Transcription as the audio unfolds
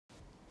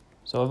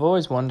So I've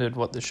always wondered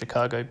what the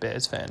Chicago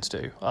Bears fans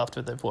do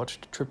after they've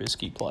watched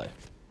Trubisky play.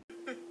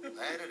 Let it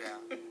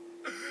out. Let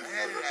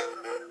it out.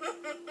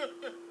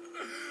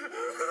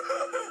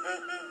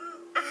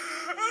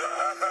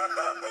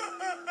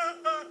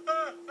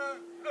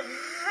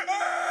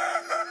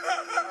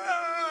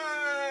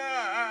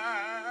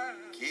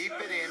 Keep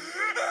it in.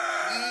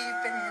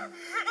 Keep it in.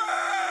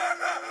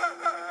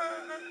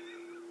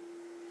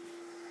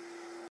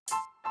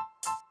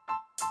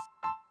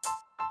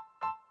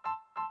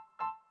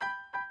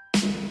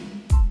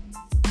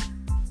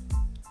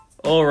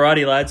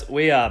 Alrighty lads,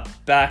 we are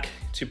back.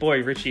 It's your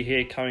boy Richie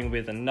here, coming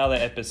with another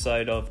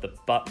episode of the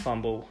Butt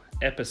Fumble,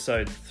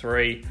 episode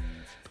 3.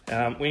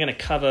 We're going to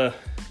cover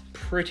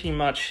pretty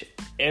much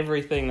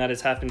everything that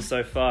has happened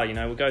so far. You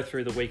know, we'll go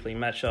through the weekly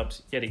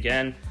matchups yet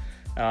again,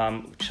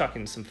 chuck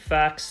in some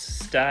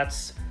facts,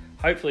 stats,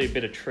 hopefully a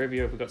bit of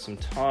trivia if we've got some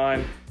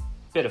time,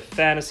 bit of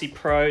fantasy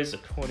pros,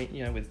 according,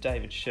 with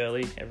David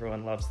Shirley.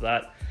 Everyone loves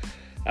that.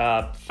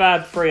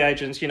 Fab free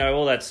agents,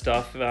 all that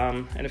stuff,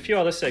 and a few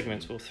other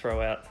segments we'll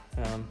throw out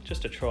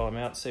just to try them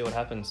out, see what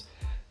happens,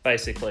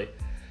 basically.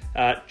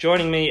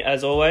 Joining me,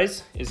 as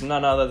always, is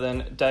none other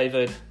than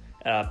David,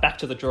 back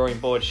to the drawing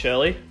board,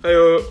 Shirley.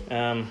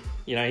 Hey.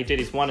 He did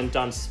his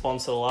one-and-done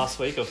sponsor last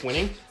week of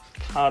winning.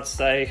 Can't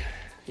say,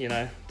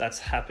 that's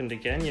happened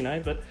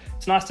again, but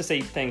it's nice to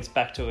see things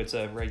back to its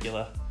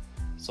regular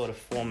sort of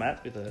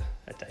format with a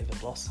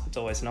David loss. It's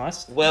always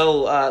nice.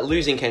 Well,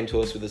 losing came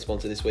to us with the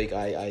sponsor this week.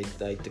 I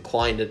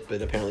declined it,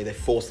 but apparently they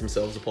forced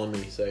themselves upon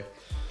me. So,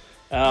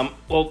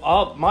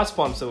 my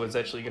sponsor was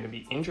actually going to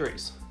be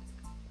injuries,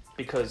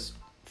 because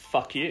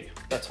fuck you.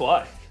 That's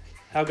why.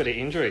 How good are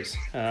injuries?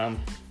 Kind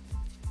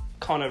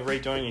of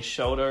redoing his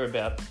shoulder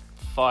about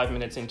 5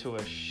 minutes into a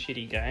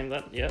shitty game.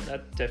 That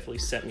definitely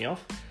set me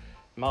off.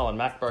 Marlon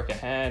Mack broke a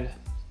hand.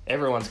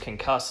 Everyone's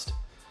concussed.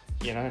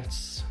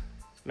 It's...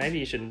 Maybe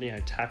you should,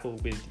 tackle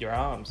with your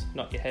arms,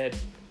 not your head.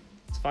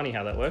 It's funny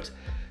how that works.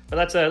 But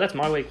that's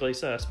my weekly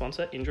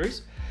sponsor,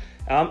 injuries.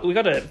 We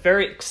got a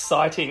very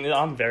exciting...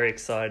 I'm very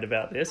excited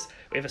about this.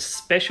 We have a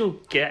special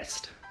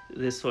guest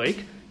this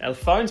week. Now, the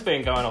phone's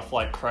been going off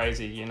like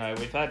crazy.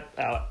 We've had...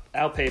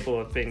 Our people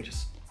have been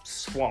just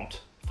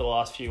swamped for the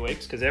last few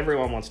weeks because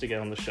everyone wants to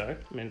get on the show.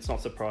 I mean, it's not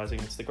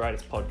surprising. It's the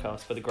greatest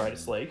podcast for the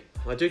greatest league.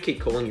 I do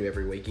keep calling you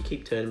every week. You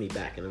keep turning me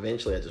back, and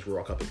eventually I just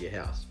rock up at your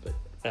house. But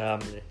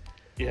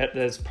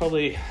there's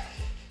probably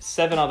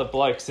 7 other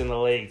blokes in the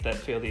league that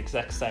feel the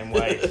exact same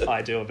way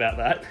I do about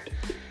that.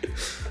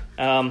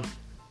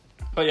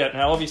 But yeah,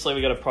 now obviously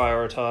we got to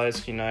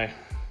prioritise,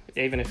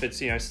 even if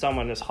it's,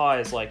 someone as high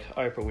as like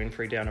Oprah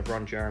Winfrey down to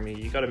Ron Jeremy,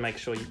 you got to make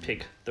sure you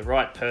pick the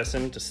right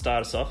person to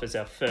start us off as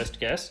our first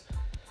guest.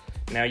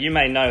 Now, you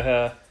may know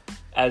her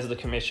as the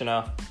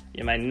commissioner,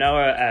 you may know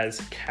her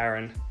as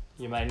Karen,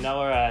 you may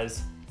know her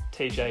as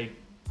TJ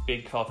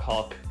Big Cock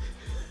Hawk,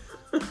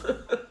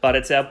 but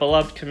it's our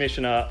beloved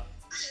commissioner,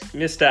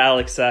 Mr.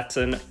 Alex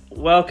Saxon.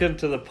 Welcome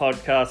to the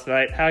podcast,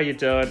 mate. How you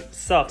doing?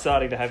 So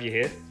exciting to have you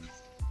here.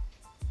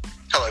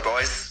 Hello,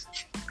 boys.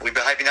 We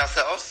behaving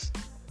ourselves?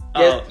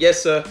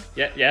 Yes, sir.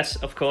 Yeah, yes,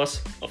 of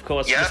course,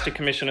 Yeah. Mr.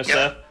 Commissioner, Yeah.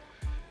 sir.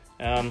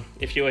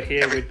 If you were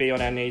here, we'd be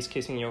on our knees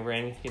kissing your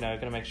ring,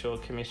 going to make sure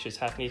Commissioner's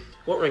happy.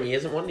 What ring? He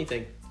hasn't won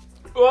anything.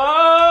 Whoa!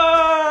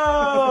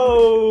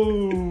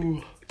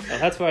 Oh,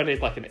 that's where I need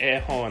like an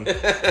air horn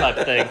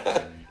type thing.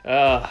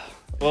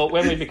 Well,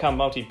 when we become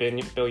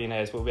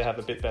multi-billionaires, we'll have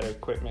a bit better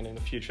equipment in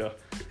the future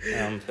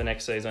for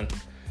next season.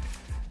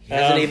 He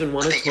hasn't even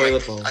won a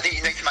toilet bowl. I think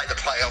you need to make the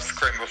playoffs,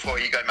 Grim, before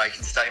you go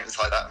making statements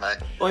like that, mate.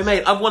 Oi,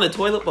 mate, I've won a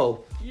toilet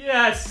bowl.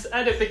 Yes,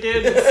 and it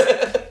begins.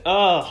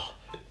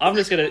 I'm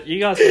just gonna. You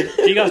guys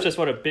just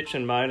want to bitch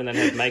and moan and then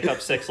have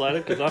make-up sex later?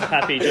 Because I'm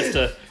happy just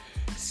to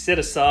sit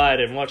aside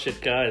and watch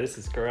it go. This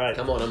is great.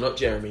 Come on, I'm not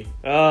Jeremy.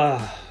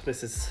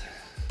 This is...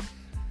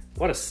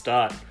 What a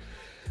start.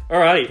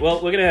 Alrighty,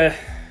 well, we're going to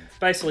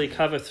basically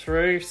cover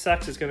through.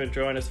 Sax is going to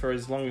join us for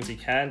as long as he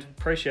can.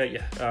 Appreciate you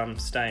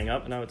staying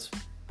up. I know it's,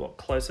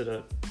 closer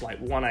to like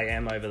 1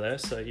 a.m. over there,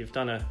 so you've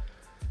done a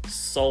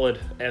solid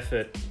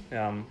effort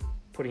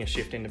putting a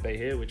shift in to be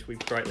here, which we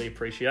greatly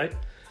appreciate.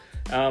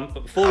 But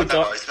before we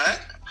dive...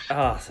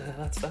 so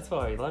that's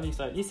why we love you.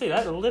 So you see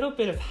that? A little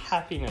bit of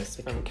happiness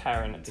from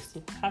Karen. It just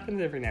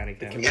happens every now and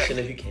again.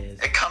 Commissioner, who cares?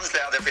 It comes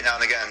out every now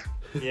and again.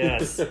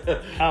 Yes.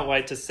 Can't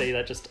wait to see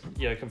that just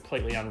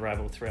completely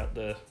unravel throughout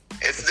the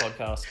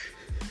podcast.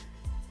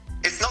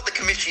 It's not the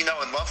commission you know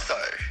and love,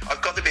 though.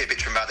 I've got to be a bit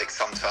dramatic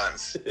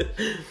sometimes.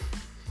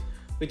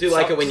 We do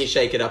like it when you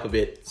shake it up a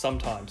bit.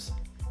 Sometimes.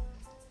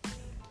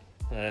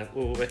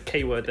 The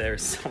key word there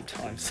is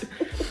sometimes.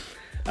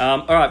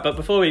 All right, but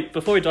before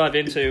we dive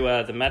into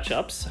the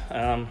matchups,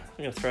 I'm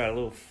going to throw out a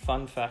little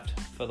fun fact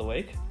for the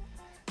week.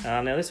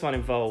 Now, this one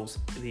involves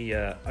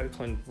the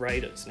Oakland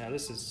Raiders. Now,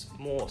 this is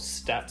more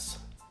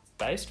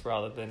stats-based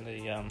rather than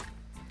the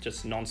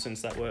just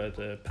nonsense that were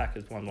the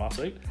Packers won last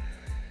week.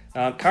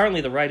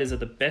 Currently, the Raiders are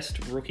the best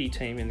rookie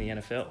team in the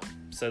NFL.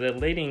 So they're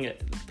leading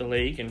the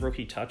league in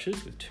rookie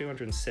touches with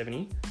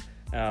 270,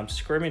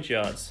 scrimmage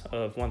yards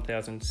of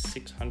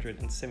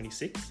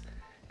 1,676,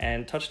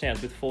 and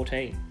touchdowns with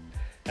 14.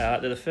 They're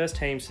the first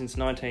team since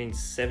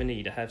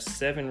 1970 to have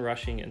 7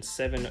 rushing and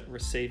 7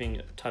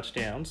 receiving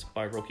touchdowns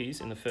by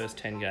rookies in the first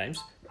 10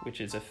 games,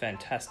 which is a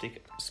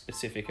fantastic,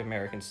 specific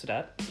American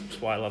stat.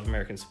 That's why I love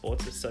American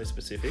sports. It's so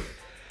specific.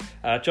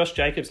 Josh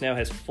Jacobs now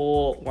has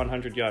 4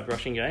 100-yard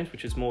rushing games,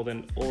 which is more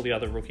than all the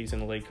other rookies in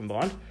the league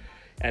combined.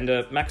 And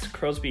Max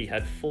Crosby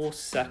had 4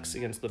 sacks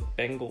against the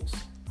Bengals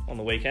on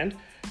the weekend,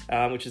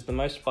 which is the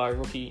most by a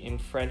rookie in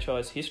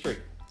franchise history.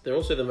 They're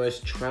also the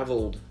most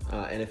travelled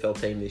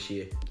NFL team this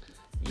year.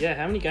 Yeah,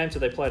 how many games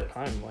have they played at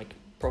home? Like,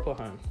 proper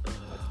home?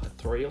 Like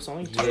 3 or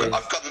something? Yeah.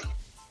 I've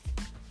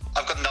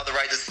got another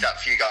Raiders stat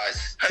for you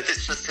guys. Heard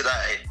this just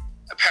today.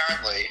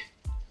 Apparently,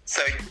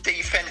 so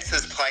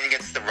defenses playing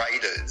against the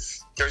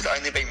Raiders, there's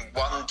only been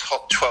one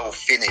top 12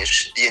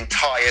 finish the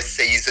entire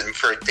season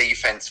for a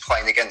defense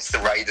playing against the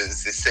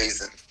Raiders this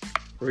season.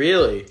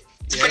 Really?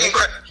 It's Yeah, pretty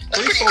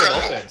pretty solid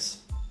incredible. offense.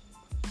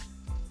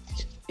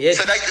 Yeah.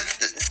 So they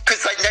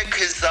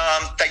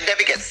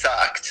never get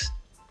sacked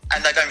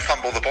and they don't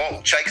fumble the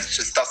ball. Jacobs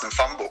just doesn't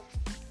fumble.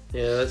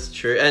 Yeah, that's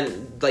true.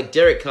 And like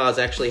Derek Carr's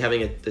actually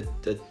having a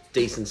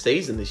decent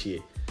season this year.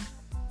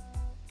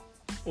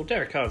 Well,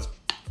 Derek Carr's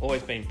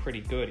always been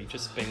pretty good. He's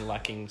just been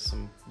lacking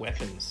some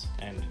weapons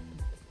and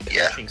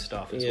coaching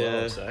stuff as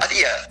well. So. But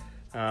yeah,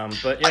 I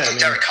think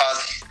Derek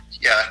Carr's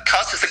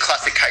just a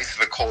classic case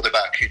of a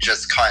quarterback who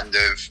just kind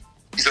of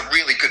is a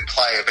really good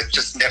player, but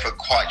just never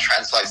quite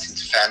translates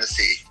into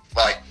fantasy.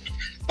 Like,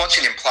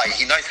 watching him play,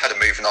 he knows how to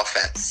move an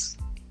offense.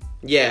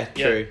 Yeah,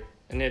 true.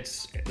 And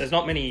there's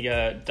not many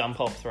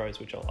dump-off throws,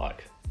 which I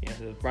like. You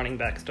know, the running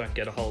backs don't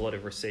get a whole lot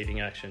of receiving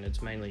action.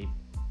 It's mainly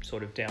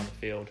sort of down the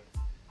field.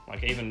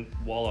 Like, even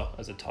Waller,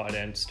 as a tight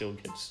end, still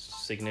gets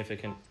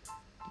significant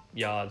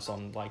yards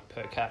on, like,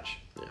 per catch.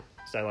 Yeah.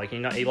 So, like,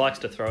 he likes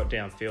to throw it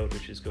downfield,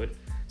 which is good.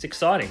 It's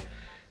exciting.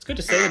 It's good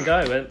to see them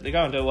go. They're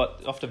going to,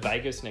 off to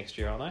Vegas next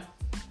year, aren't they?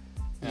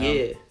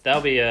 Yeah.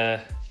 That'll be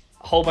a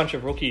whole bunch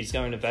of rookies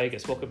going to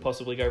Vegas. What could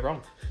possibly go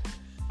wrong?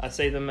 I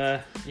see them,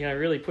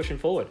 really pushing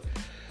forward.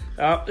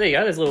 There you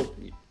go. There's a little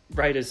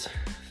Raiders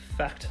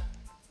fact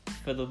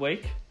for the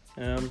week.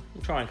 We'll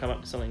try and come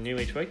up with something new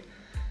each week.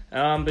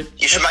 But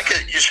you should make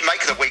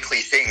it a weekly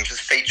thing.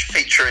 Just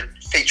feature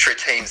a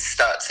team's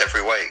stats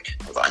every week.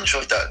 I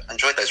enjoyed that. I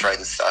enjoyed those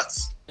Raiders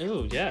stats.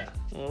 Oh yeah.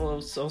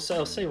 Well,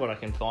 I'll see what I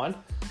can find.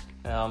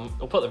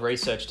 We'll put the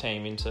research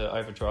team into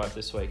overdrive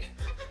this week.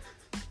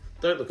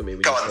 Don't look at me.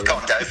 When Go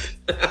on, Dave.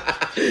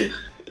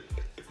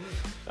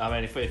 I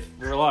mean, if we're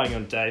relying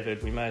on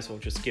David, we may as well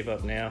just give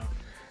up now.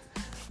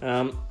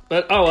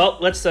 But oh well,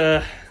 let's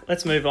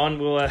move on.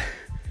 We'll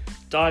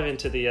dive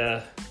into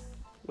the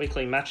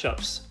weekly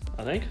matchups.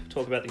 I think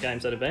talk about the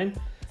games that have been,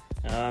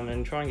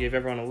 and try and give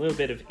everyone a little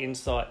bit of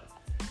insight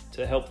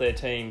to help their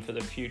team for the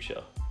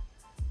future.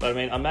 But I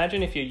mean,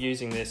 imagine if you're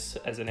using this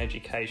as an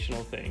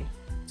educational thing.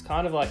 It's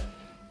kind of like,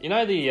 you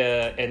know, the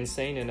end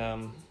scene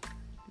in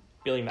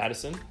Billy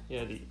Madison,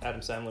 the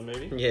Adam Sandler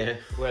movie? Yeah.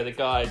 Where the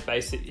guy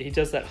basically, he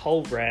does that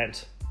whole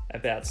rant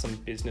about some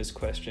business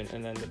question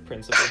and then the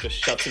principal just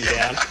shuts him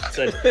down.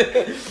 So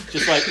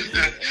just like,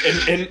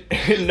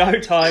 in no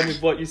time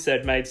with what you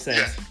said made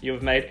sense. You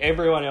have made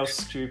everyone else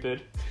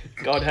stupid.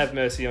 God have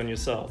mercy on your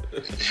soul.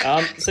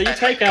 So you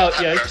take out,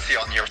 have mercy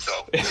on your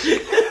soul.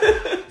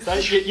 So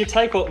you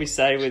take what we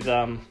say with,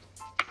 a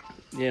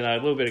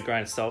little bit of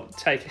grain of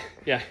salt.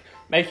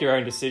 Make your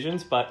own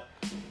decisions, but,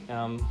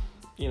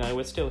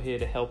 we're still here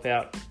to help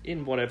out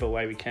in whatever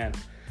way we can.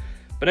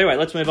 But anyway,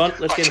 let's move on.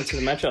 Let's get into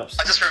the matchups.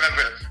 I just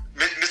remember,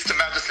 Mr.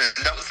 Madison,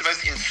 that was the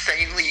most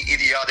insanely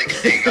idiotic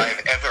thing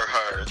I've ever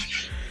heard.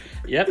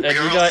 Yep. And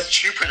You're all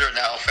stupider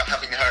now for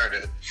having heard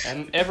it.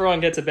 And everyone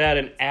gets about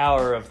an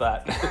hour of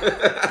that.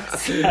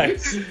 So,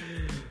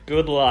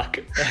 good luck.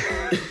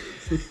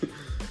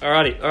 All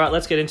right,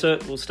 let's get into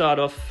it. We'll start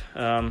off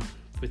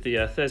with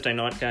the Thursday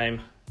night game,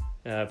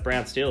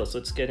 Browns Steelers.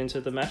 Let's get into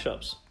the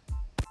matchups.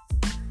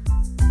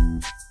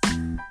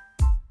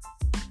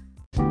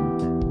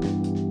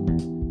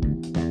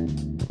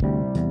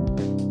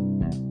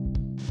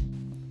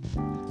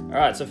 All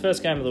right, so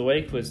first game of the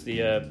week was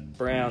the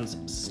Browns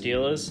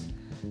Steelers.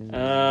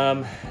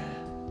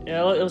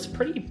 It was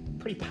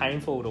pretty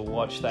painful to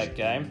watch that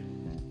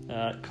game.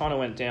 Kind of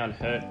went down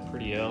hurt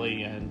pretty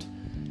early, and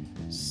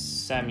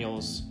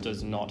Samuels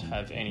does not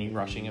have any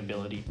rushing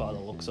ability by the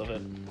looks of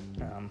it.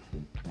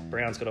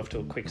 Browns got off to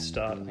a quick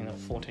start. I think they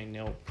were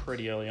 14-0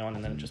 pretty early on,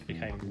 and then it just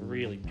became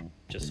really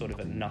just sort of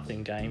a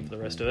nothing game for the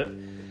rest of it.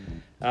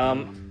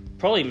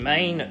 Probably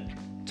main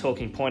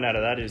talking point out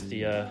of that is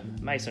the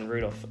Mason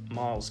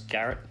Rudolph-Myles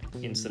Garrett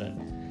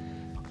incident.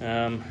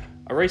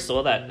 I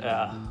re-saw that,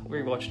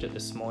 rewatched it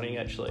this morning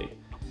actually,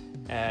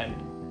 and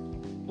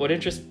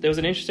there was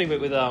an interesting bit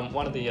with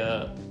one of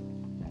the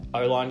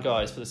O-line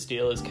guys for the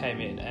Steelers came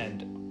in,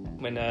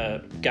 and when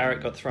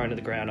Garrett got thrown to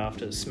the ground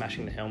after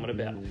smashing the helmet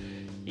about,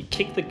 he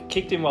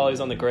kicked him while he was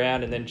on the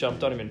ground and then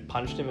jumped on him and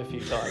punched him a few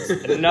times.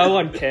 And no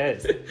one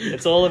cares.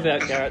 It's all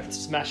about Garrett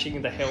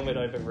smashing the helmet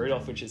over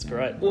Rudolph, which is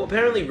great. Well,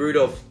 apparently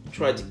Rudolph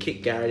tried to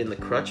kick Garrett in the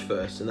crutch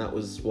first, and that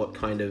was what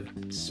kind of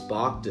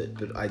sparked it.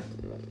 But I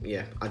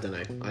don't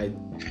know.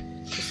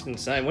 It's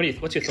insane.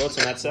 What's your thoughts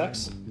on that,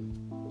 Sax?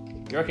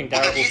 You reckon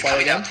Well, Garrett the will news play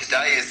coming again? out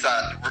today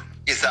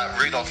is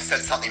that Rudolph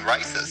said something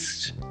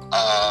racist,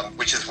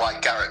 which is why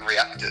Garrett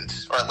reacted,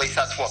 or at least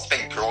that's what's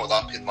being brought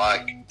up in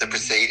like the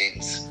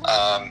proceedings.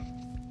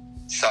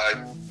 So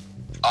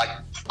I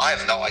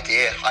have no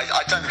idea.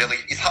 I don't really.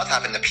 It's hard to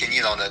have an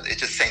opinion on it. It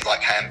just seems like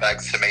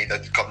handbags to me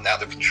that's gotten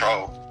out of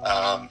control.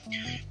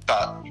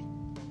 But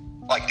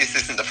like, this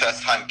isn't the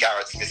first time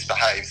Garrett's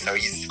misbehaved, so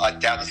I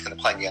doubt he's going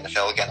to play in the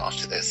NFL again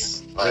after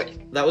this.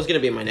 Like, that was going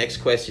to be my next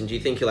question. Do you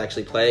think he'll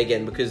actually play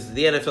again? Because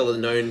the NFL is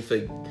known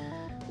for,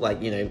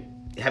 like, you know,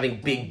 having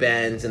big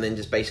bans and then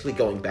just basically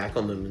going back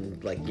on them.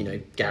 And, like, you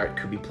know, Garrett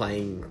could be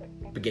playing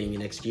beginning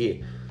of next year.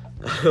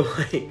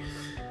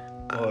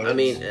 I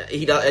mean,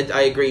 he does.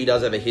 I agree. He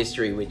does have a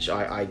history, which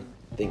I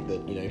think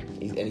that, you know,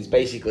 he's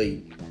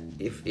basically,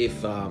 if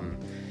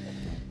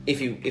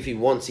he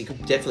wants, he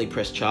could definitely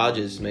press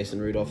charges,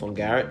 Mason Rudolph, on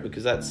Garrett,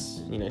 because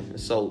that's, you know,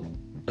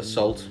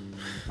 assault.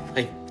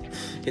 Like,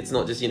 it's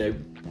not just, you know,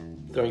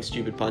 throwing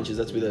stupid punches.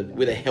 That's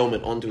with a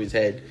helmet onto his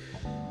head.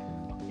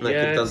 And that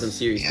could have done some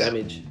serious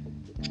damage.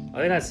 I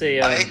think that's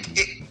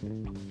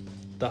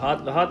the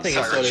hard thing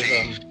is sort of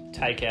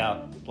take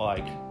out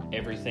like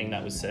everything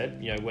that was said.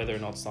 You know, whether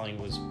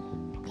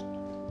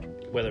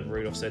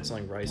Rudolph said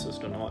something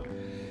racist or not.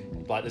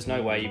 Like, there's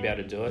no way you'd be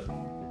able to do it,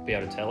 be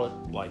able to tell it.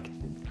 Like,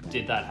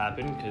 did that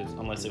happen? Because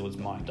unless it was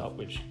mic'd up,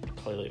 which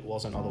clearly it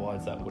wasn't,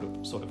 otherwise that would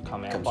have sort of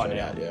come out by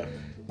now. Yeah.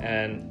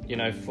 And, you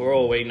know, for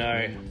all we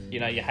know, you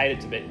know, you hate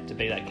it to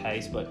be that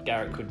case, but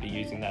Garrett could be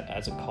using that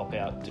as a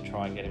cop-out to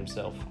try and get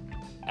himself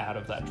out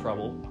of that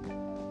trouble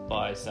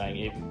by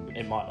saying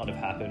it might not have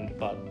happened,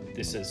 but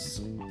this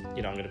is,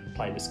 you know, I'm going to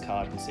play this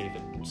card and see if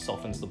it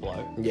softens the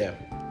blow. Yeah.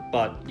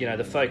 But, you know,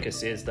 the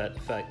focus is that the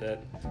fact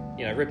that,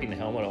 you know, ripping the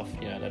helmet off,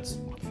 you know, that's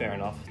fair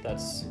enough.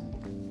 That's...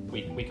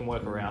 We can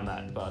work around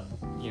that, but,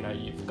 you know,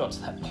 you've got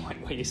to that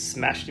point where you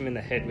smashed him in the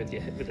head with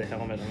the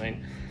helmet. I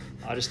mean,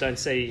 I just don't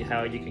see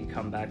how you can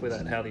come back with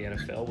that, how the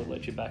NFL would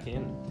let you back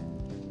in.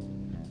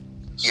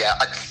 Yeah,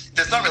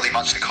 there's not really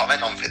much to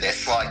comment on for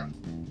this. Like,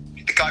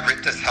 the guy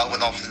ripped his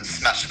helmet off and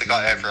smashed the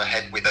guy over the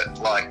head with it.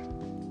 Like,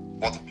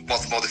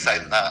 what's more to say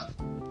than that?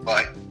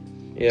 Like,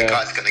 the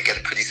guy's going to get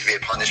a pretty severe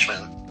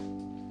punishment.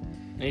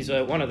 He's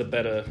one of the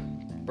better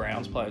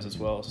Browns players as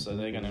well, so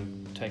they're going to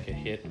take a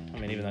hit. I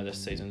mean, even though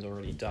this season's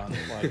already done,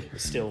 like,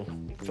 still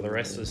for the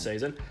rest of the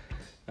season,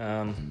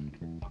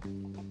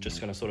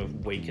 just going to sort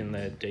of weaken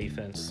their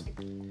defense.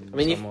 I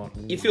mean,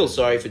 you feel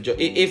sorry for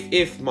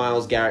if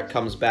Myles Garrett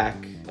comes back,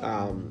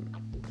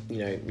 you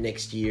know,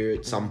 next year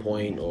at some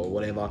point or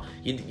whatever.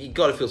 You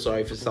got to feel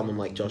sorry for someone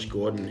like Josh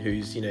Gordon,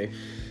 who's, you know,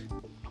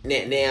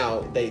 now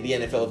the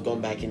NFL have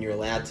gone back and you're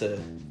allowed to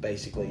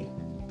basically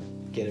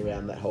get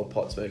around that whole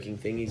pot smoking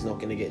thing. He's not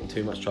going to get in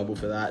too much trouble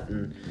for that,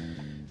 and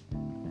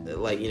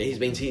like, you know,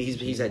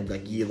 he's had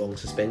like year-long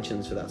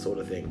suspensions for that sort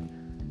of thing.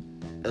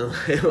 And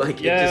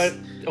like,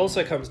 it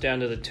also comes down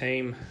to the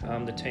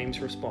team's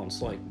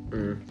response. Like,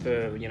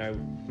 for, you know,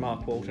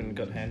 Mark Walton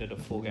got handed a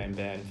 4-game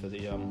ban for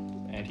the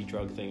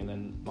anti-drug thing, and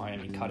then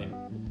Miami cut him.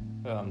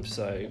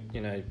 So,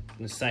 you know,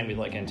 the same with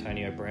like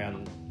Antonio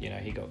Brown. You know,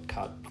 he got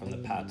cut from the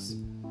Pats.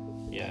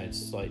 Yeah,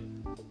 it's like,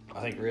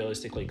 I think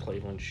realistically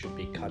Cleveland should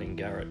be cutting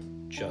Garrett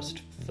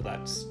just for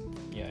that,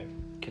 you know,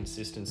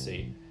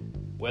 consistency.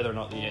 Whether or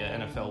not the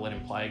NFL let him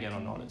play again or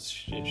not, it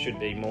should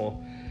be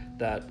more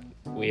that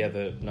we have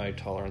a no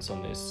tolerance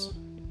on this.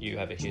 You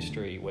have a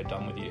history, we're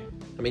done with you.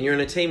 I mean, you're in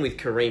a team with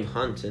Kareem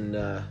Hunt,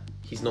 and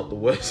he's not the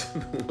worst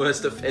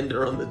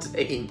offender on the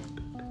team.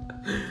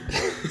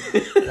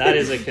 That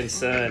is a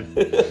concern.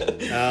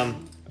 All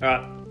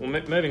right,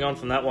 well, moving on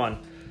from that one.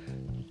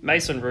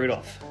 Mason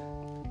Rudolph.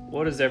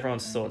 What is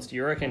everyone's thoughts? Do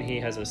you reckon he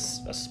has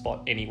a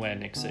spot anywhere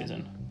next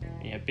season?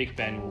 You know, Big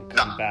Ben will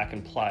come back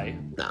and play.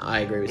 No, I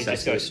agree with He Saxon.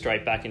 just goes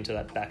straight back into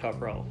that backup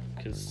role,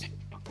 because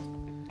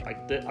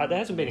like, there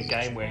hasn't been a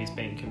game where he's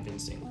been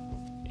convincing.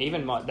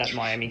 Even that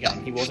Miami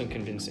game, he wasn't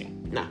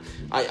convincing. No,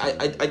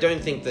 I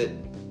don't think that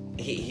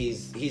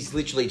he's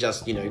literally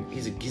just, you know,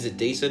 he's a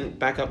decent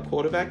backup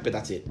quarterback, but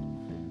that's it.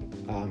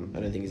 I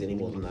don't think he's any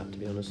more than that, to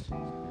be honest.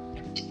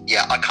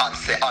 Yeah, I can't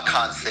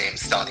see him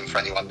starting for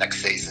anyone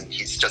next season.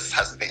 He just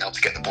hasn't been able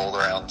to get the ball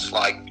around.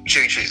 Like,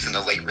 Juju's an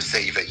elite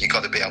receiver. You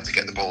got to be able to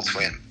get the ball to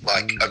him.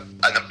 Like, an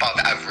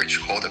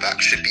above-average quarterback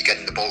should be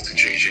getting the ball to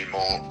Juju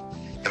more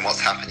than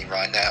what's happening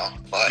right now.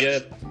 Like, yeah,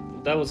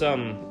 that was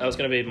going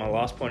to be my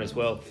last point as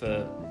well.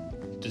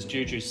 Does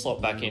Juju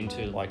slot back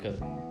into like a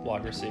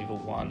wide receiver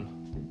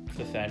 1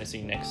 for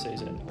fantasy next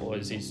season, or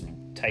is he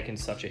taken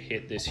such a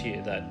hit this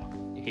year that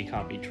he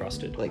can't be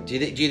trusted? Like, do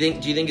you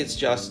think it's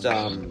just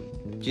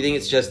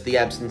the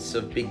absence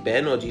of Big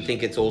Ben, or do you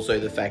think it's also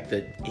the fact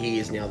that he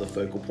is now the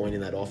focal point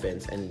in that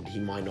offense and he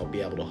might not be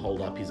able to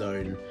hold up his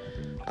own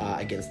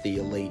against the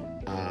elite,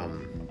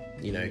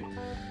 you know,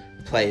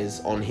 players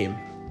on him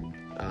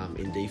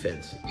in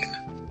defense?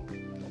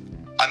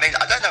 I mean,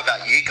 I don't know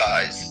about you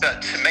guys,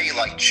 but to me,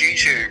 like,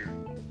 Juju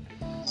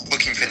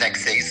looking for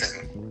next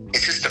season,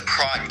 it's just a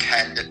prime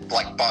candidate,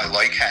 like buy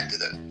low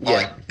candidate. Yeah.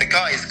 Like the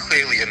guy is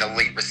clearly an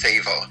elite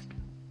receiver.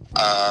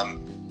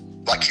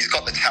 Like he's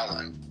got the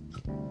talent,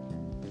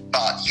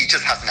 but he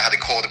just hasn't had a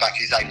quarterback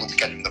who's able to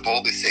get him the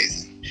ball this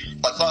season.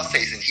 Like last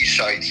season, he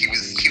showed he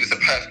was a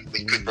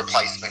perfectly good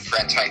replacement for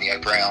Antonio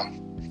Brown.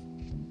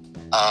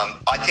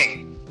 I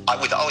think I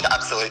would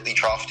absolutely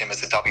draft him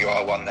as a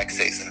WR1 next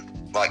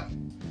season. Like,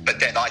 but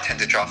then I tend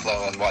to draft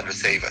low on wide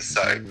receiver,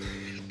 so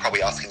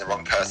probably asking the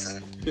wrong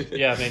person.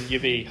 Yeah, I mean,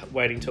 you'd be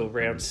waiting till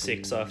round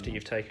 6 after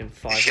you've taken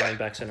 5 running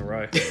backs in a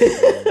row.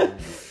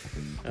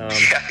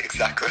 Yeah,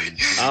 exactly.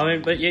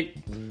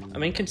 I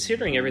mean,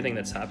 considering everything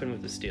that's happened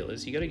with the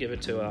Steelers, you got to give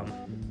it to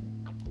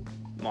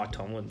Mike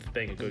Tomlin for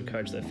being a good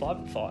coach. They're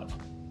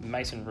 5-5.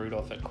 Mason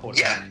Rudolph at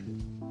quarterback.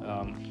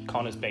 Yeah.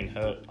 Connor's been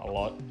hurt a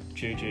lot.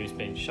 Juju's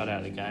been shut out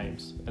of the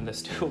games, and they're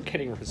still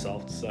getting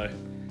results. So,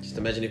 Just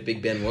imagine if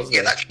Big Ben was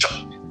there. Yeah, that's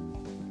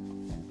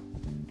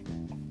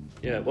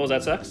yeah, what was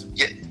that, Sax?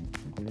 yeah.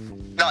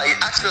 No, it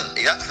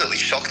absolutely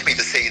shocked me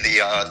to see the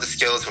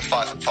Steelers were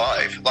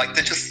 5-5. Like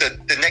the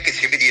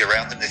negativity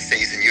around them this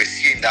season. You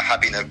assume they're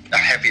having a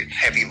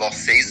heavy loss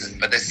season,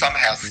 but they're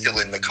somehow still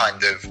in the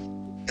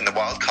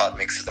wild card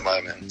mix at the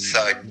moment.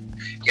 So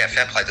yeah,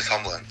 fair play to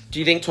Tomlin. Do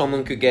you think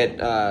Tomlin could get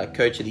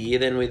Coach of the Year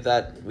then with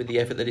the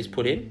effort that he's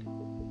put in?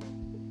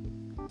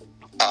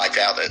 I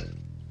doubt it.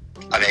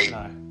 I mean,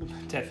 No,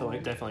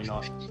 definitely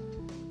not.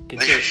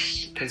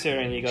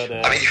 Considering you got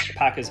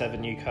Packers have a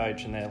new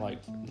coach and they're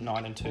like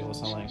 9-2 or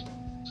something.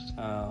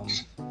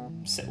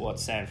 What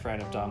San Fran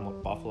have done,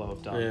 what Buffalo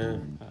have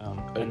done,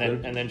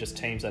 and then just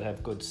teams that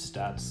have good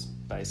stats.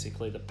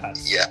 Basically, the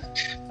Pats,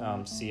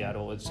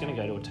 Seattle. It's going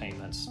to go to a team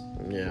that's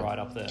right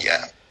up there.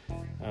 Yeah.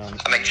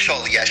 I mean,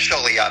 surely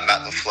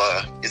Matt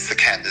LaFleur is the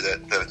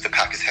candidate, the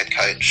Packers head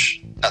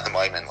coach at the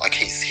moment. Like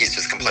he's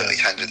just completely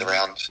turned it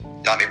around.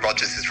 I mean,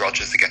 Rodgers is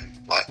Rodgers again.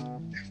 Like,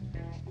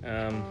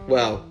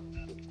 well,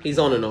 he's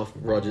on and off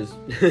Rodgers.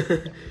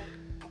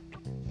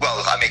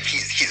 well, I mean,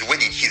 he's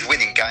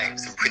winning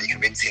games and pretty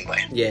convincingly.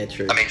 Yeah,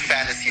 true. I mean,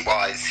 fantasy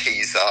wise,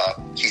 he's a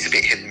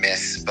bit hit and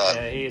miss, but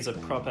yeah, he is a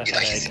proper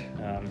headache.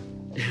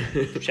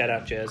 Shout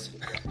out, Jez.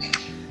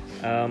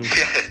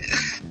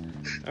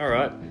 All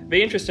right,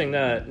 be interesting.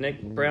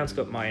 Nick Brown's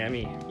got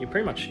Miami. You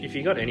pretty much, if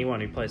you got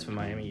anyone who plays for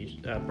Miami,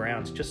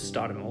 Browns, just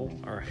start them all.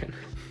 I reckon.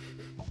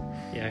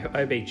 Yeah,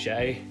 OBJ,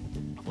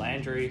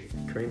 Landry,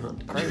 Kareem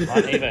Hunt,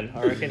 even.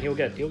 I reckon he'll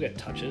get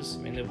touches. I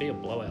mean, there'll be a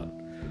blowout.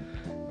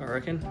 I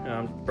reckon.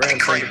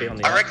 Browns seem to be on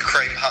the. I reckon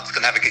Kareem Hunt's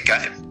gonna have a good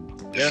game.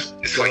 Yeah,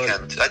 this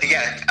weekend.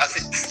 Yeah, as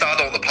it start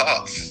all the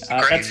parts.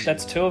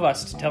 That's 2 of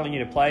us telling you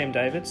to play him,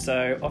 David.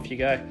 So off you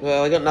go.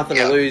 Well, I got nothing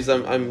to lose.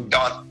 I'm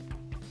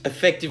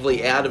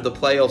effectively out of the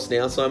playoffs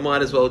now, so I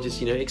might as well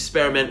just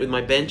experiment with my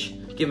bench,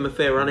 give him a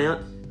fair run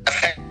out.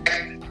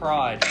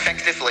 Pride.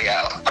 Effectively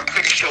out. I'm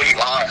pretty sure you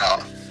are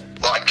out.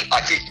 Like,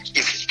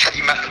 can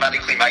you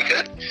mathematically make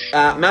it?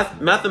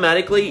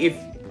 Mathematically,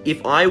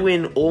 if I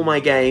win all my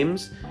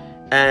games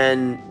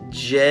and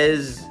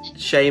Jez,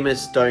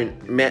 Seamus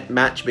don't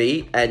match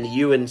me, and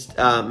you and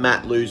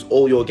Matt lose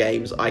all your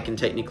games, I can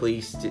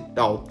technically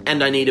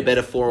and I need a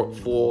better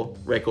 4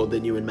 record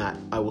than you and Matt,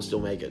 I will still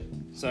make it.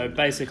 So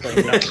basically,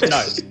 no.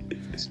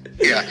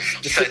 Yeah.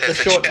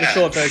 The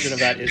short version of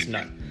that is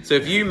no. So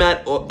if you,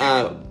 Matt,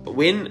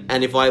 win,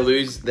 and if I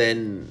lose,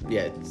 then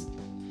yeah,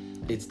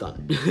 it's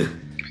done.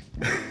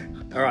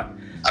 All right.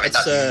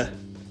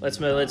 Let's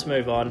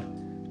move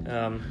on.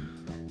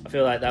 I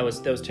feel like there was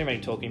too many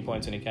talking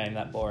points in a game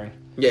that boring.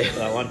 Yeah. For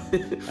that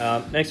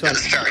one. Next one.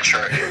 That's very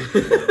true.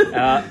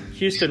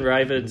 Houston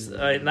Ravens.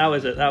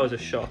 That was a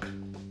shock.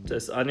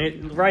 I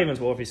knew the Ravens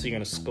were obviously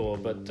going to score,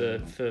 but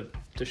for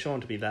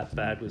Deshaun to be that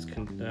bad was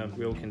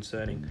real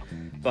concerning.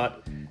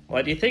 But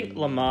do you think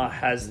Lamar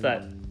has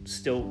that?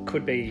 Still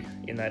could be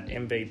in that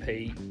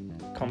MVP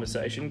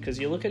conversation, because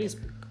you look at his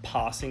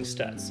passing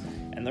stats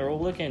and they're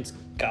all against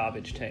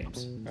garbage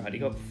teams. Right, he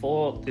got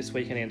 4 this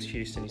week against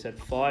Houston. He's had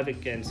 5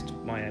 against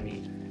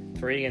Miami,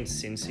 3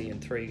 against Cincy,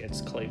 and 3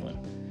 against Cleveland,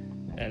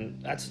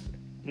 and that's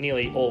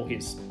nearly all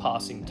his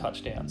passing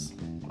touchdowns.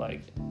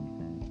 Like,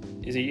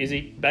 is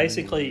he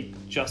basically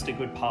just a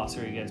good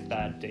passer against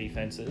bad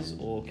defenses,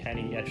 or can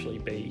he actually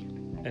be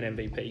an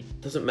MVP?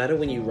 Does it matter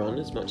when you run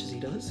as much as he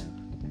does?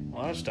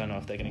 I just don't know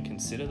if they're going to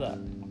consider that.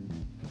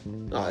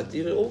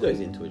 It all goes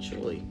into it,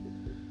 surely.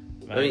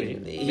 Maybe. I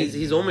mean,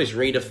 he's almost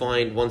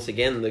redefined once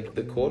again the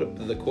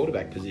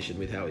quarterback position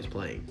with how he's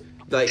playing.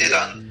 Like,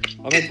 I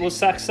mean, well,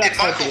 Sax had the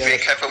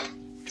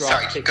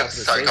draft pick up of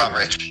the season. Go on,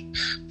 Rich.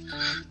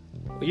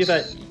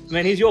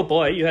 Well, he's your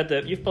boy.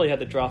 You've probably had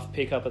the draft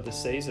pick up of the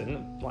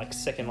season, like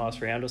second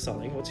last round or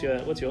something. What's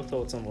your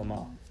thoughts on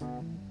Lamar?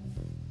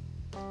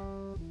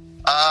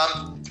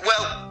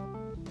 Well,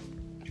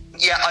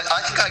 yeah,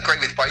 I think I agree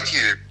with both of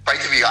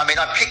you. I mean,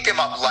 I picked him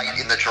up late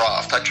in the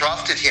draft. I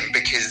drafted him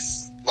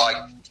because,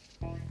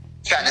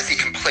 fantasy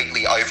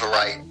completely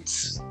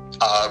overrates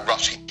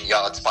rushing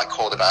yards by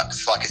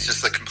quarterbacks. Like, it's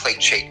just a complete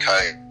cheat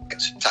code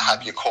to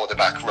have your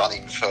quarterback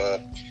running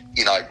for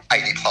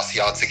 80 plus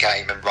yards a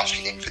game and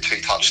rushing in for 2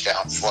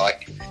 touchdowns.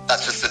 Like,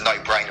 that's just a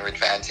no-brainer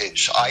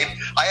advantage. I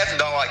have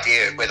no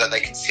idea whether they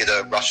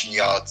consider rushing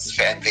yards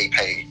for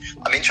MVP.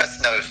 I'm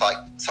interested to know if like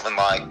someone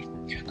like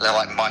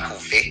Michael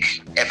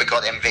Vick ever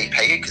got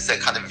MVP, because they're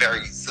kind of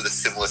very sort of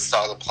similar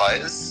style of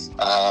players.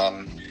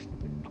 But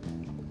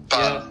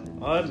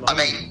I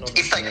mean,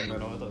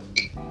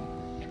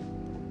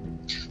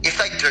 if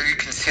they do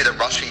consider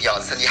rushing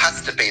yards, then he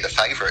has to be the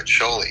favourite,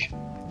 surely.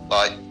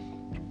 Like,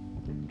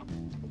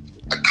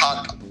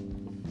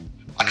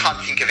 I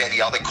can't think of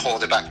any other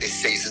quarterback this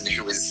season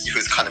who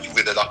was kind of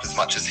lit it up as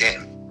much as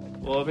him.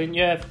 Well, I mean,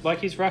 yeah, like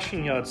his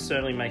rushing yards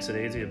certainly makes it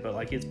easier, but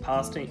like his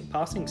passing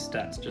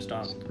stats just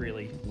aren't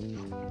really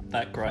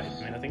that great.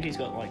 I mean, I think he's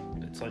got like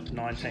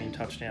 19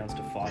 touchdowns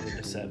to 5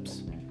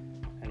 intercepts,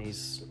 and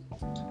his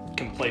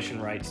completion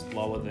rate's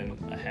lower than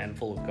a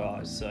handful of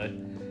guys. So it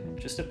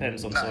just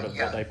depends on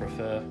what they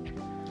prefer.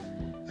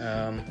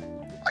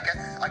 I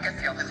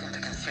guess the other thing to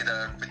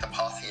consider with the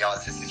passing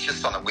yards is it's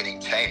just on a winning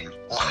team.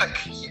 Like,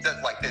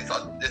 there's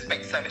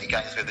been so many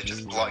games where they're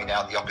just blowing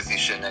out the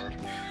opposition, and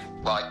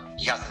like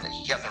he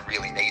hasn't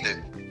really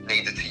needed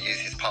to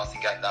use his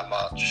passing game that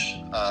much.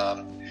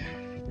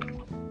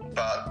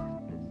 But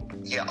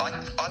yeah, I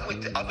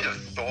would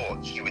have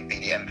thought he would be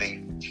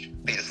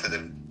the sort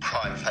of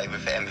prime favourite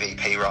for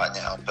MVP right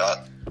now.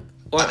 But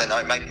I don't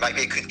know.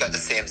 Maybe it could go to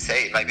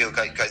CMC. Maybe it'll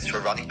go to a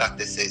running back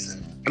this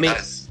season. Who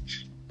knows?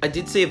 I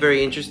did see a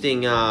very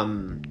interesting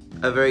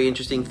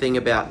thing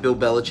about Bill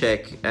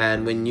Belichick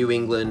and when New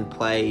England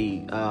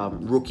play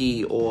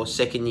rookie or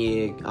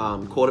second-year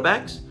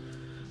quarterbacks.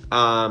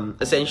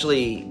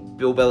 Essentially,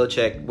 Bill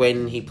Belichick,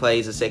 when he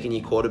plays a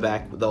second-year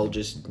quarterback, they'll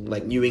just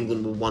New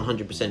England will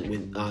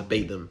 100%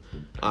 beat them.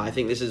 I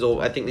think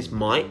this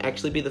might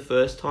actually be the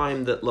first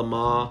time that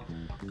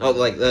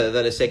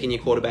that a second-year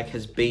quarterback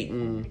has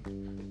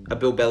beaten a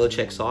Bill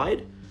Belichick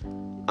side.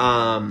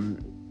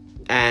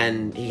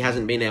 And he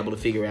hasn't been able to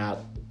figure out,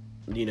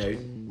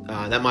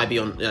 that might be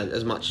on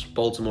as much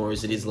Baltimore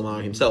as it is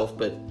Lamar himself,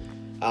 but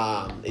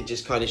it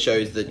just kind of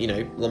shows that,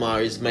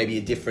 Lamar is maybe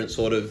a different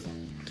sort of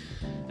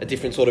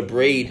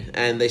breed,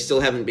 and they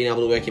still haven't been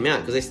able to work him out,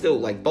 because they still,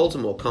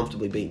 Baltimore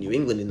comfortably beat New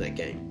England in that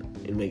game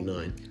in Week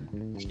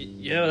 9.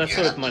 Yeah, that's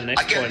sort of my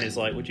next point is,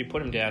 would you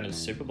put him down as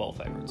Super Bowl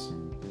favourites?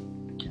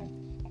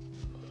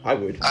 I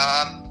would.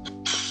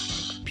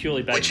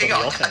 Purely based on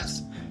the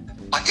offense.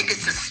 I think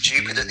it's just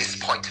stupid at this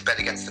point to bet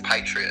against the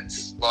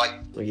Patriots.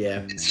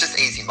 It's just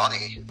easy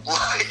money.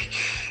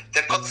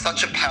 They've got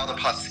such a powder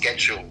puff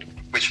schedule,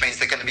 which means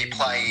they're going to be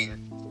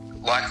playing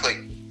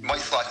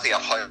most likely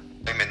at home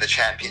in the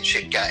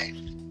championship game.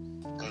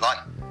 And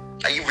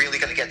are you really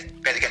going to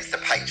bet against the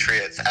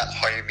Patriots at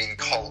home in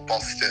cold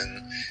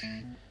Boston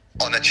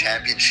on a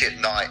championship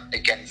night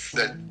against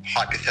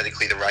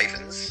hypothetically the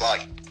Ravens?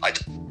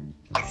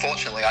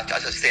 Unfortunately, I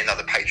just see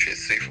another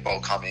Patriots Super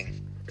Bowl coming.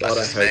 God,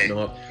 I hope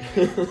not.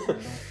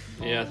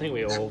 Yeah, I think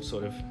we all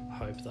sort of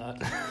hope that.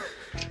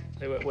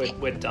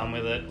 We're done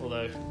with it,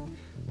 although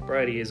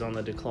Brady is on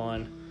the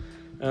decline.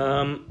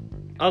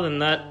 Other than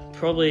that,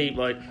 probably, I'm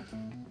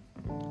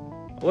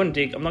not going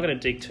to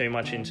dig too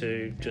much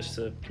into just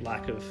the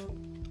lack of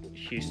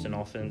Houston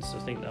offense. I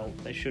think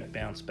they should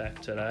bounce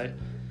back today,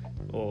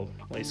 or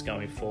at least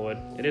going forward.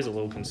 It is a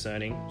little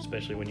concerning,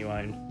 especially when you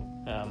own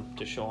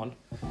Deshaun.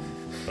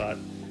 But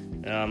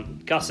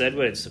Gus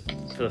Edwards,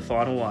 for the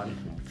final one,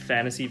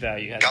 fantasy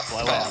value has a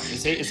blowout.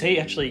 Is he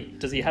actually?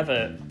 Does he have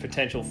a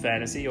potential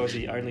fantasy, or is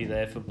he only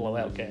there for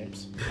blowout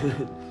games?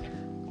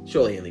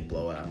 Surely only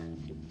blowout.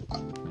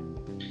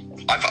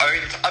 I've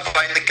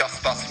owned the Gus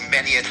Bus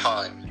many a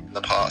time in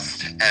the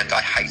past, and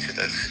I hated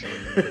it.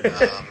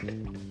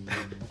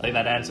 I think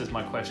that answers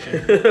my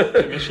question.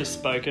 Commissioner's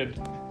spoken.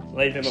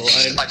 Leave him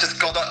alone. I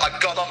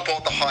got on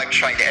board the hype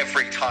train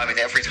every time, and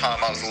every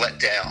time I was let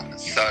down.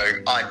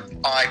 So I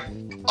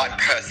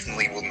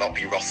personally will not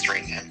be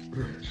rostering him.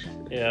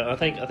 Yeah, I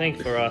think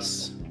for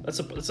us,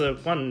 it's a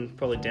one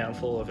probably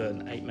downfall of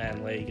an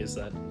 8-man league is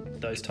that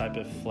those type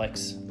of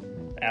flex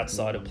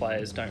outside of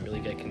players don't really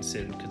get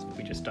considered because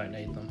we just don't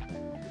need them.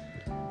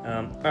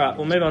 All right,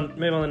 we'll move on to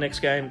the next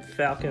game.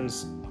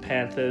 Falcons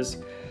Panthers.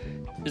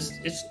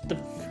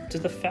 Do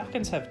the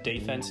Falcons have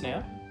defense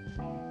now?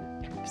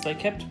 Because they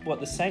kept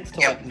the Saints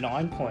to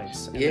 9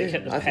 points, and they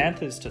kept the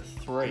Panthers to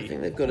 3. I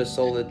think they've got a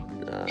solid.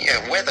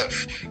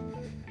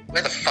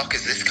 Where the fuck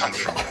has this come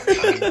from?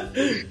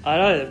 I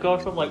know, they've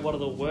gone from one of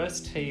the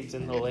worst teams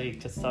in the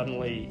league to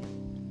suddenly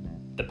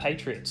the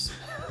Patriots.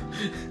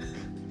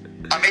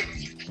 I mean,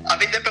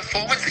 their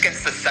performance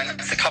against the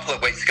Saints a couple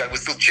of weeks ago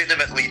was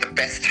legitimately the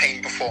best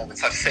team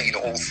performance I've seen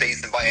all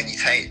season by any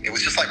team. It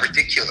was just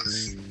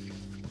ridiculous.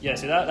 Yeah,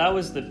 so that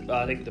was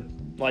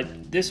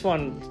this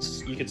one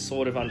you could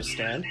sort of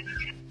understand.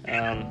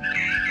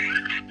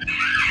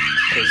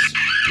 Because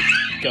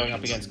going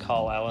up against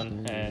Kyle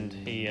Allen, and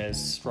he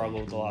has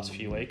struggled the last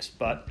few weeks.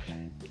 But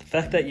the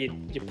fact that you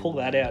pull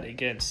that out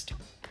against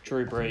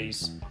Drew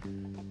Brees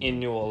in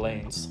New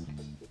Orleans,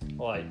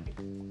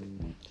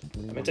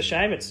 it's a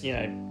shame it's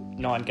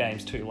 9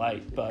 games too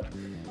late, but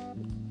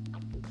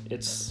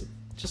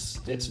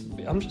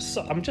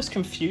I'm just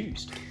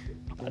confused.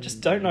 I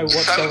just don't know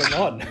what's going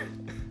on.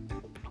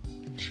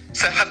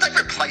 So have they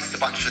replaced a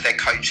bunch of their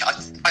coach? I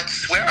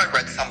swear I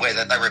read somewhere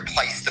that they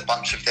replaced a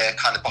bunch of their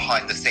kind of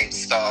behind-the-scenes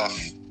staff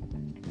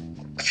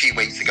a few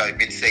weeks ago,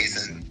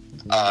 mid-season.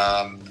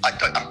 I'm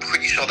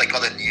pretty sure they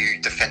got a new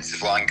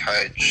defensive line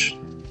coach.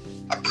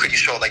 I'm pretty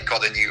sure they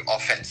got a new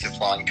offensive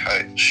line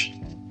coach.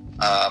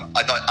 I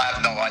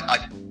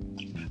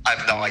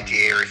have no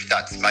idea if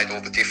that's made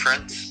all the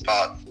difference,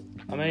 but...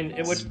 I mean,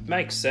 it would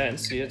make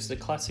sense. Yeah, it's the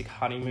classic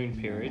honeymoon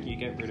period. You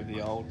get rid of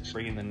the old,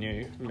 bring in the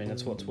new. I mean,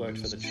 that's what's worked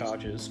for the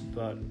Chargers.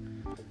 But,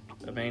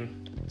 I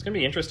mean, it's going to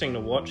be interesting to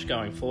watch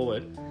going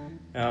forward.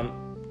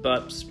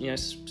 But,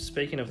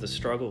 speaking of the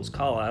struggles,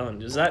 Kyle Allen,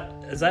 does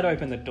that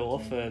open the door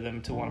for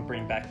them to want to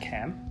bring back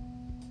Cam?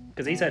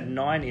 Because he's had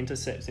 9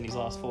 intercepts in his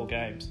last 4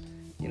 games.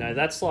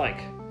 That's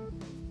like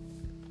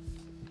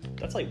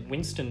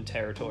Winston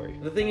territory.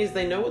 The thing is,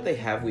 they know what they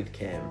have with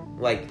Cam.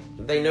 Like,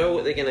 they know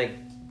what they're going to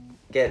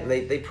get.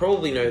 They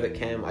probably know that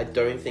Cam, I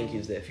don't think,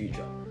 is their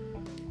future.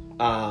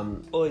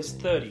 Well, he's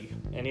 30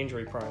 and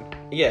injury prone.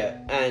 Yeah,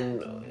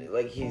 and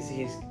like he's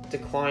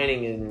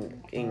declining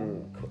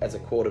in as a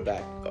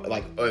quarterback,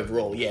 like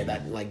overall. Yeah,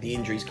 that like the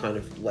injuries kind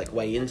of like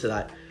weigh into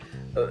that.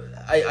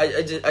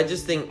 I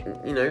just think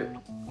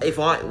if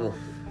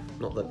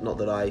not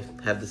that I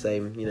have the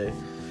same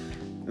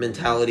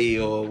mentality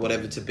or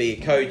whatever to be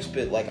a coach,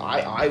 but like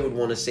I would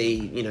want to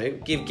see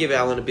give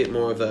Allen a bit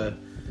more of a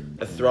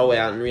throw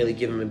out and really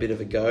give him a bit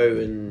of a go,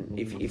 and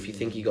if you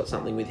think you got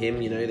something with him,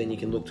 then you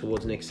can look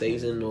towards next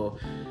season, or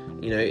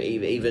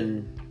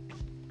even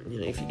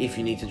if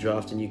you need to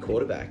draft a new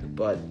quarterback.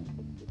 But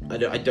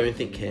I don't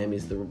think Cam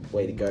is the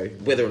way to go.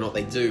 Whether or not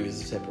they do is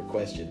a separate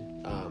question.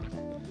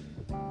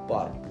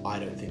 But I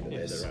don't think that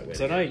they're the right way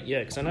to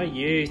go. Because I know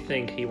you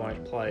think he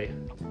won't play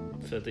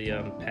for the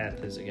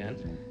Panthers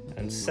again,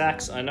 and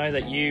Sax, I know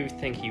that you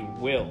think he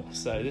will.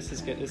 So this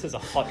is a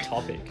hot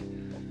topic.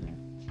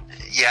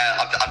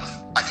 Yeah,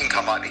 I think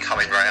I might be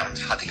coming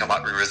round. I think I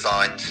might be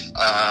resigned.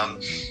 I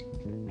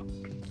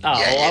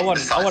want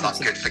some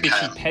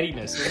bitchy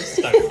pettiness. This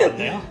is no fun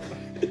now.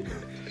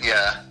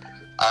 Yeah.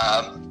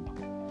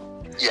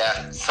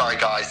 Yeah. Sorry,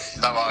 guys.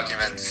 No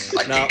arguments.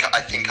 I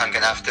think I'm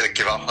gonna have to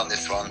give up on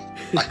this one.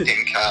 I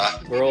think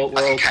we're all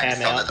Cam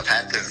out at the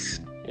Panthers.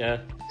 Yeah.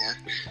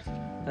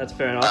 That's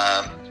fair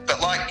enough. But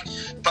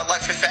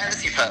for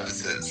fantasy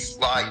purposes,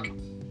 like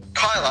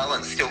Kyle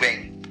Allen's still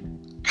being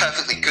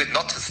perfectly good,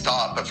 not to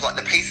start, but for like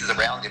the pieces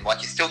around him, like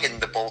he's still getting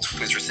the ball to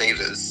his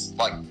receivers.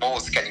 Like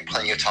Moore's getting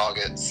plenty of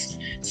targets.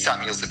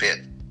 Samuel's a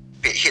bit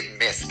hit and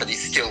miss, but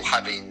he's still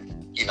having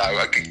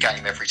a good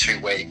game every 2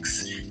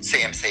 weeks.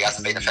 CMC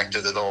hasn't been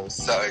affected at all.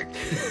 So, I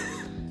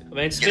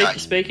mean,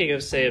 speaking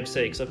of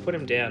CMC, because I put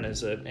him down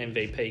as an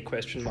MVP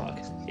question mark.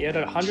 He had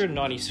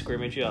 190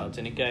 scrimmage yards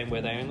in a game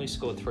where they only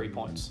scored 3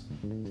 points.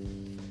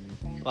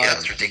 Like, yeah,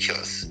 that's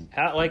ridiculous.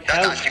 How good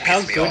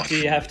do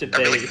you have to be?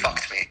 That really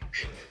fucked me.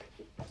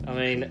 I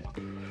mean,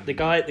 the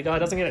guy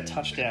doesn't get a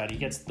touchdown. He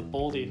gets the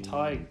ball the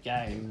entire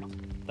game.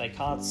 They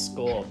can't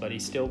score, but he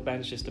still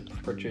manages to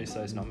produce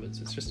those numbers.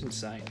 It's just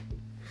insane.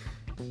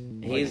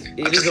 I'm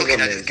just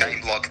looking at his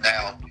game log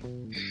now.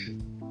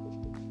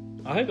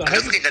 I'm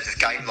just looking at his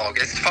game log.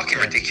 It's fucking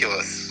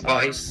ridiculous. Oh,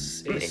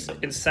 he's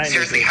insane.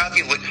 Seriously, how do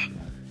you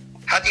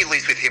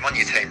lose with him on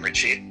your team,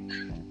 Richie?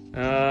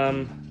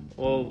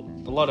 Well,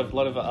 a lot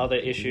of other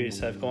issues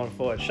have gone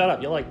forward. Shut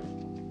up! You're like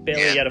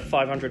barely at a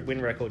 500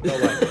 win record. Go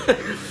away.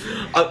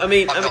 I'm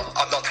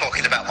not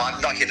talking about my.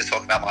 I'm not here to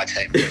talk about my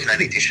team. You don't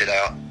need to shit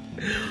out.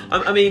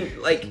 I mean,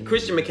 like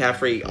Christian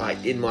McCaffrey,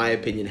 in my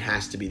opinion,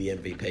 has to be the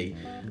MVP.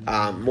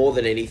 More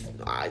than anything,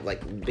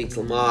 beats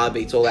Lamar,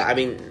 beats all that. I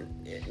mean,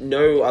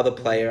 no other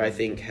player I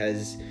think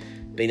has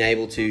been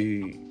able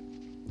to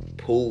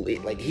pull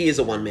it. Like he is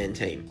a one-man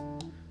team.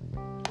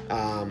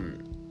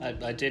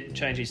 I did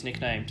change his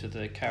nickname to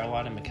the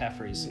Carolina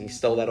McCaffreys. He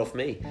stole that off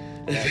me.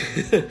 Yeah.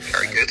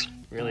 Very good.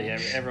 Really,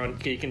 everyone,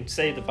 you can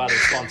see the butter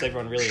response.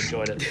 Everyone really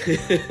enjoyed it.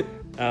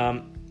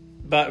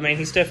 But I mean,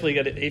 he's definitely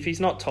got. If he's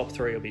not top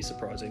 3, it'll be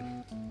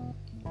surprising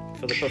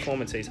for the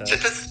performance he's had.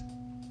 Does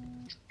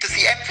the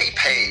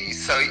MVP?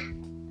 So,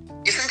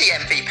 isn't the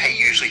MVP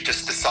usually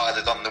just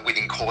decided on the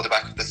winning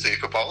quarterback of the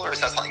Super Bowl, or is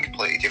that something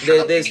completely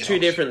different? There's two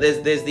different.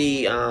 There's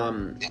the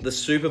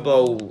Super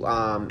Bowl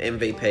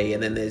MVP,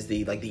 and then there's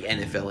the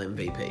NFL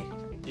MVP.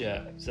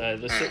 Yeah, so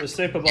the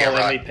Super Bowl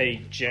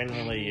MVP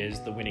generally is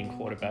the winning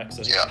quarterback.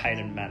 So I think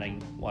Peyton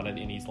Manning won it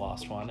in his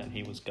last one, and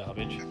he was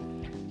garbage.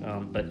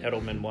 But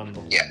Edelman won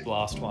the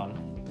last one,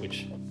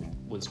 which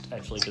was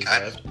actually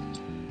deserved.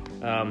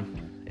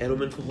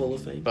 Edelman for Hall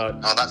of Fame.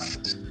 But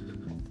that's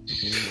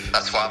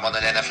why I'm on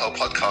an NFL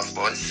podcast,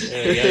 boys.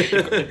 Yeah,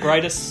 the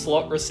greatest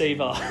slot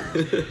receiver.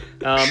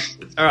 All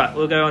right,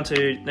 we'll go on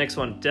to next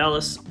one.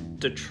 Dallas,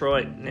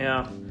 Detroit.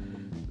 Now,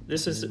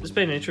 it's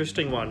been an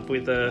interesting one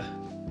with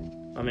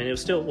I mean, it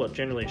was still,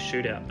 generally a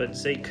shootout, but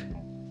Zeke,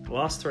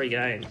 last 2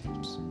 games,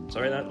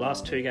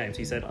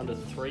 he's had under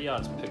 3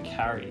 yards per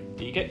carry.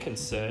 Do you get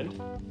concerned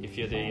if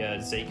you're the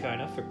Zeke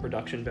owner for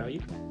production value?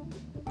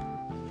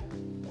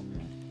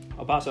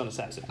 I'll pass it on to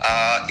Saxon.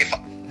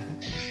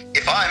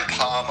 If I'm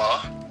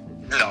Palmer,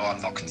 no,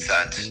 I'm not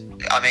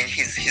concerned. I mean,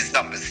 his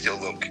numbers still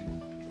look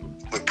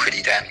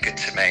pretty damn good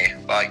to me.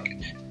 Like,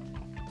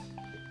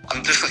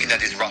 I'm just looking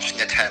at his rushing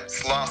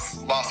attempts.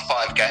 Last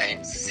 5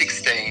 games,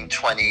 16,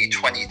 20,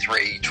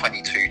 23,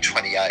 22,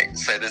 28.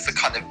 So there's a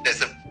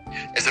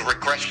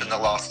regression in the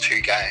last 2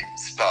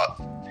 games, but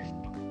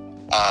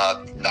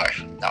no,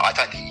 I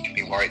don't think you can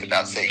be worried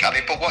about Zeke. I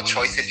mean, but what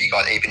choice have you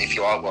got? Even if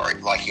you are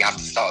worried, like, you have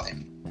to start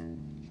him.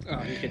 Oh,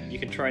 you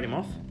can trade him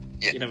off.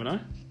 Yeah. You never know.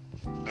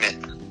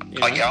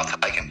 Yeah, I'll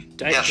take him.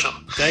 Sure.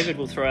 David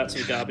will throw out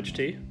some garbage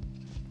to you.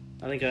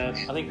 I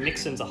think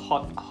Nixon's a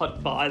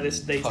hot buy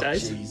these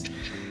days. Geez.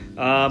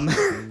 All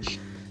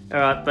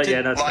right, but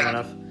yeah, that's fair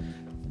enough.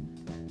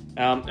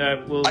 I don't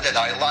know,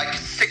 like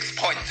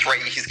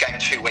 6.3 his game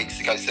 2 weeks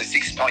ago, so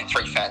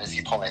 6.3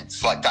 fantasy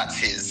points. Like that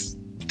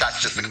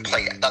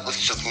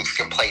looks a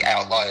complete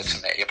outlier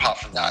to me. Apart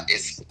from that,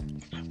 it's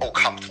all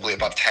comfortably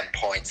above 10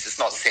 points. It's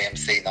not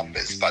CMC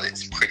numbers, but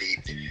it's pretty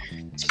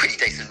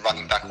decent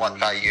running back 1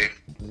 value.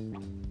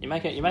 You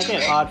make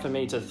it hard for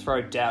me to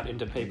throw doubt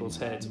into people's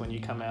heads when you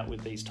come out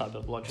with these type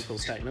of logical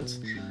statements.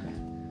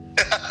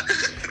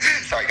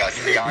 Sorry guys,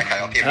 yeah,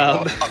 okay,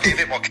 I'll be a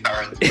bit more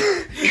current.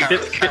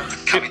 Current's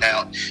coming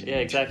out. Yeah,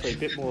 exactly. A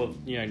bit more,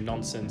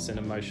 nonsense and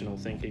emotional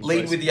thinking.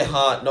 Lead with your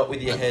heart, not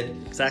with your head.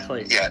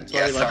 Exactly. Yeah,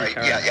 sorry.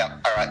 Yeah,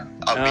 alright.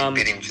 I'll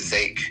be bidding for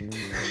Zeke.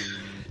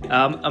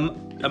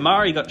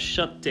 Amari got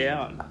shut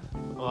down.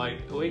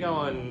 Like, are we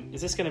going...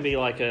 Is this going to be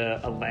like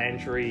a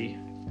Landry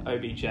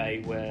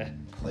OBJ where...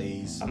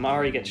 Please.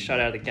 Amari gets shut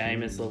out of the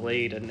game as the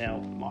lead, and now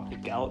Michael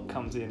Gallup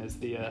comes in as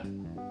the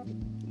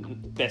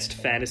best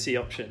fantasy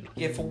option.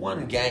 Yeah, for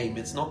 1 game,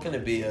 it's not going to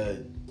be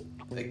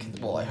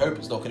well, I hope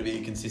it's not going to be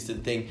a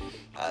consistent thing.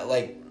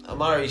 Like,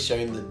 Amari's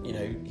shown that,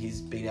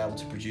 he's been able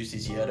to produce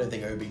this year. I don't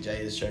think OBJ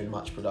has shown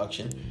much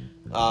production.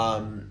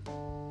 And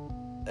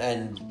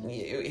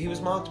he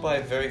was marked by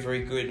a very,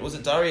 very good... Was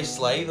it Darius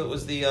Slay that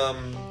was the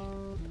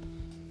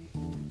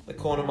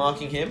corner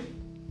marking him?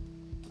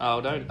 Oh,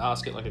 don't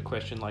ask it like a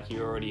question like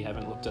you already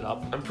haven't looked it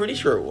up. I'm pretty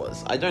sure it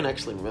was. I don't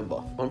actually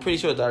remember. I'm pretty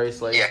sure Darius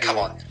Slay... Yeah, come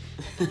on.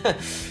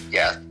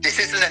 Yeah, this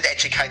isn't an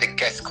educated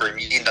guest room.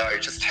 You know,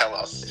 just tell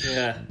us.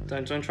 Yeah,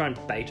 don't try and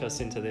bait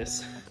us into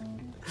this.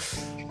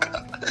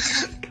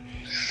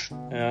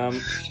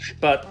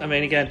 But, I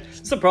mean, again,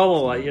 it's the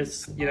problem. Like,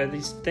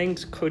 these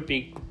things could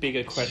be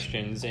bigger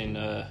questions in,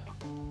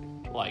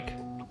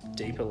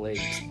 deeper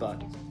leagues,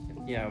 but...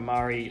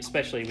 Amari,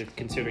 especially with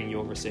considering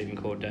your receiving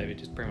core, David,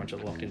 is pretty much a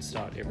locked-in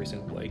start every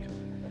single week.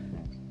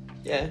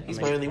 Yeah,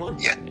 he's my only one.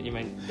 Yeah. What do you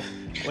mean?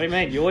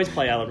 You always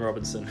play Allen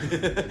Robinson.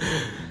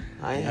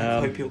 I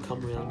hope he'll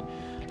come around.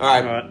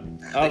 All right.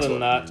 Other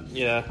than that,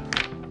 yeah,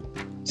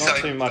 not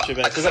too much of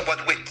it.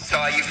 So,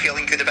 are you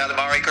feeling good about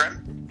Amari,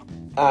 Graham?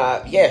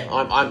 Yeah,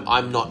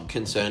 I'm not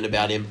concerned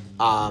about him.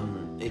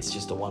 It's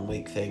just a 1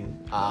 week thing.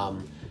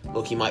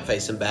 Look, he might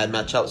face some bad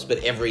matchups,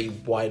 but every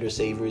wide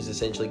receiver is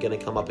essentially going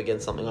to come up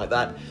against something like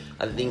that.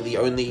 I think the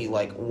only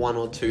 1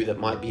 or 2 that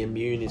might be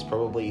immune is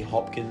probably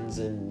Hopkins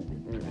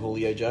and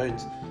Julio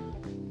Jones.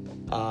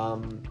 That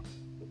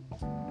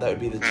would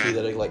be the 2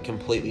 that are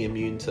completely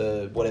immune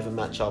to whatever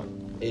matchup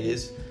it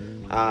is.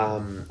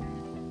 Mike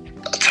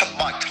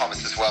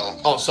Thomas as well.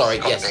 Oh, sorry,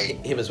 yes,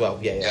 him as well.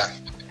 Yeah.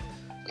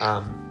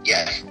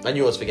 Yeah. I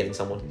knew I was forgetting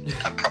someone.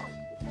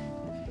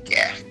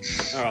 Yeah.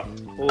 All right,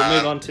 we'll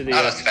move on to the.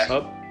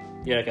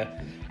 Okay.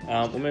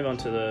 We'll move on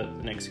to the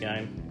next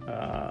game.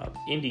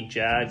 Indy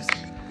Jags.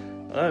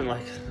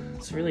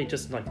 It's really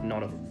just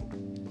not a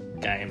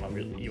game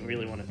you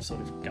really want to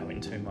sort of go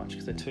in too much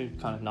because they're 2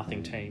 kind of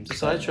nothing teams.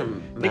 Aside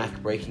from Mac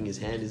breaking his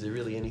hand, is there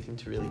really anything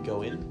to really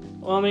go in?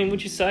 Well, I mean,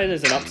 would you say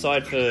there's an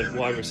upside for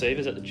wide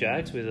receivers at the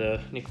Jags with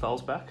Nick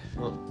Foles back?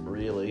 Not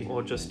really.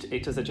 Or does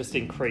it just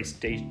increase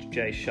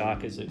DJ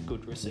Shark as a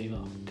good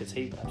receiver because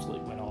he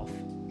absolutely went off?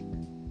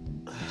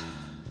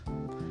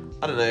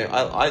 I don't know.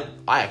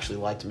 I actually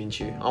liked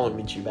Minshew. I want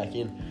Minshew back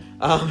in.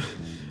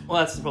 Well,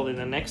 that's probably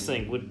the next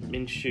thing. Would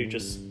Minshew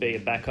just be a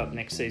backup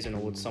next season, or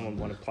would someone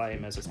want to play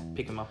him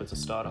pick him up as a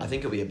starter? I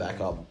think he'll be a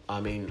backup.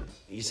 I mean,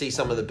 you see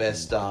some of the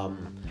best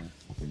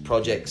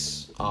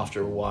projects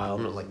after a while.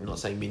 I'm not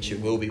saying Minshew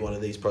will be one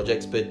of these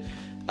projects, but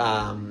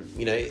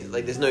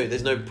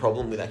there's no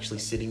problem with actually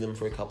sitting them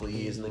for a couple of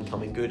years and then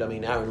coming good. I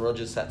mean, Aaron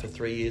Rodgers sat for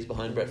 3 years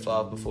behind Brett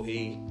Favre before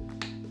he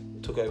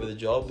took over the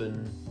job,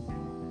 and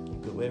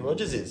look at where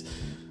Rodgers is.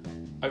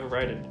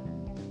 Overrated.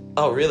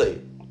 Oh,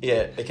 really?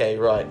 Yeah, okay,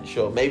 right,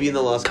 sure. Maybe in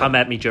the last... Come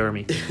at me,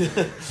 Jeremy.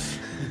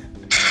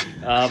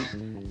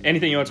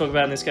 Anything you want to talk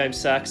about in this game,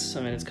 Sax?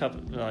 I mean, it's the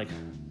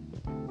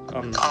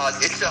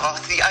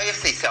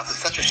AFC South is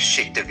such a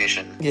shit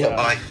division.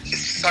 Yeah.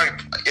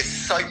 It's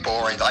so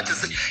boring. I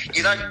just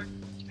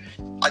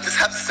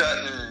have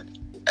certain,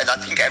 and I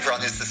think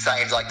everyone is the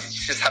same, you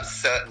just have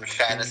certain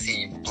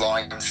fantasy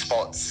blind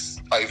spots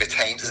over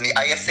teams. In the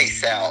AFC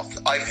South,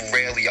 I've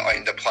rarely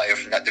owned a player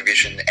from that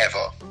division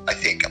ever. I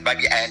think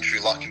maybe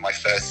Andrew Luck in my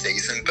first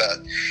season,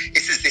 but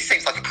this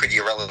seems like a pretty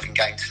irrelevant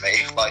game to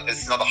me.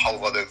 There's not a whole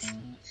lot of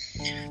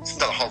There's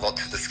not a whole lot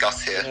to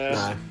discuss here.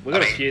 No. We've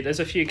got there's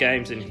a few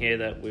games in here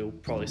that we'll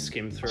probably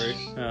skim through.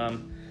 We'll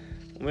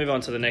move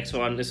on to the next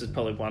one. This is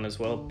probably one as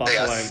well.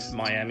 Buffalo,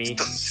 Miami.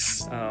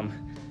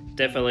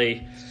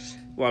 Definitely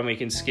one we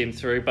can skim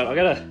through, but I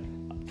gotta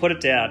put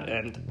it down,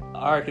 and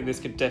I reckon this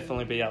could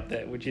definitely be up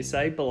there. Would you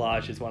say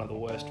Balaj is one of the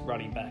worst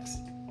running backs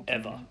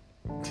ever?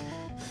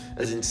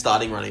 As in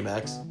starting running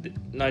backs?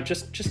 No,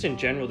 just in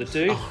general. The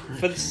dude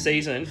for the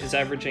season is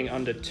averaging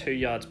under 2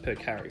 yards per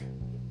carry.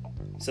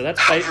 So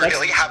that's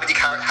really? How many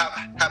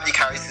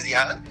carries has he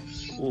had?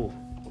 Ooh,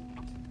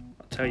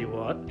 I'll tell you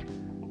what.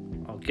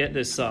 I'll get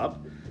this up,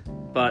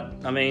 but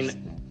I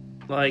mean,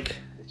 like,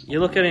 you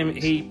look at him.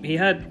 He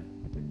had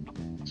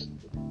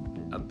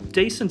a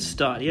decent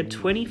start. He had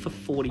 20 for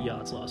 40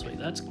 yards last week.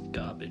 That's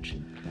garbage.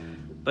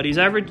 But he's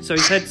averaged. So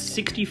he's had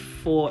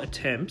 64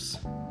 attempts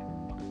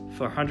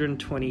for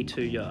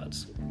 122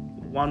 yards,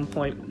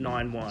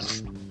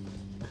 1.91.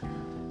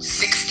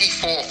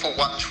 64 for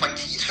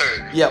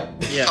 122.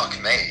 Yep. Yeah.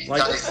 Fuck me.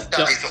 Like,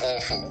 that is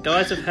awful.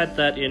 Guys have had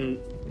that in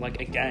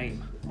like a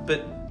game.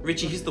 But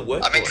Richie, here's the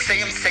worst. I mean,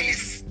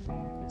 CMC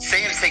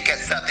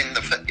gets that in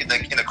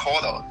the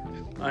quarter.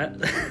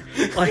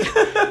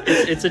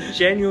 It's a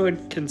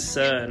genuine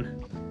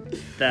concern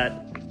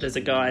that there's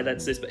a guy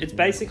that's this. It's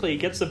basically he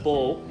gets the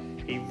ball,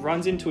 he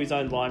runs into his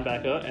own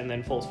linebacker, and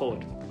then falls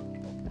forward,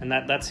 and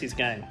that's his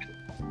game.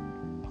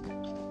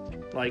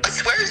 Like, I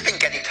swear he's been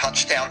getting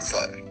touchdowns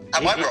though.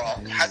 Am I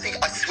wrong? Has he?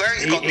 I swear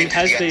he's got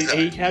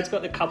he has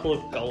got a couple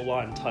of goal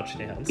line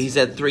touchdowns. He's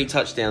had 3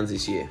 touchdowns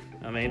this year.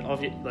 I mean,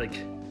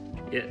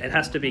 it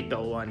has to be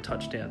goal line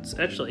touchdowns.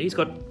 Actually, he's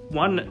got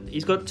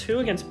 2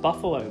 against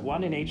Buffalo,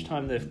 1 in each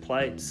time they've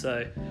played.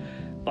 So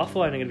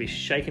Buffalo are going to be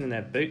shaking in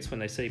their boots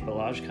when they see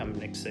Balaj come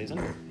next season.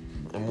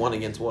 And 1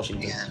 against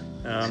Washington.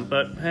 Yeah.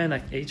 But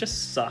man, he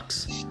just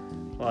sucks.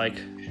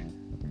 Like,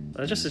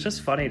 it's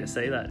just funny to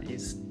see that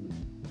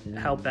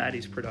how bad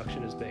his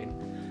production has been.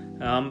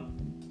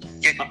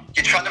 You're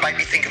trying to make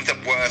me think of the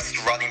worst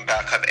running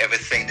back I've ever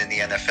seen in the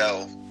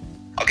NFL.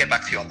 I'll get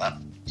back to you on that.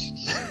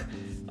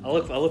 I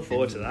look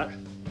forward to that.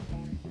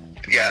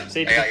 Yeah.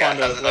 See if you can find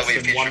a less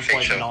than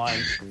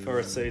 1.9 for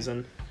a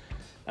season.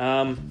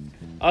 Other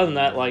than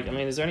that, like, I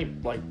mean, is there any,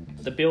 like,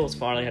 the Bills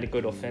finally had a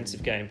good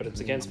offensive game, but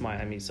it's against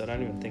Miami, so I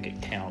don't even think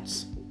it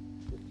counts.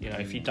 You know,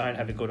 if you don't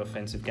have a good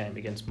offensive game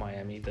against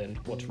Miami, then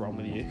what's wrong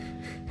with you?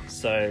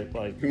 So,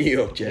 like, New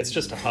York Jets. It's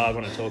just a hard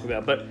one to talk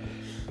about. But,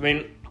 I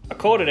mean, I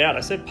called it out.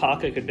 I said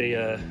Parker could be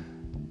a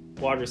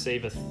wide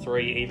receiver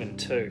 3, even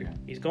 2.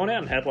 He's gone out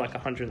and had like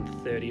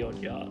 130 odd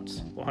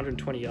yards, or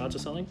 120 yards or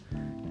something.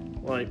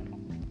 Like,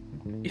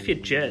 if you're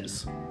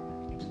Jez,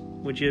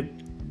 would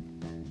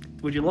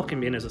you lock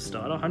him in as a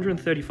starter?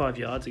 135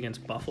 yards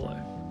against Buffalo.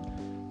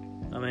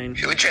 I mean,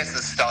 who are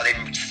Jez's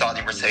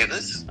starting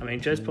receivers? I mean,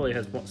 Jez probably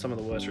has some of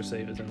the worst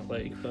receivers in the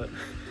league, but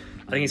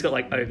I think he's got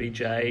like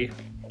OBJ. I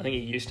think he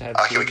used to have.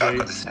 Here we go. I've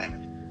got the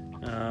same.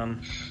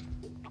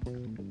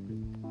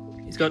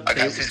 He's got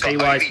he's got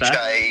T.Y.'s OBJ, back.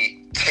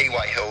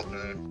 T.Y.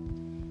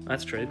 Hilton.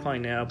 That's true. He's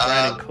playing now.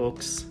 Brandon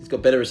Cooks. He's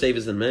got better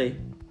receivers than me.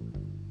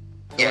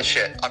 Yeah,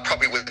 shit. I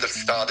probably would have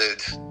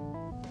started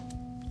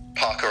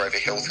Parker over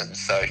Hilton,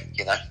 so,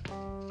 you know.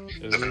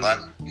 Look at that.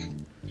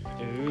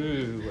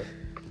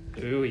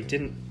 Ooh, he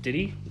didn't. Did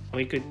he? Well,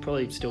 he could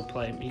probably still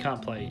play him. He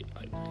can't play.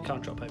 He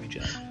can't drop OBJ.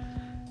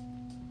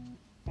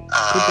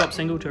 Could drop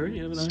Singletary,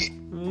 you never know.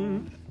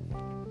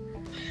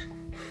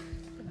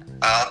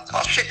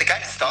 Oh shit, the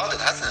game started,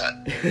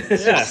 hasn't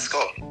it? Yeah. What's the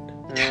score?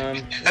 What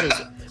is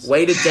it?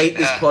 Way to date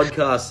this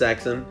podcast,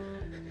 Saxon.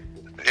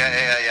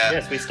 Yeah.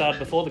 Yes, we started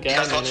before the game,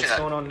 guys and watching it's it?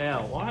 going on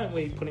now. Why aren't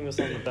we putting this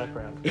on in the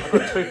background?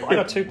 I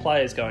got 2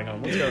 players going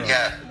on. What's going on?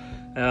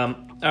 Yeah.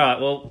 All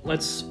right, well,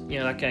 let's...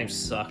 that game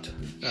sucked.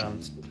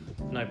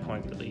 No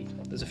point, really.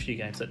 There's a few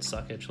games that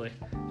suck, actually.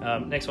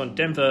 Next one,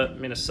 Denver,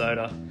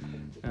 Minnesota.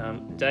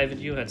 David,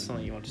 you had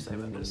something you want to say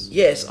about this?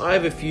 Yes, I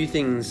have a few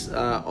things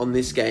on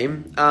this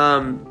game.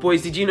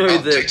 Boys, did you know Do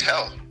that...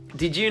 tell.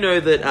 Did you know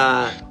that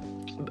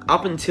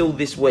up until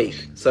this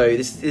week, so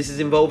this is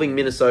involving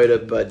Minnesota,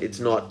 but it's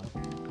not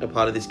a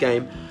part of this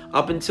game.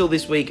 Up until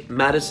this week,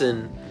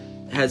 Madison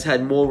has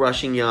had more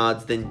rushing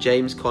yards than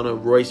James Conner,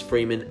 Royce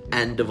Freeman,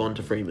 and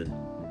Devonta Freeman.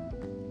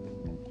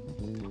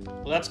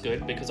 Well, that's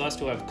good, because I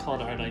still have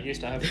Connor and I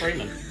used to have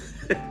Freeman.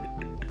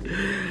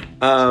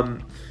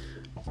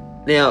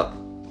 Now,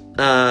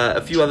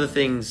 a few other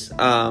things.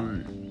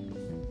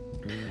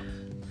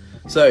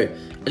 So,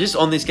 just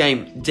on this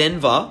game,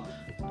 Denver,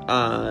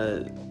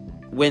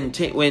 when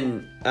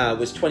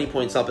was 20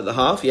 points up at the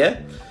half, yeah?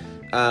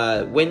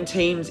 When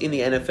teams in the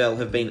NFL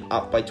have been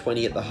up by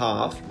 20 at the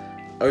half,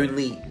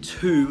 only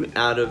 2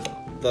 out of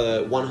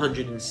the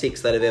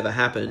 106 that have ever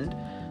happened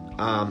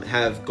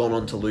have gone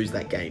on to lose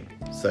that game.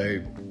 So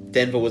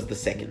Denver was the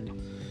second.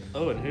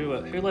 Oh, and who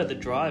led the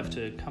drive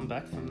to come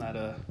back from that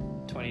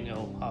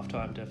 20-0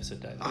 halftime deficit,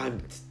 David?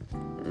 I'm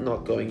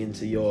not going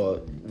into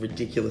your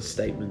ridiculous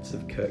statements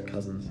of Kirk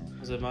Cousins.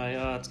 Is it my...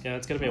 it's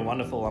going to be a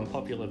wonderful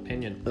unpopular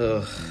opinion.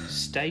 Ugh.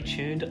 Stay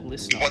tuned,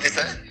 listener. What is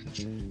that?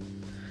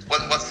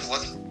 What's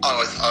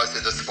oh, is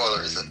it a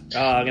spoiler, is it? Oh,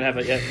 I'm going to have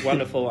a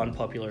wonderful,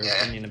 unpopular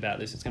opinion about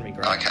this. It's going to be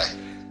great. Okay.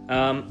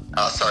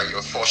 Sorry, you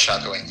were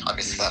foreshadowing. I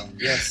missed that.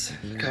 Yes.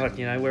 God,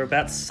 we're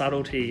about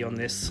subtlety on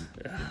this.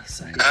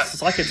 So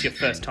it's like it's your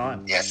first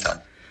time. Yes.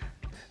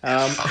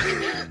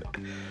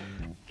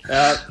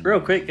 Real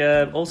quick,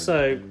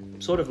 also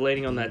sort of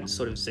leaning on that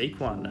sort of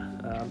Zeke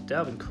one,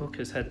 Dalvin Cook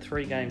has had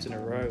 3 games in a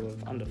row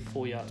of under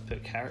 4 yards per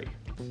carry.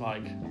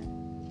 Like,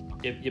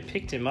 you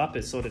picked him up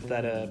as sort of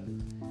that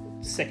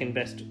second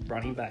best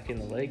running back in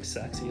the league,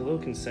 Sax. Are you a little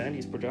concerned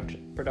his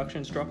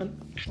production's dropping?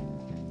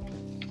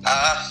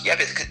 Yeah, a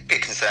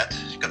bit concerned,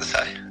 got to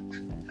say.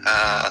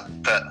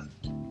 But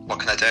what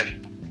can I do?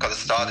 Got to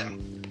start him.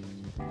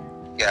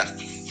 Yeah,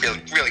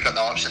 really got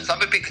no options.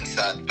 I'm a bit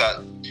concerned,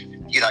 but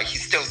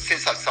he's still,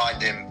 since I've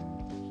signed him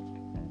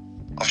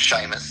off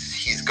Seamus,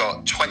 he's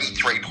got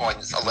 23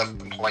 points,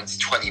 11 points,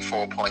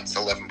 24 points,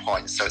 11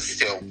 points. So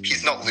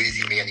he's not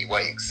losing me any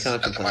weeks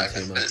at the moment.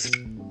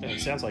 It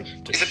sounds like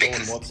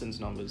Deshaun Watson's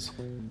numbers.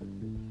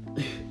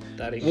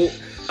 Well,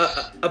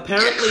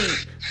 apparently,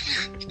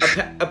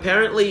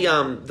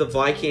 the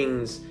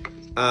Vikings.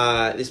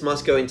 This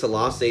must go into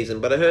last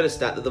season, but I heard a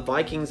stat that the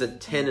Vikings are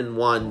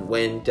 10-1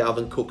 when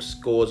Dalvin Cook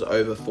scores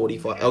over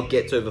 45, or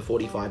gets over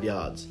 45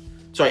 yards.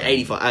 Sorry,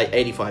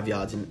 85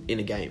 yards in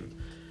a game.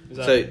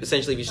 So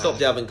essentially, if you stop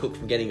Dalvin Cook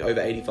from getting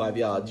over 85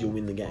 yards, you'll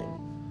win the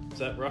game. Is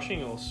that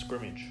rushing or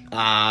scrimmage?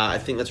 I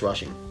think that's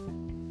rushing.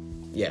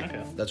 Yeah,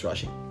 okay. That's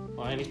rushing.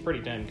 Well, and he's pretty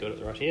damn good at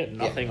the rush. He had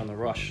nothing on the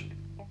rush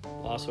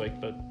last week,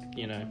 but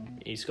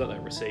he's got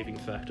that receiving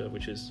factor,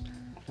 which is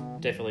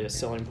definitely a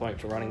selling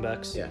point for running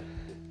backs. Yeah.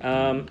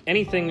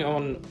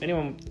 Anyone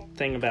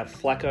think about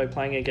Flacco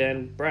playing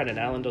again? Brandon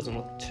Allen doesn't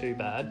look too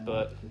bad,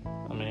 but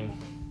I mean,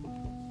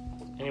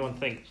 anyone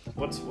think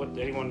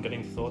anyone got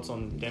any thoughts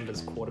on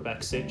Denver's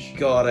quarterback sitch?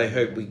 God, I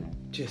hope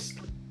it's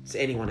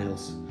anyone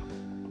else.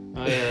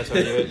 Oh yeah, that's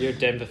right. You're a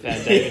Denver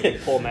fan, David. You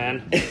poor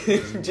man.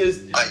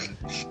 Just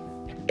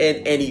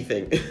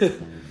anything.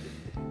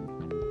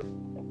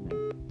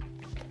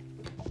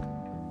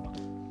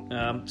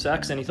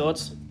 Sax, any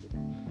thoughts?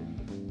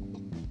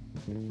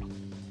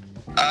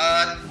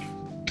 I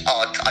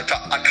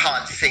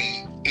can't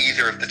see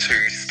either of the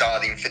two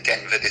starting for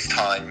Denver this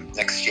time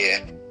next year.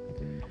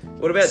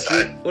 What about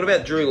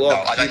Drew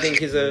Lock? No, do you think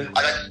he's a?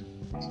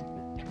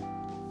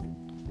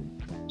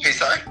 Who,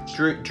 sorry?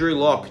 Drew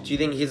Lock. Do you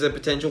think he's a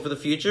potential for the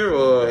future,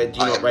 or do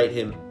you not rate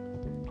him?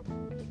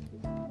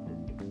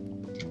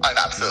 I have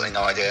absolutely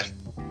no idea.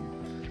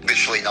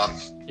 Literally none.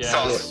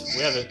 Yeah,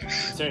 we haven't.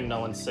 Considering no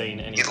one's seen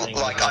anything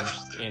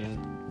in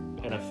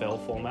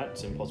NFL format,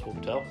 it's impossible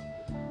to tell.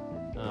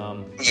 I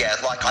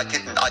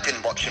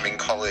didn't watch him in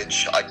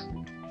college. I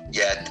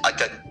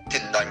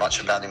didn't know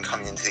much about him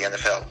coming into the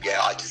NFL.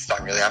 Yeah, I just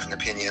don't really have an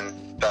opinion.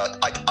 But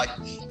I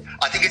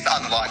think it's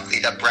unlikely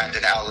that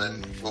Brandon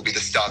Allen will be the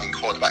starting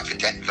quarterback for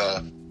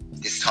Denver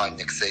this time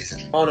next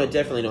season. Oh no,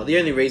 definitely not. The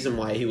only reason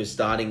why he was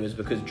starting was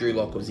because Drew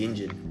Lock was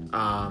injured.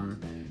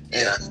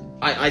 Yeah.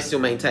 I still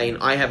maintain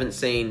I haven't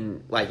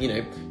seen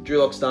Drew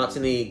Lock starts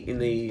in the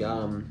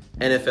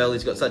NFL.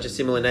 He's got such a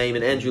similar name,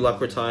 and Andrew Luck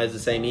retires the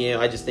same year.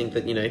 I just think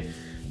that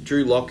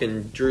Drew Lock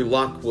and Drew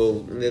Luck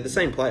they're the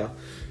same player.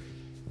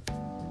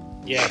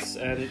 Yes,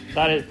 and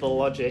that is the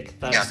logic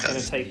that's going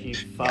to take you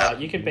far.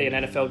 You can be an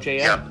NFL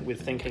GM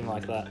with thinking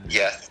like that.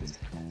 Yeah.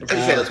 I'm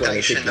pretty sure that's why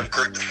they shouldn't have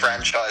grouped the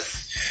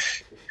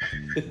franchise.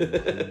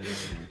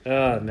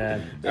 Oh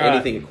man!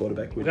 Anything at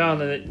quarterback. We'll go on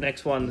to the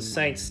next one. The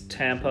Saints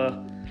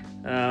Tampa.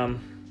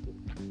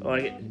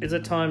 Is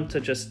it time to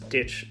just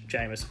ditch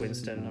Jameis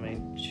Winston? I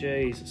mean,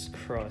 Jesus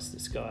Christ,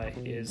 this guy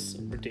is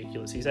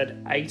ridiculous. He's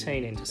had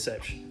 18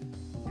 interceptions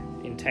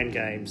in 10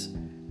 games.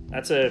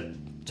 That's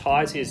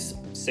ties his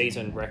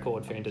season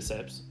record for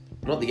intercepts.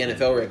 Not the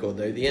NFL record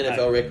though. The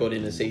NFL record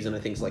in a season I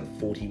think is like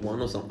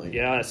 41 or something.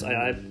 Yeah, I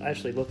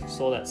actually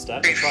saw that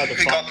stat. Who got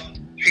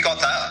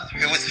that?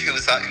 Who was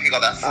that? Who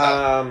got that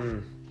stat?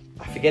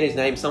 I forget his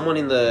name. Someone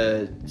in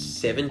the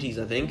 70s,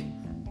 I think.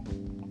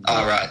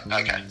 Oh, right.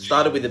 Okay.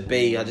 Started with a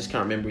B. I just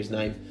can't remember his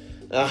name.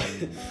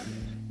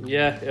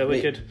 Yeah,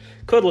 we could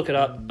look it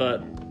up,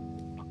 but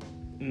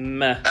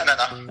meh.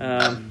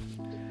 No.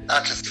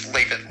 Just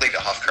leave it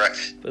half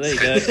correct. But there you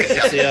go.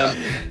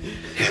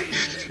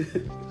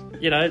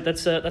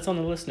 That's on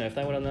the listener. If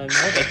they want to know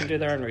more, they can do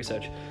their own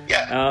research.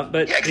 Yeah.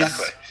 But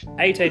exactly. His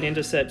 18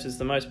 intercepts is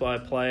the most by a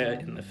player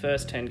in the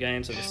first 10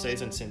 games of the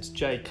season since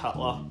Jay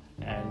Cutler,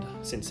 and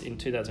since in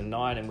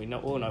 2009. And we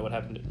all know what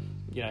happened.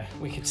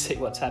 We can see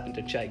what's happened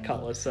to Jay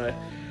Cutler. So,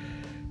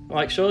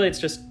 surely it's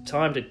just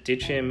time to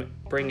ditch him,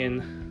 bring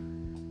in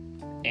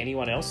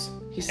anyone else.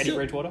 Eddie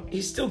Bridgewater.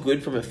 He's still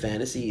good from a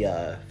fantasy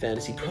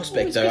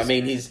prospect, though. I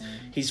mean,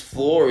 his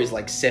floor is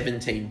like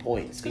 17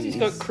 points. Because he's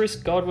got Chris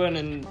Godwin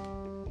and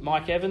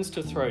Mike Evans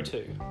to throw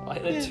to.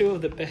 They're two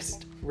of the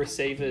best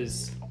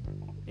receivers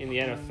in the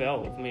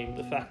NFL. I mean,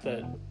 the fact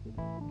that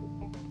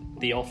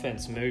the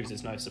offense moves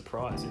is no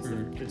surprise.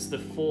 It's the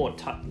 4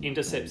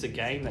 intercepts a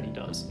game that he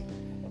does.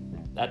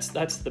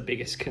 That's the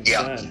biggest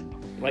concern.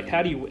 Like,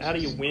 how do you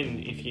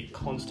win if you're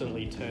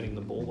constantly turning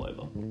the ball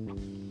over?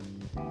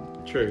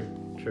 True.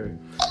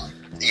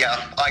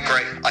 Yeah, I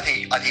agree. I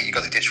think you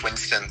got to ditch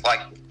Winston. Like,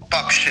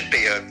 Bucks should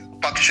be a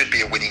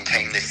winning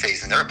team this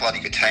season. They're a bloody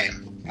good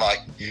team. Like,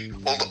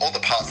 all the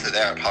parts are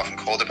there apart from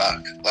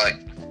quarterback. Like,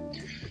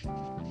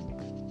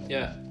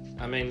 yeah,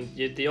 I mean,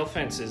 the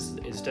offense is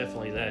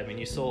definitely there. I mean,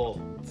 you saw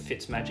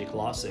Fitzmagic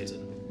last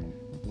season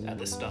at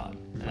the start,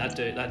 and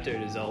that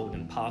dude is old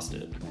and past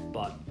it,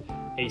 but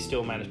he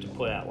still managed to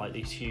put out like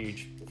these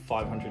huge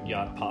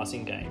 500-yard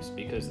passing games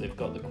because they've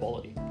got the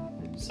quality.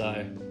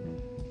 So,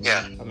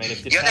 yeah, I mean,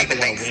 if the you don't Tampa even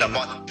need want to win,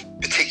 someone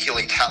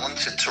particularly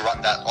talented to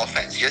run that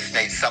offense. You just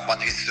need someone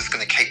who's just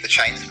going to keep the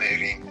chains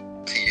moving,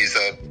 to use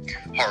a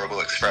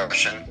horrible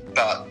expression.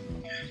 But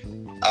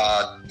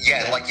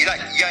yeah, like you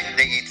don't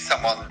need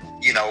someone,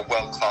 a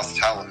world-class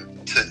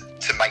talent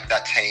to make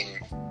that team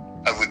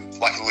a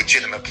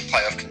legitimate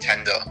playoff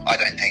contender. I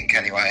don't think,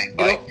 anyway.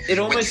 It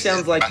almost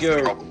sounds like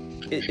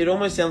it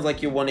almost sounds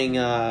like you're wanting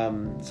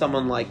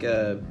someone like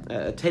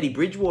a Teddy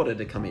Bridgewater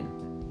to come in.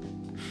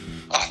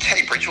 Oh,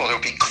 Teddy Bridgewater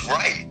would be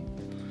great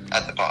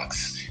at the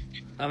Bucks.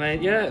 I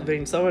mean, yeah,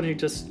 being someone who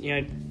just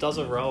does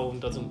a role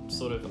and doesn't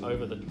sort of go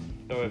over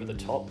the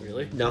top,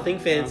 really. Nothing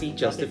fancy,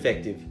 just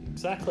effective.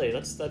 Exactly.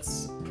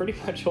 That's pretty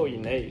much all you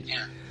need.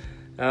 Yeah.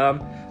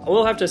 I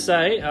will have to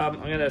say,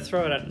 I'm going to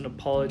throw out an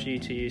apology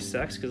to you,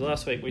 Sax, because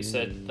last week we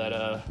said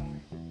that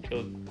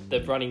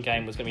the running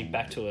game was going to be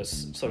back to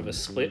sort of a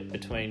split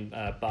between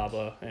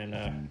Barber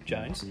and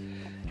Jones.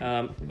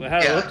 We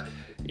had a look.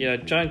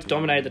 Jones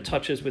dominated the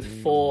touches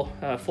with four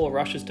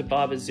rushes to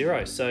Barber's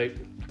 0. So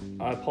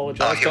I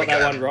apologise, got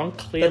that one wrong.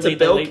 Clearly,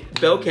 that's a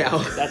bell cow.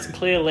 That's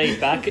clearly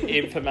back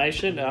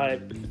information. I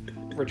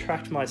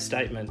retract my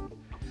statement.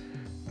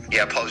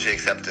 Yeah, apology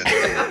accepted.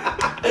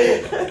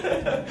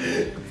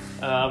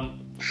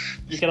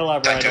 You can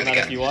elaborate on that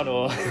if you want,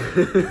 or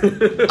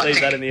leave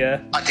that in the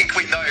air. I think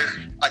we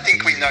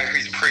know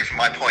who's proving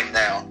my point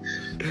now.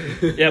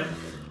 Yep,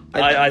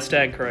 I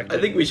stand corrected.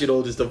 I think we should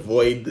all just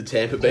avoid the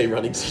Tampa Bay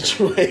running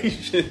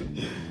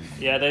situation.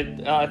 Yeah,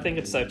 I think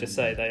it's safe to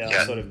say they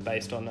are sort of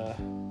based on a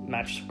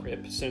match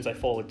script. As soon as they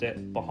fall a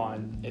bit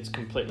behind, it's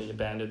completely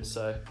abandoned.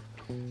 So,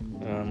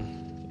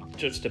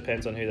 just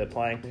depends on who they're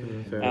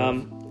playing.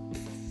 I'm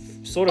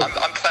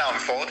plowing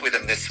forward with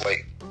them this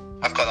week.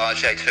 I've got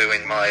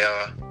RJ2 in my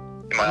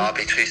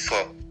RB2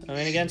 slot. I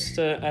mean, against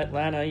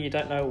Atlanta, you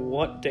don't know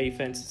what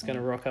defense is going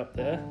to rock up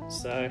there,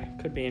 so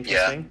could be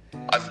interesting.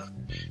 Yeah,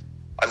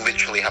 I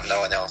literally have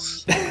no one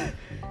else.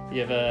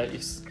 You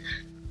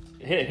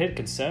hit a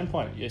concern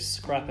point. You're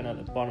scrapping at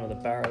the bottom of the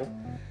barrel.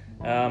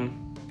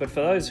 But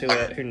for those who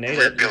need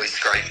it, really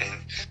scraping.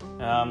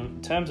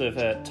 In terms of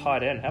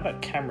tight end, how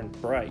about Cameron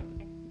Bray?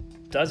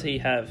 Does he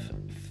have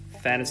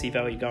fantasy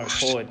value going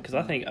forward? Because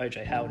I think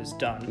OJ Howard is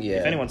done. Yeah.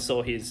 If anyone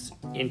saw his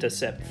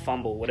intercept,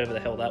 fumble, whatever the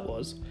hell that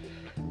was,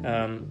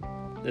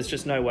 there's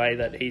just no way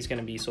that he's going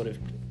to be sort of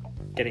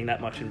getting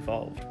that much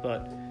involved.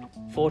 But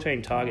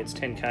 14 targets,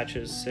 10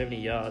 catches, 70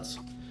 yards.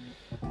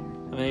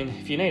 I mean,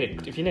 if you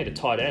need a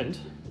tight end,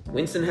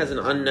 Winston has an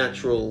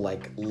unnatural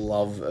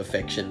love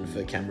affection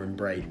for Cameron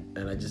Braid,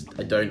 and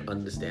I don't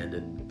understand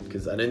it,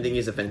 because I don't think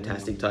he's a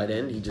fantastic tight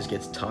end. He just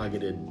gets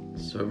targeted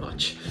so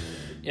much.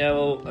 Yeah,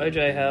 well,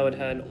 OJ Howard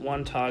had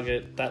one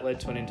target that led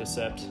to an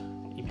intercept.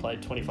 He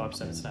played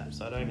 25% of snaps,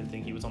 so I don't even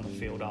think he was on the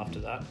field after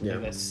that. Yeah. I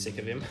think they're sick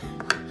of him.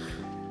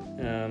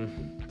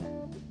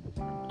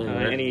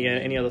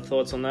 Any other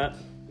thoughts on that?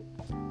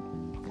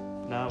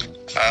 No.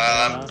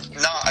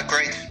 No,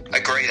 agreed.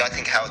 I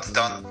think Howard's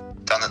done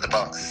at the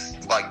Bucks.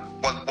 Like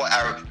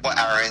what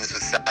Aaron's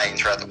was saying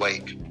throughout the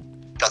week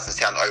doesn't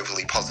sound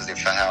overly positive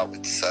for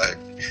Howard. So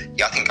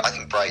yeah, I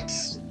think Braid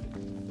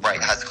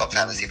has got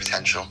fantasy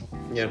potential.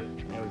 Yeah.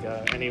 There we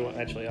go. Anyone?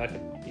 Actually, I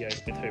could. Yeah,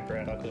 with Who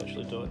Brad, I could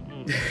actually do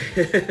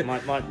it.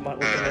 Might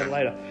look at that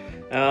later.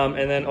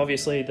 And then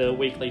obviously the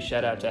weekly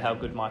shout out to how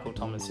good Michael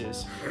Thomas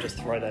is. Just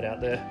throw that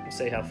out there.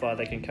 See how far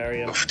they can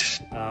carry him.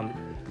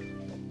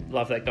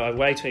 Love that guy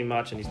way too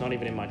much, and he's not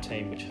even in my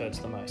team, which hurts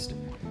the most.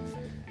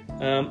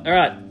 All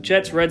right,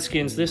 Jets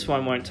Redskins. This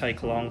one won't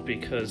take long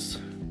because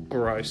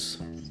gross.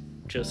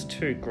 Just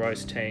two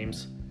gross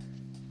teams.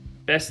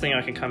 Best thing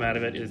I can come out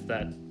of it is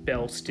that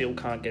Bell still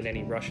can't get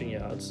any rushing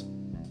yards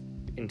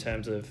in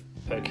terms of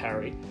per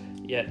carry.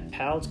 Yet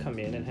Powell's come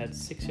in and had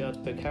 6 yards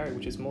per carry,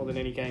 which is more than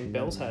any game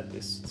Bell's had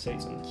this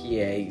season.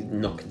 Yeah,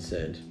 not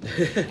concerned.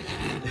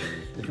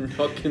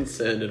 Not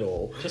concerned at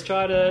all. Just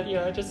try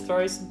to, just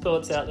throw some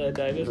thoughts out there,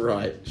 David.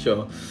 Right,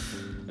 sure.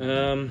 I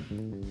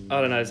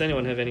don't know. Does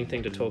anyone have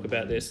anything to talk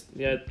about this?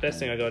 Yeah, best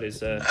thing I got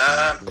is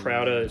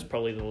Crowder is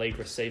probably the lead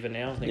receiver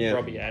now. I think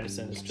Robbie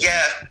Anderson is just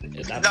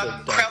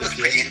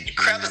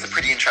Crowder's a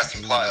pretty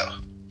interesting player.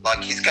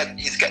 Like he's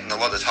getting a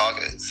lot of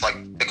targets. Like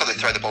they've got to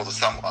throw the ball to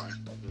someone.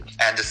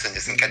 Anderson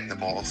isn't getting the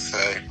ball, so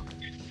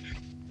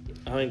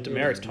I think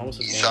Demaryius Thomas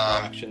is more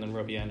action than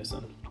Robbie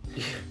Anderson,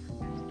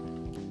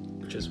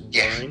 which is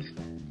worrying.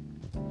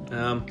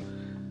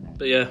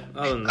 But yeah,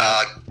 other than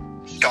that,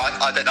 Guy,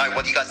 I don't know.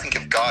 What do you guys think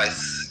of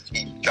Guys?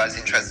 You guys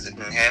interested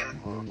in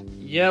him?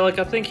 Yeah, like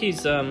I think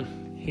he's going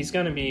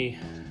to be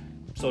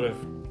sort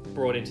of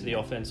brought into the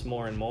offense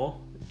more and more.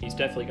 He's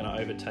definitely going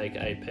to overtake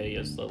AP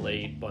as the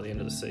lead by the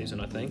end of the season,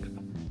 I think.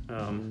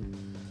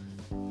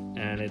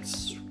 And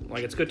it's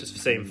good to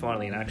see him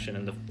finally in action,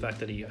 and the fact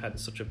that he had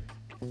such a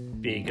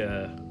big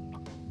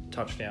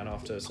touchdown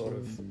after sort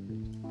of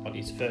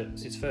his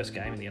first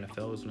game in the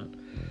NFL, isn't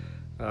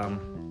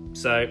it?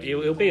 So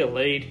he'll be a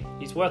lead.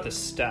 He's worth a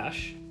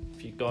stash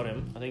if you got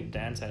him. I think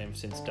Dan's had him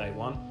since day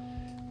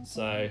one,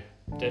 so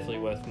definitely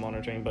worth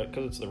monitoring. But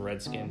because it's the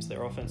Redskins,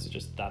 their offense is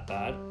just that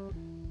bad.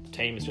 The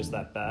team is just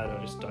that bad. I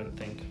just don't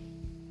think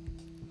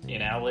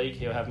in our league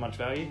he'll have much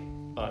value.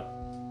 But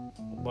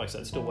like I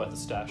said, it's still worth a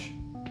stash.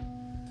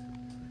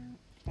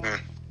 Yeah.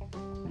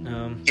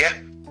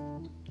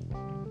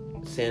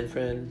 San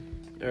Fran,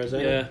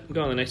 Arizona. Yeah, we'll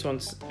go on the next one.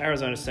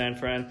 Arizona, San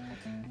Fran.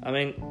 I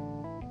mean,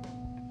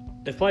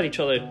 they've played each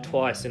other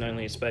twice in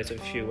only a space of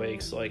a few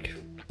weeks. Like,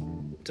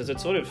 does it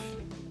sort of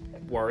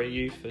worry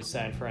you for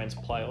San Fran's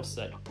playoffs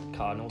that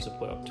Cardinals have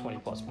put up 20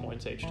 plus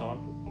points each time?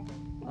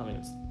 I mean,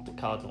 it's the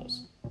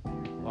Cardinals.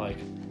 Like,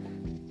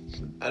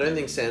 I don't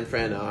think San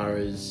Fran are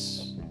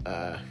as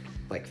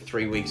like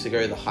 3 weeks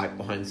ago. The hype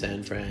behind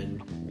San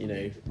Fran,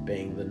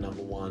 being the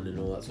number one and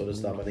all that sort of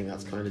stuff, I think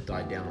that's kind of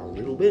died down a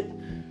little bit.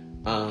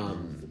 I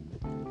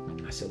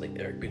still think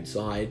they're a good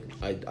side.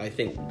 I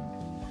think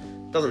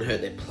it doesn't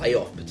hurt their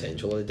playoff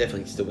potential. They're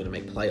definitely still going to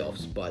make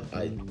playoffs, but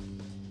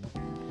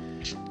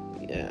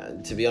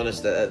to be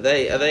honest, I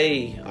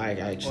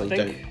actually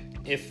don't.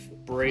 If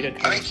Breida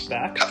comes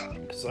back,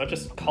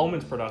 because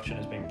Coleman's production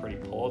has been pretty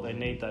poor. They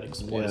need that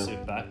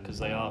explosive back because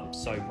they are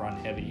so run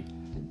heavy.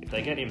 If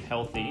they get him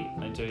healthy,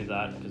 they do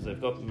that because they've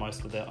got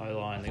most of their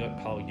O-line. They got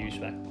Kyle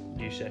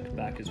Juszczyk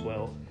back as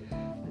well.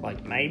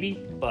 Like maybe,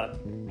 but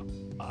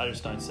I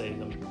just don't see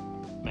them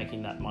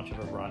making that much of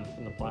a run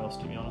in the playoffs,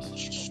 to be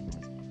honest.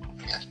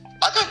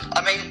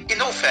 I mean,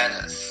 in all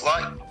fairness,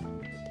 I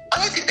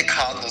don't think the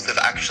Cardinals have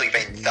actually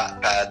been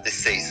that bad this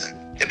season.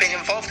 They've been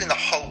involved in a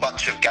whole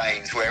bunch of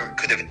games where it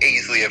could have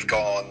easily have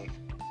gone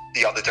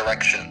the other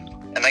direction,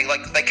 and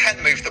they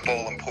can move the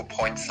ball and pull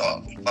points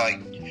up.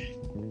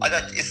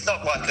 It's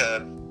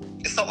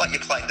not like you're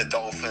playing the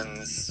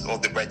Dolphins or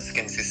the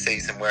Redskins this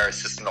season where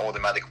it's just an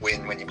automatic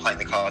win when you're playing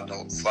the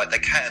Cardinals.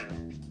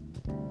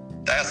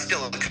 They are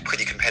still a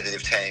pretty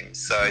competitive team.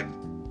 So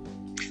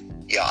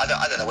yeah, I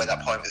don't know where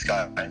that point was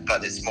going,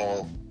 but it's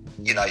more,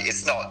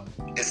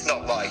 it's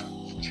not like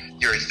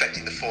you're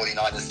expecting the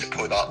 49ers to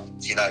put up,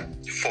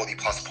 40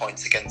 plus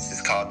points against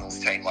this Cardinals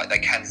team. Like, they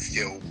can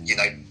still,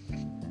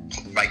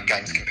 make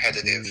games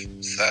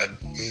competitive. So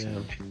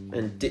yeah.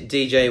 And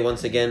DJ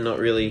once again not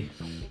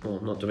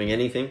doing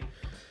anything.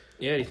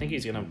 Yeah, do you think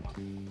he's gonna?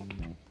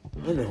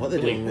 I don't know what they're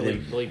doing with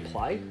him. Will he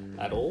play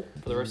at all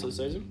for the rest of the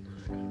season?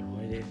 I have no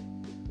idea.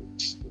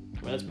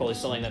 Well, that's probably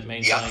something that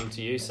means something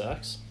to you,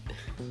 Sax.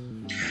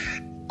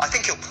 I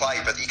think he'll play,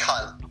 but you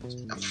can't,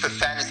 for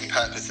fantasy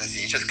purposes,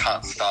 you just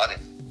can't start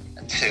him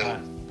until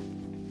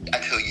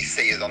you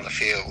see it on the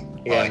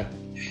field. Yeah.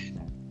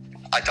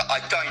 I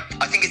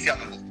think it's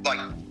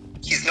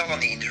he's not on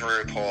the injury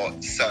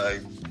report, so,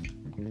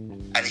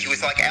 and he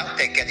was out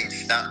there getting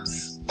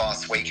snaps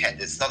last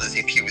weekend. It's not as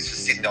if he was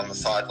just sitting on the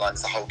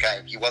sidelines the whole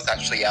game. He was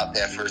actually out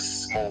there for a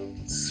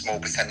small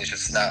percentage of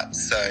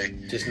snaps, so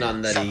just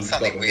none that he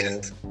something got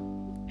weird.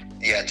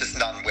 Yeah, just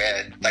none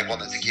where they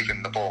wanted to give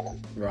him the ball.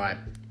 Right.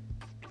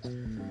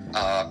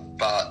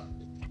 But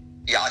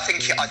yeah, I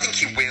think he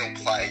will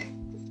play,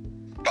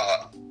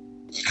 but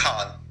you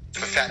can't,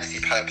 for fantasy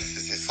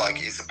purposes.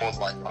 It's a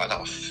borderline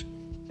write-off.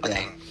 I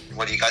think.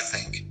 What do you guys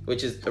think?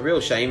 Which is a real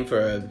shame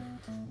for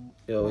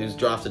he was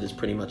drafted as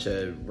pretty much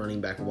a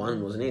running back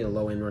one, wasn't he? A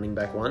low-end running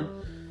back one.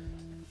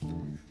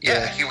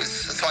 Yeah, he was.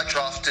 So I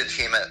drafted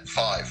him at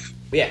 5.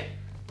 Yeah,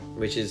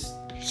 which is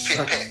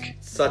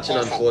such an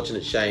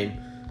unfortunate shame.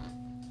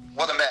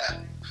 What a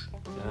man.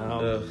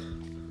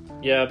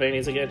 Yeah, I mean,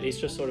 he's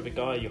just sort of a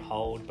guy you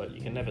hold, but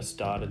you can never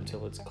start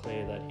until it's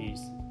clear that he's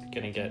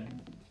going to get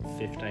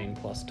 15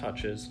 plus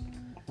touches,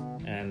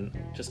 and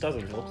just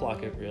doesn't look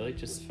like it really,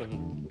 just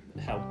from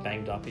how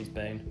banged up he's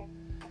been.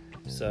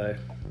 So,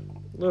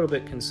 a little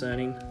bit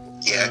concerning.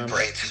 Yeah,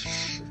 great.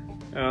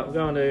 We're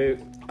going to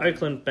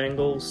Oakland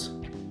Bengals.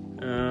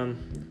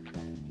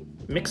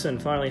 Mixon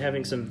finally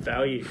having some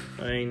value.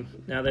 I mean,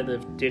 now that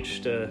they've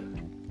ditched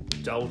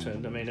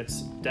Dalton, I mean,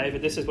 it's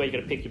David. This is where you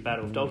got to pick your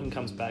battle. If Dalton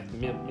comes back,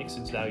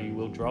 Mixon's value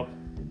will drop.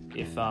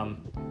 If I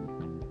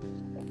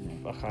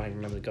can't even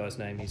remember the guy's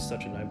name. He's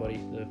such a nobody.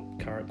 The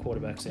current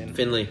quarterback's in.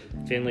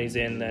 Finley's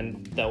in.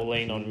 Then they'll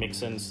lean on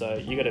Mixon. So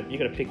you got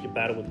to pick your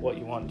battle with what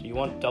you want. Do you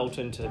want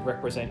Dalton to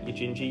represent your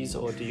gingies,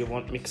 or do you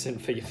want Mixon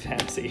for your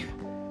fancy?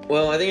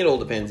 Well, I think it all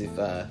depends if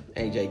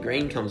AJ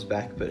Green comes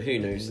back, but who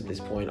knows at this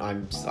point.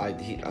 I'm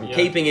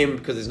keeping him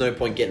because there's no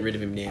point getting rid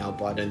of him now.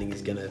 But I don't think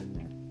he's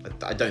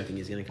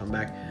gonna come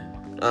back.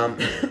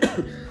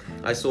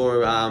 I saw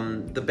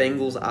the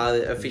Bengals are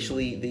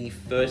officially the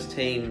first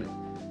team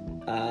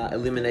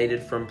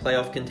eliminated from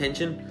playoff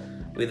contention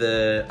with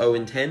a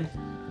 0-10.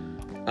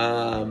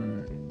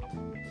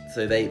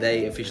 So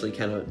they officially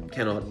cannot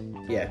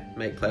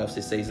make playoffs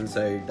this season.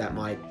 So that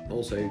might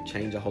also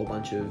change a whole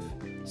bunch of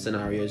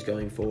scenarios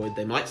going forward.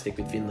 They might stick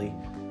with Finley,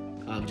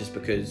 just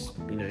because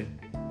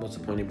what's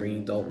the point of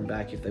bringing Dalton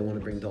back if they want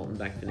to bring Dalton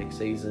back for next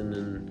season?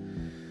 And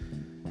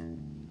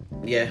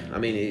I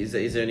mean, is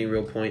there any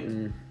real point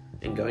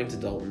in going to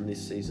Dalton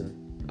this season?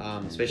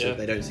 Especially if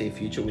they don't see a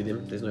future with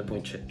him. There's no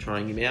point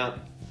trying him out.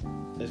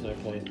 There's no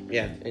point,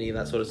 any of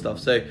that sort of stuff.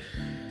 So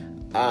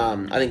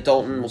I think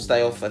Dalton will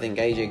stay off. I think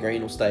AJ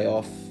Green will stay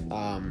off.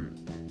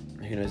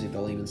 Who knows if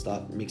they'll even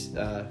start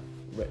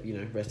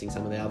resting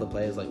some of the other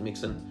players like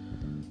Mixon.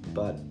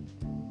 But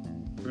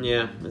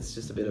it's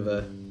just a bit of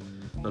a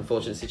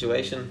unfortunate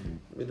situation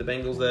with the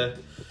Bengals there.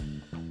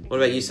 What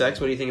about you, Sax?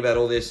 What do you think about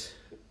all this?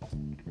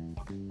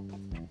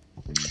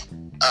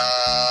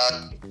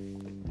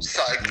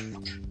 So,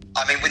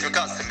 I mean, with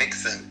regards to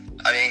Mixon,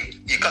 I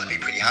mean, you've got to be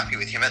pretty happy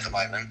with him at the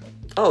moment.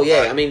 Oh,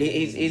 yeah. I mean,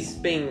 he's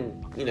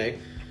been,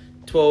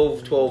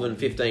 12 and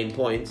 15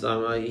 points.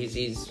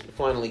 He's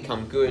finally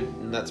come good,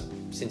 and that's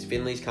since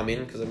Finley's come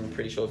in, because I'm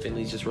pretty sure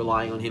Finley's just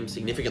relying on him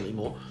significantly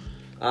more.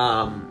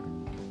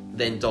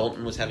 Then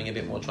Dalton was having a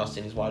bit more trust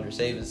in his wide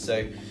receivers.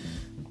 So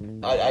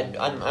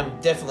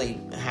I'm definitely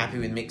happy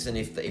with Mixon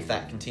if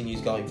that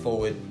continues going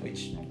forward,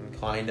 which I'm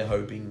kind of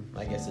hoping,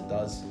 I guess it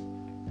does.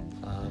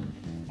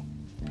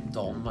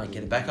 Dalton might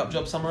get a backup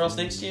job somewhere else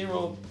next year,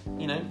 or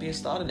be a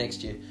starter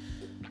next year.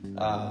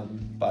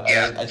 But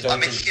I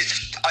don't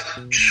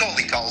think...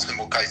 surely Dalton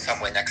will go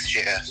somewhere next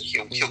year.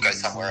 He'll go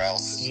somewhere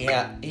else.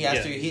 Yeah, he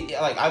has to.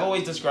 I've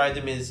always described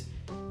him as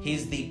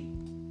he's the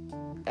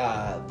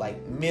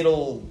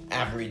middle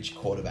average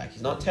quarterback.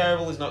 He's not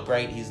terrible. He's not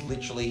great. He's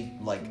literally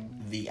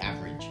the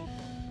average.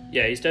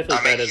 Yeah, he's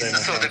definitely better than the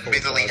sort of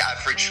middling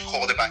average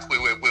quarterback we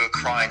were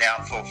crying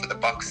out for the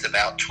Bucks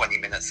about 20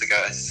 minutes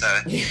ago. So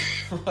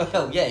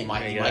well, he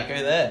might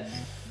go there.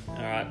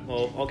 All right.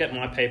 Well, I'll get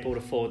my people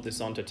to forward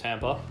this on to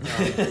Tampa.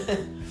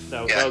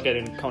 They'll get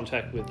in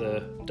contact with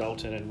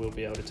Dalton, and we'll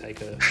be able to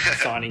take a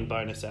signing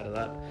bonus out of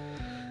that.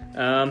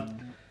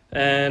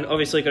 And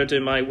obviously, got to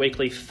do my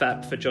weekly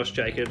FAP for Josh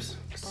Jacobs.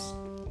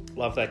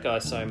 Love that guy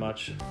so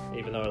much,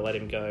 even though I let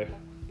him go.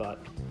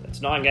 But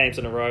it's 9 games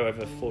in a row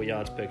over 4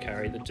 yards per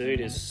carry. The dude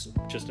is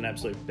just an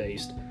absolute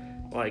beast.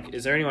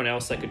 Is there anyone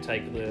else that could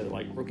take the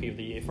rookie of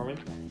the year from him?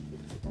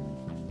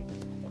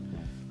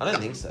 I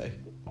don't think so.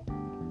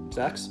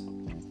 Sax?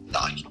 No,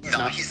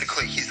 he's the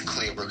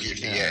clear rookie of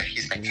the year.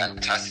 He's been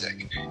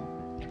fantastic.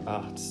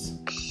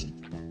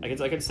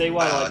 I can see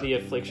why the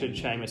affliction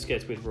Seamus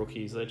gets with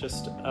rookies. They're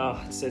just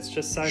it's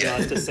just so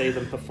nice to see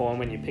them perform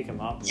when you pick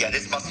them up. Yeah,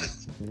 this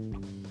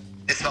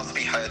must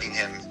be hurting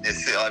him.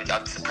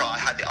 I'm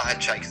surprised. I had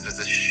Jacobs as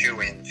a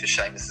shoe-in for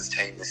Seamus's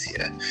team this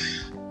year.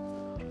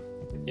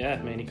 Yeah,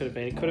 I mean, he could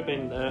have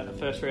been a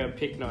first-round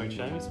pick, knowing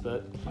Seamus,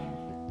 but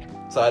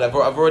so I've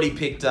already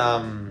picked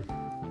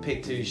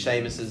who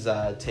Seamus's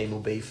team will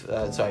be.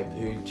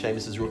 Who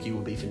Seamus's rookie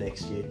will be for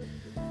next year.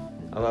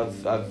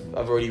 I've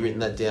already written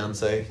that down.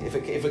 So if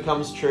it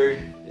comes true,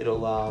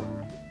 it'll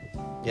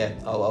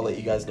I'll let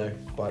you guys know.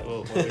 But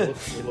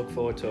we look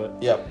forward to it.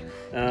 Yep.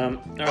 All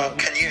right.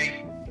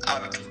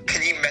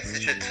 Can you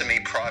message it to me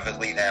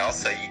privately now,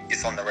 so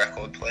it's on the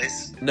record,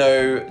 please?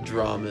 No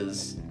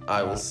dramas.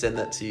 I will send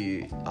that to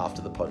you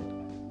after the pod.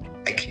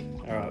 Thank you.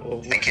 All right.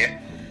 Well, thank you.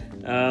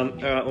 All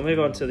right. We'll move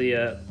on to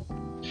the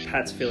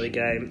Pats Philly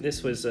game.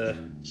 This was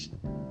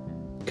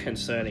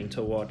concerning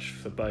to watch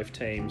for both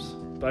teams.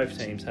 Both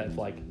teams have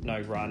no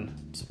run.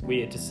 It's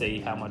weird to see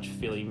how much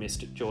Philly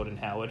missed Jordan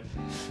Howard.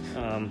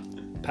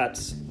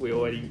 Pats, we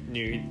already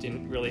knew,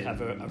 didn't really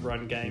have a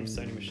run game.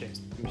 Sony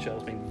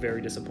Michel's been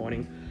very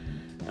disappointing.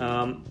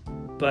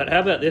 But how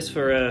about this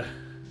for a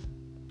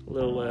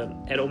little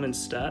Edelman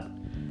stat?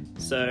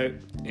 So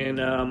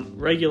in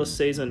regular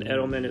season,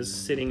 Edelman is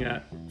sitting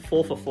at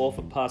 4 for 4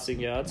 for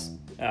passing attempts,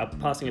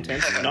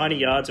 90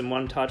 yards and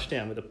 1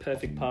 touchdown with a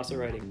perfect passer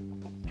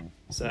rating.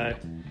 So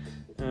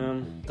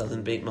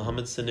doesn't beat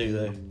Mohamed Sanu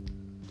though.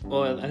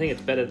 Well, I think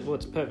it's better. Well,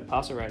 it's a perfect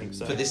passer rating.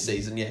 So for this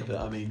season, but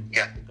I mean,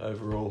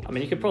 overall. I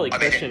mean, you could probably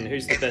question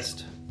who's the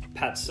best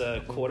Pats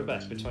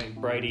quarterback between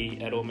Brady,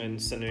 Edelman,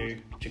 Sanu,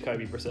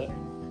 Jacoby Brissett.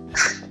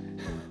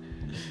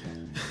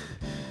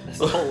 That's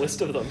the whole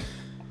list of them.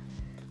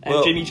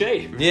 And Jimmy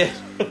G. Yeah.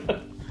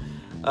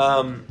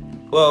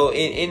 Well,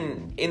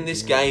 in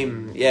this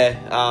game,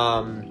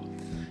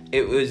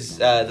 it was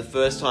the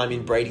first time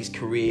in Brady's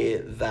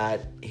career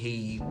that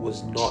he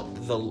was not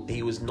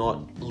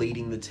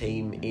leading the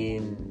team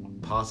in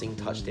passing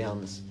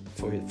touchdowns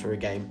for a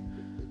game.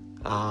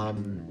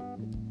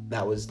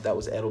 That was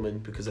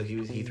Edelman because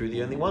he threw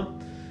the only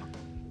one.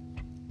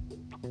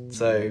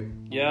 So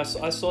yeah,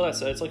 I saw that.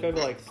 So it's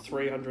over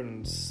 300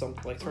 and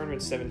something,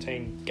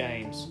 317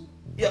 games.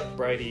 Yep.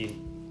 Brady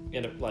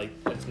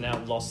has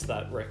now lost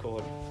that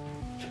record,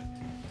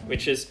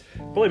 which is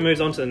probably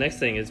moves on to the next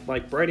thing. Is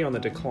Brady on the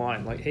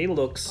decline. He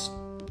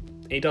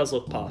does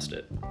look past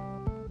it.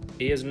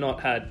 He has not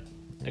had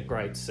a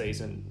great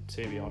season,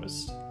 to be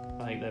honest.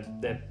 I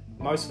think that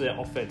most of their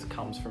offense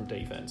comes from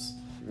defense.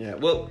 Yeah,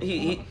 well,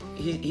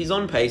 he's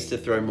on pace to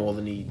throw more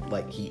than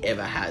he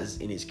ever has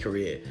in his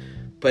career,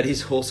 but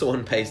he's also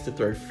on pace to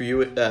throw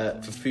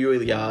for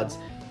fewer yards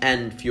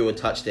and fewer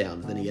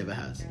touchdowns than he ever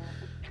has.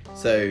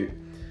 So,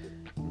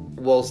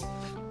 whilst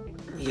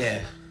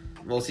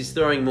he's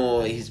throwing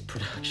more, his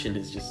production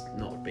has just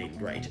not been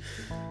great.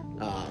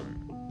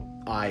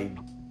 It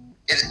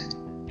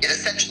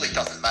essentially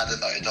doesn't matter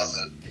though, does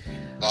it?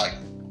 Like,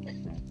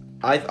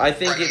 I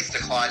think Brady's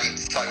declining,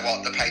 so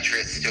what? The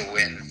Patriots still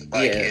win.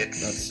 Like,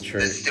 that's true.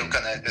 They're still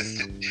gonna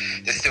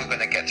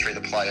get through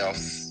the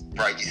playoffs.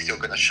 Brady's still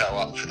gonna show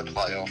up for the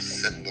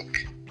playoffs and look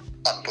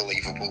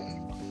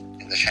unbelievable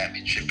in the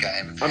championship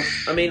game.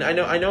 I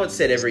know it's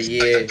said every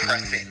year.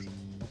 Depressing.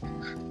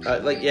 I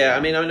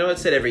know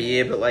it's said every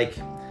year, but like,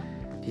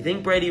 do you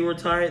think Brady will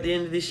retire at the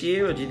end of this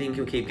year, or do you think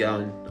he'll keep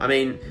going? I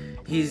mean,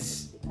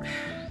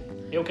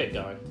 he'll keep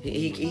going.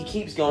 He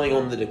keeps going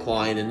on the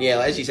decline, and yeah,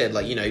 as you said,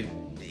 like, you know,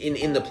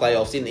 in the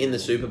playoffs, in the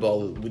Super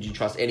Bowl, would you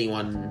trust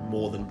anyone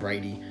more than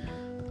Brady?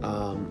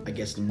 I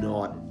guess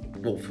not.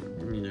 Well,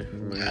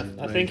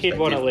 I think he'd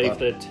want to leave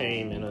the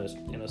team in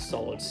a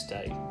solid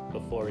state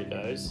before he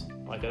goes.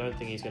 Like, I don't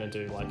think he's going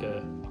to do like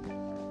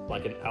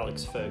an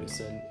Alex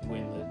Ferguson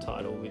win the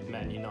title with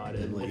Man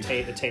United.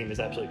 The team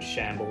is absolute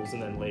shambles,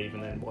 and then leave,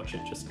 and then watch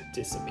it just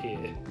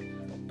disappear.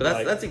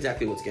 But that's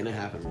exactly what's going to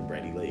happen when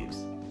Brady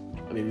leaves.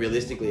 I mean,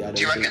 realistically, I don't.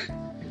 Do you think... reckon?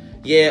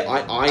 Yeah,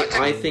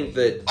 I think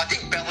that. I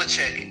think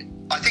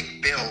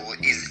Bill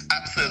is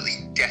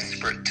absolutely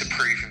desperate to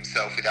prove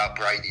himself without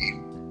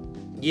Brady.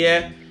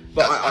 Yeah,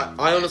 but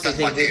I honestly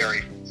think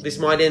this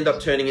might end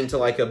up turning into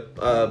like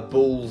a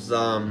Bulls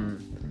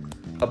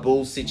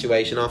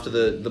situation after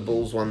the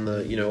Bulls won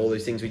all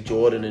those things with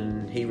Jordan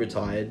and he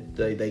retired.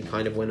 They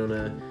kind of went on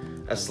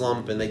a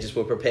slump and they just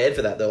were prepared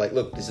for that. They're like,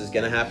 look, this is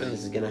going to happen.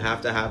 This is going to have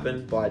to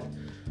happen. But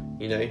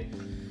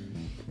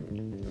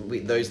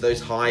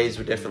those highs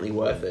were definitely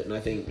worth it. And I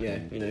think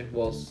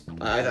whilst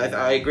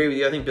I agree with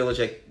you, I think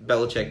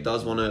Belichick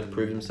does want to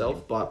prove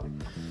himself. But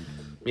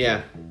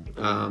yeah.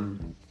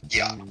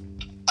 Yeah.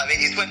 I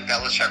mean, it's when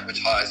Belichick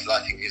retires that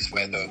I think is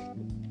where the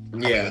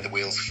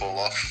wheels fall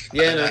off.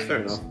 Yeah, no,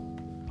 fair enough.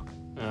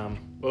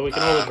 Well, we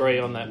can all agree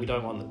on that. We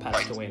don't want the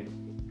Pats to win.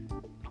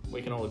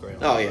 We can all agree on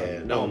that. Oh,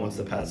 yeah. No one wants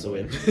the Pats to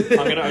win.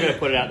 I'm gonna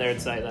put it out there and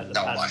say that the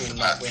Pats will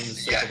not win the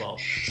Super Bowl.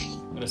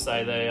 I'm going to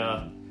say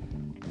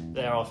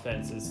their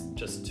offense is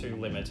just too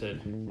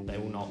limited. They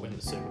will not win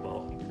the Super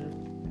Bowl.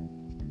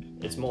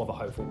 It's more of a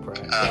hopeful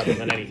prayer rather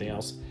than anything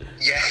else.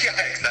 Yeah,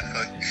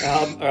 exactly.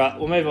 All right,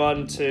 we'll move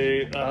on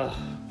to...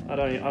 I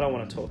don't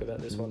want to talk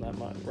about this one that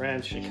much.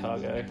 Rams,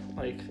 Chicago.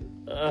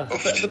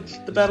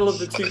 The battle of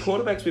the two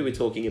quarterbacks we were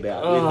talking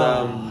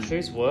about.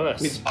 Who's worse?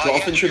 With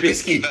Goff and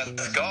Trubisky.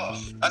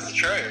 Goff. That's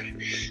true.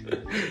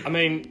 I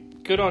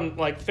mean,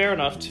 fair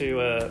enough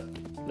to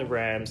the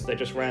Rams. They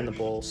just ran the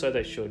ball, so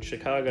they should.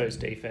 Chicago's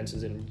defense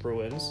is in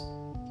ruins.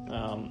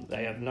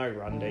 They have no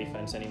run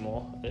defense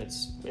anymore.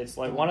 It's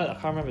like I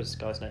can't remember this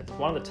guy's name.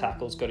 One of the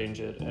tackles got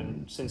injured,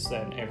 and since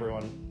then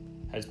everyone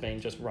has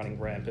been just running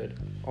rampant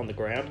on the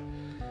ground.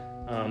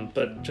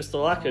 But just the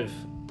lack of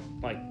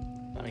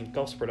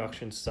Goff's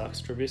production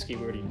sucks. Trubisky,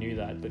 we already knew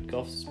that, but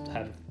Goff's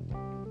had.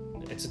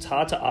 It's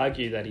hard to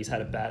argue that he's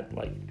had a bad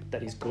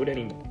that he's good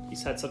anymore.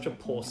 He's had such a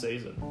poor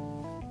season.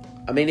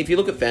 I mean, if you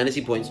look at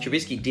fantasy points,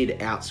 Trubisky did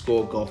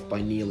outscore Goff by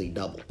nearly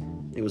double.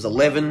 It was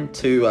 11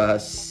 to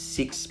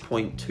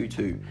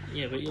 6.22.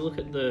 Yeah, but you look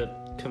at the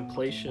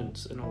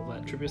completions and all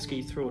that.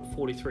 Trubisky threw it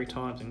 43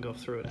 times and Goff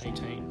threw it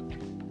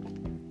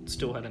 18.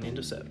 Still had an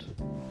intercept.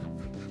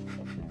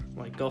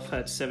 Goff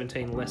had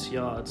 17 less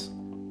yards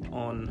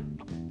on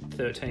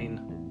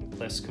 13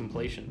 less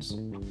completions.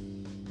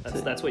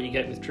 That's what you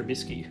get with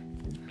Trubisky.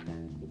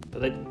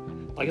 But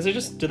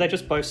do they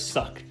just both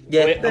suck?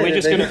 Yeah.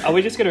 Are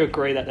we just gonna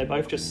agree that they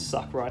both just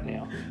suck right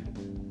now?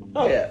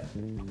 Oh yeah.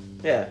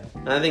 Yeah.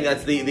 And I think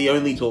that's the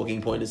only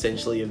talking point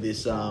essentially of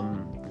this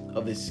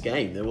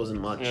game. There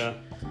wasn't much. Yeah.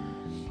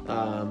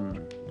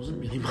 Wasn't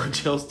really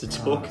much else to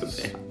talk about.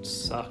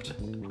 Sucked.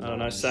 I don't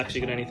know, Sax,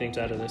 you got anything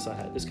to add to this?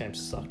 This game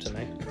sucked to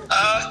me.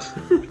 I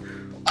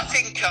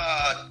think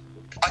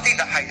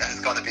the hate has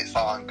gone a bit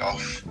far on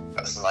Goff,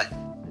 personally.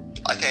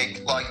 I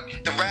think,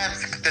 the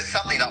Rams, there's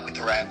something up with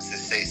the Rams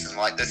this season.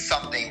 There's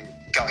something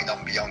going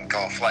on beyond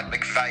Goff.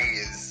 McVay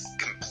has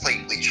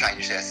completely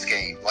changed their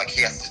scheme.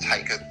 He has to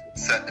take a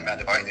certain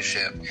amount of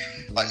ownership.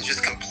 It's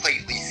just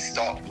completely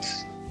stopped.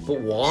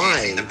 But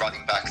why? Using the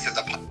running backs in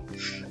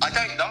I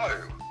don't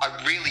know. I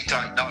really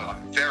don't know.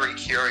 I'm very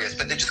curious.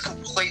 But they just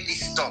completely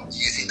stopped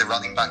using the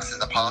running backs in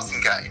the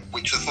passing game,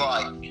 which was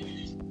how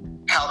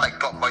they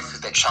got most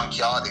of their chunk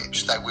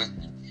yardage. They would,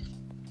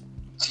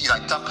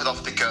 dump it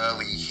off to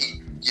Gurley.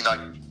 He,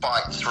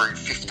 bite through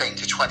 15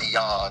 to 20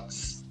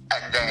 yards,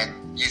 and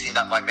then using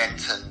that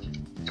momentum,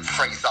 it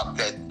frees up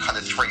their kind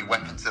of three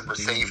weapons of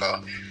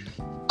receiver.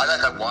 I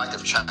don't know why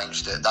they've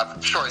changed it.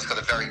 I'm sure he's got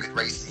a very good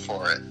reason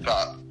for it,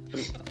 but...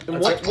 And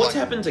what's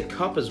happened to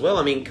Kupp as well?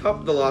 I mean,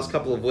 Kupp the last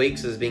couple of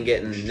weeks has been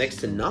getting next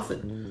to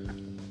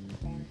nothing.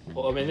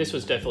 Well, I mean, this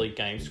was definitely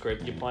game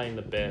script. You're playing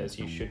the Bears.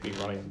 You should be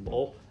running the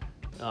ball.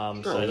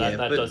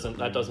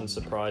 That doesn't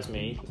surprise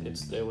me.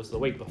 It was the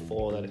week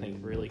before that I think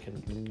really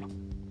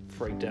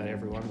freaked out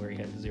everyone where he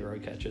had 0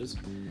 catches.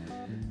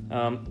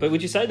 But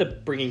would you say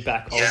that bringing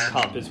back Old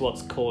Cup is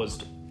what's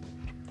caused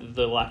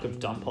the lack of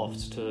dump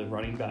offs to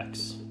running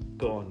backs?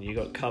 Gone. You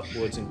got Cup,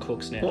 Woods, and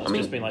Cooks now. Well,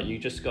 just been like you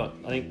just got.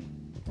 I think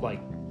like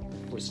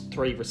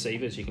 3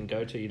 receivers you can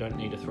go to. You don't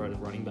need to throw to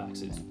running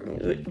backs.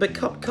 But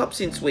Cup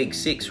since week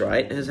 6,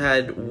 right, has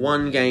had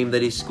 1 game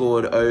that he's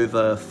scored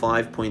over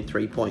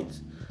 5.3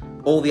 points.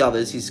 All the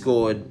others, he's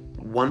scored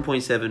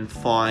 1.7,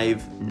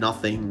 5,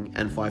 nothing,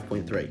 and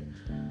 5.3.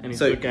 And his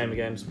good game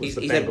against was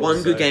the Bengals. He's had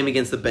 1 good game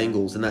against the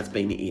Bengals, and that's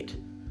been it.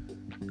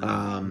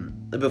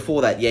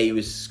 Before that, he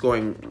was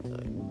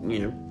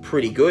scoring,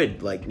 pretty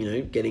good. Like,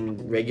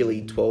 getting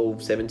regularly 12,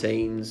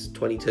 17s,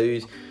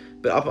 22s.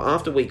 But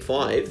after week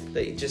 5,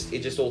 it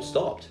just all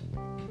stopped.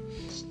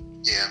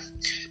 Yeah.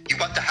 You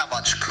wonder how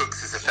much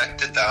Cooks has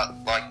affected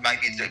that. Like,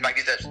 maybe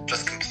that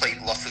just complete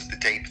loss of the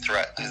deep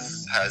threat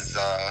has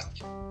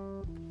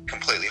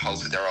completely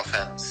halted their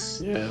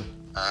offense. Yeah.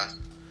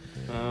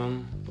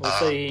 We'll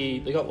see.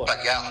 They got what?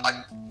 But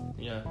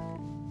yeah.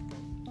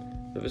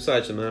 But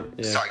besides from that,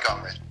 yeah. Sorry, go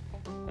on, Red.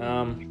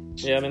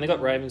 Yeah, I mean, they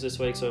got Ravens this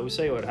week, so we'll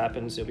see what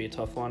happens. It'll be a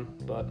tough one,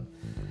 but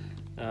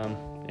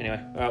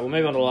anyway. All right, we'll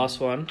move on to the last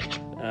one.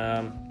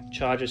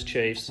 Chargers,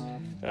 Chiefs.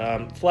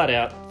 Flat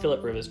out,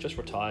 Phillip Rivers, just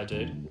retire,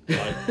 dude.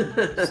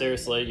 Like,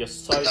 seriously, you're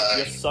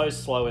so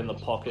slow in the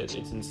pocket.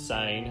 It's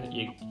insane.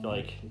 You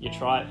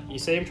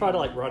see him try to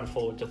like run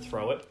forward to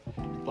throw it,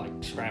 like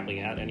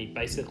scrambling out, and he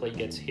basically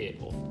gets hit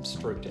or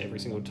stripped every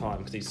single time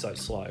because he's so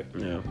slow.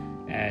 Yeah.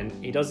 And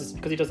he does this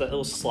because he does that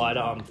little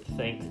slider arm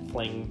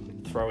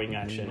fling throwing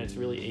action. It's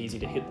really easy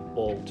to hit the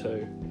ball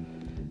too.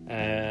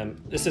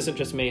 This isn't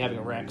just me having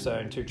a rank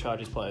zone 2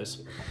 Chargers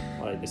players.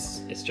 Like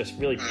this, it's just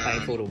really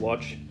painful to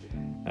watch.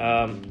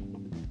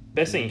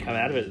 Best thing to come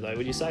out of it though,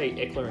 would you say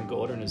Eckler and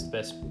Gordon is the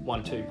best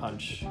 1-2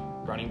 punch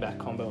running back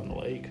combo in the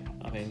league?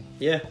 I mean,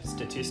 yeah,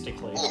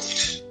 statistically,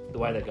 the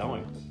way they're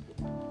going.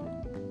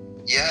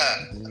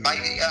 Yeah,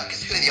 maybe. Yeah,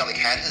 because who are the other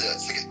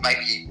candidates?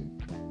 Maybe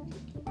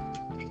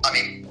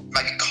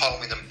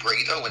Coleman and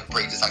Breeder when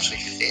Breeder's actually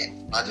fit.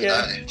 I don't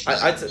know.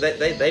 I'd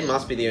say they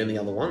must be the only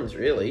other ones,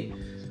 really.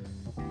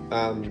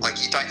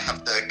 Like, you don't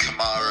have the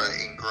Kamara,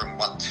 Ingram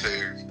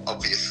 1-2,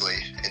 obviously,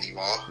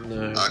 anymore.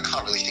 No. I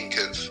can't really think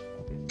of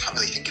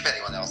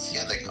anyone else.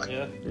 Yeah,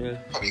 yeah.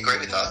 Probably agree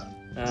with that.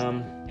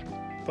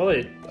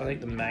 Probably, I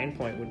think the main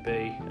point would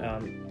be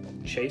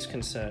Chiefs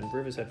concern.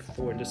 Rivers had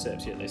 4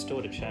 intercepts, yet they still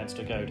had a chance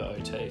to go to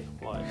OT.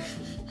 Like,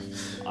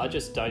 I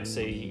just don't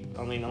see.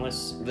 I mean,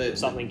 unless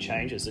something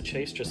changes, the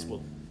Chiefs just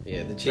look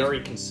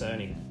very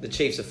concerning. The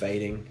Chiefs are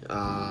fading.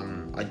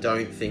 I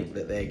don't think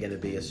that they're going to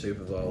be a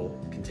Super Bowl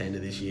contender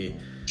this year.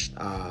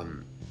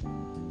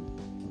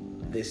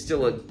 They're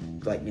still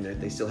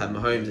they still have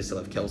Mahomes, they still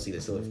have Kelsey, they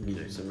still have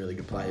some really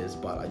good players,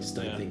 but I just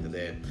don't think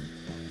that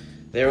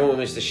they're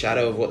almost a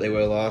shadow of what they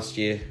were last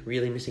year.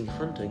 Really missing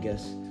Hunt, I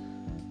guess.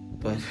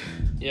 But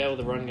yeah, well,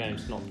 the run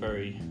game's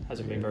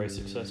hasn't been very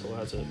successful,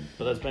 has it?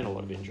 But there's been a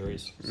lot of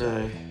injuries. So.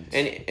 No.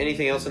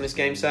 Anything else on this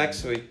game,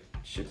 Sax? We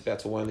should about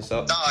to wind this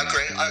up. No, I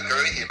agree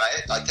with you,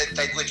 mate. Like,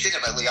 they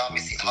legitimately are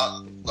missing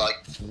Hunt. Like,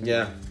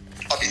 yeah.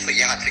 Obviously,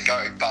 you had to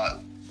go,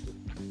 but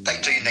they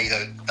do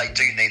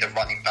need a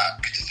running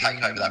back to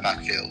take over that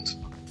backfield.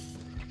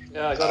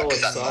 Yeah, I got all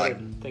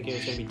excited thinking it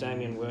was going to be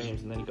Damian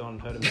Williams, and then he gone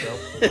and hurt himself.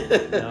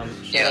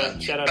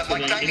 Shout out to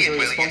the Damian injury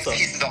Williams, sponsor.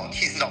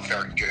 He's not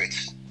very good.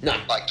 No,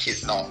 like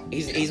he's not.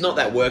 He's not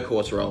that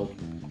workhorse role.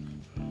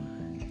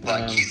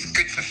 Like he's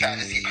good for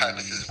fantasy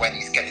purposes when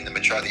he's getting the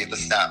majority of the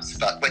snaps,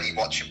 but when you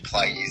watch him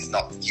play, he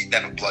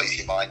never blows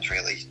your mind,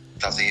 really,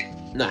 does he?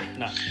 No.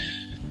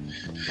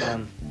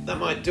 That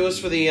might do us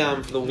for the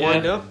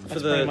wind up.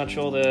 That's pretty much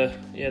all the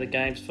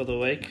games for the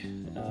week.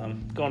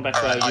 Going back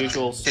to our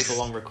usual super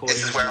long recording.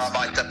 This is where I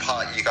might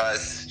depart, you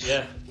guys.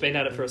 Yeah, been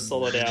at it for a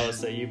solid hour,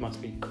 so you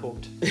must be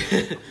cooked.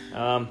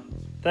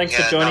 Thanks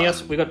for joining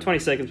us. We've got 20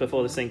 seconds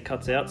before this thing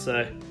cuts out,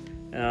 so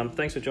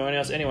thanks for joining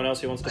us. Anyone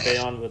else who wants to be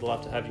on, we'd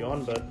love to have you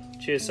on, but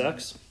cheers,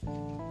 Sax.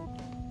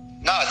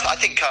 No, I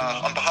think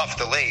on behalf of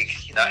the league,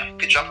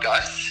 good job,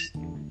 guys.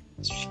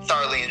 It's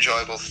thoroughly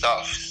enjoyable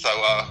stuff, so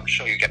I'm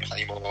sure you get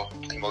plenty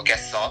more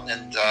guests on,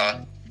 and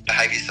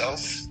behave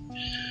yourselves.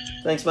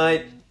 Thanks,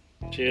 mate.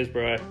 Cheers,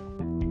 bro.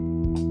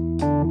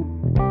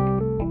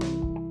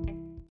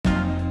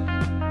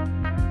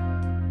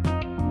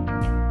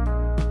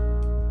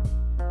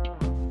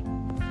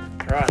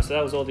 Alright, so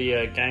that was all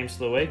the games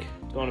for the week.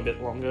 It's gone a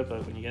bit longer,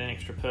 but when you get an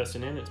extra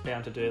person in, it's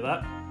bound to do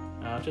that.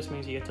 It just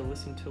means you get to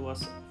listen to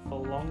us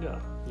for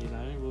longer.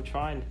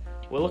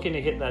 We're looking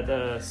to hit that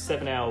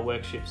 7-hour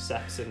work shift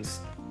Saxon's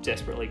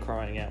desperately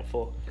crying out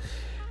for.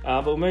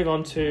 But we'll move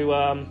on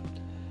to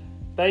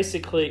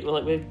basically,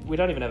 we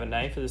don't even have a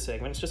name for this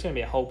segment. It's just going to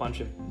be a whole bunch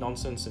of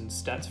nonsense and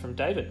stats from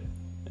David.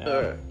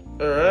 All right.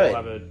 We'll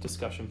have a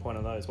discussion point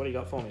on those. What do you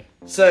got for me?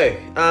 So,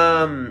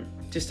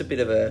 just a bit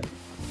of a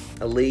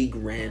league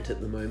rant at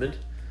the moment.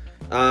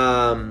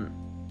 I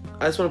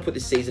just want to put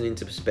this season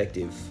into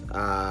perspective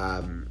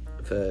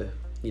for,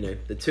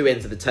 the two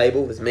ends of the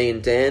table. There's me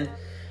and Dan.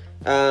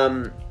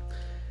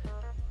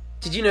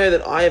 Did you know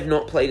that I have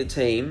not played a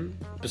team,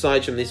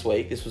 besides from this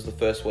week, this was the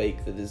first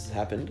week that this has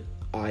happened,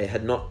 I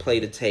had not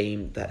played a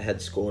team that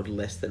had scored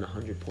less than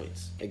 100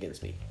 points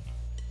against me.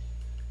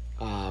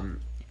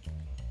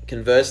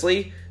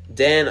 Conversely,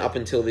 Dan, up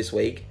until this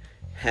week,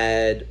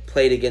 had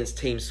played against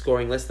teams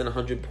scoring less than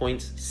 100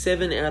 points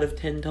 7 out of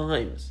 10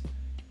 times.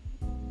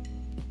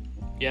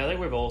 Yeah, I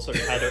think we've all sort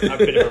of had a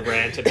bit of a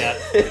rant about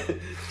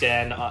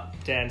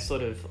Dan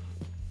sort of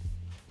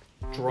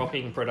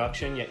dropping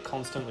production yet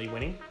constantly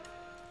winning.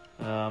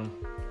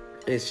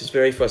 It's just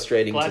very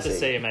frustrating Glad to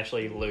see him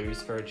actually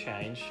lose for a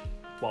change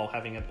while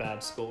having a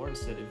bad score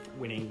instead of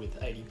winning with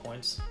 80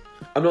 points.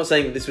 I'm not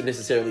saying that this would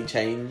necessarily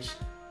change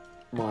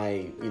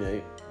my,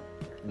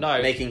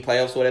 making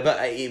playoffs or whatever.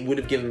 It would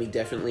have given me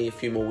definitely a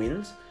few more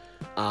wins.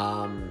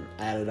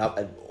 Added up,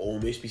 I'd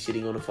almost be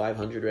sitting on a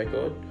 500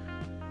 record.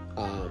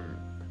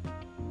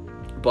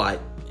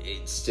 But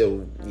it's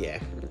still,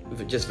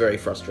 just very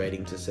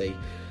frustrating to see.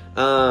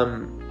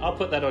 I'll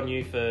put that on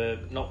you for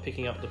not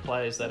picking up the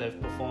players that have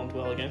performed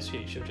well against you.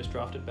 You should have just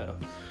drafted better.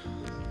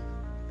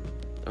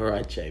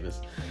 Alright,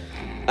 Seamus.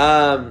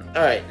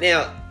 Alright,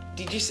 now,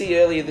 did you see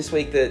earlier this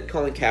week that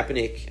Colin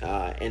Kaepernick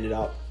ended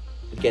up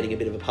getting a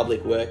bit of a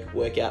public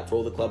workout for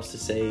all the clubs to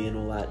see and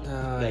all that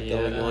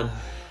going on?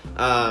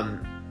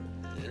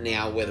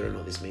 Now, whether or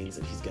not this means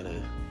that he's going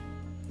to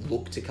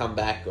look to come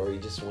back or he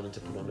just wanted to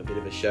put on a bit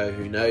of a show,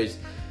 who knows?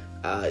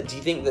 Do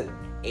you think that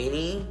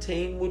any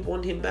team would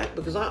want him back?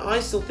 Because I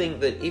still think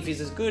that if he's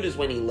as good as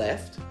when he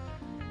left,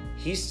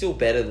 he's still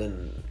better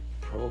than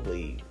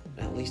probably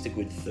at least a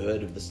good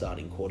third of the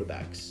starting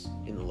quarterbacks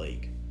in the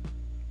league.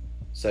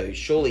 So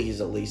surely he's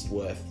at least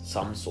worth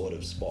some sort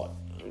of spot.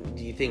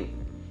 Do you think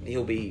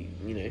he'll be,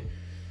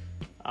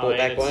 brought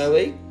back by a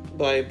league?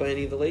 By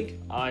any of the league?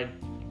 I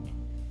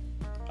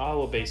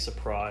will be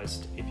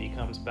surprised if he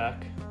comes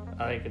back.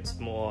 I think it's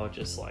more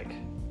just like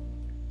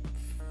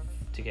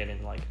to get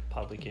in like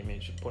public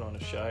image and put on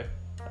a show.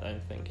 I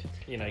don't think,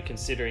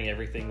 considering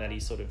everything that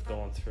he's sort of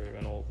gone through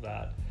and all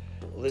that,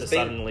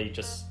 suddenly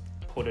just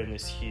put in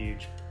this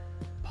huge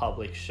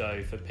public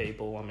show for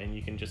people. I mean,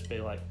 you can just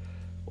be like,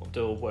 we'll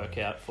do a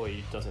workout for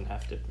you, doesn't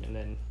have to, and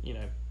then,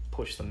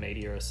 push the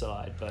media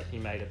aside. But he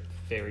made it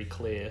very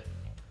clear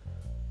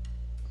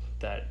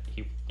that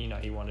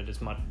he wanted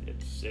as much,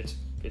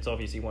 it's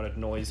obvious he wanted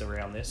noise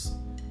around this.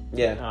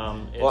 Yeah.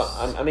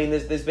 I mean,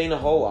 there's been a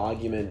whole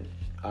argument,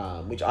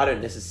 which I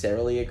don't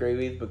necessarily agree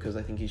with because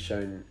I think he's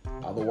shown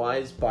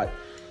otherwise, but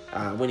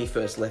when he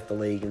first left the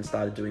league and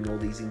started doing all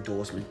these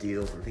endorsement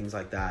deals and things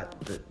like that,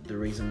 the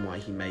reason why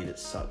he made it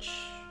such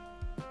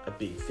a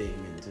big thing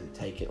and to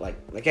take it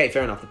okay,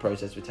 fair enough, the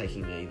process for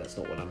taking me, that's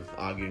not what I'm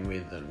arguing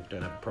with and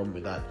don't have a problem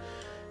with that,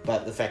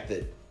 but the fact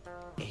that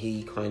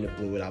he kind of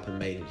blew it up and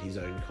made it his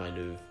own kind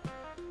of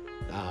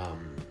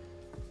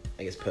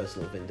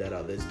personal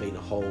vendetta. There's been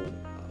a whole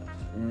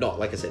not,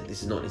 like I said,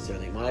 this is not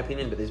necessarily my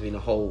opinion, but there's been a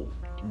whole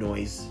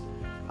noise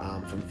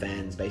from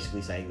fans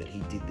basically saying that he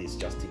did this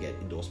just to get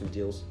endorsement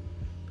deals,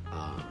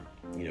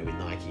 with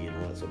Nike and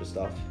all that sort of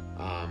stuff.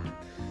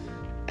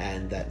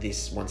 And that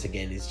this, once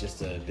again, is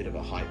just a bit of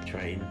a hype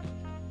train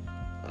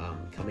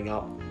coming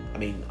up. I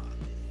mean,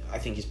 I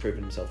think he's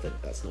proven himself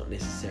that that's not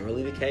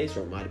necessarily the case,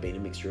 or it might have been a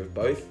mixture of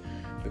both,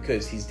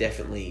 because he's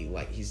definitely,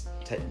 he's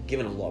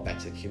given a lot back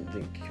to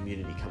the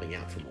community coming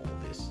out from all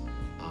of this.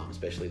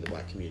 Especially the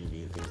black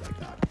community and things like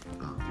that,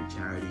 through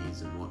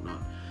charities and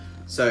whatnot.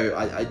 So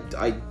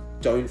I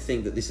don't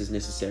think that this is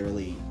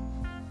necessarily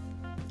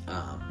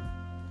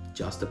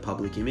just a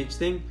public image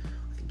thing.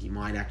 I think he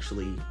might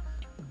actually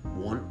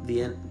want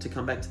to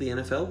come back to the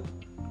NFL,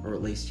 or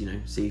at least,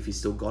 see if he's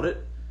still got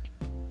it.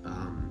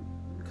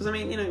 Because, I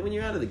mean, when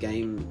you're out of the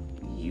game,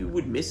 you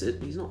would miss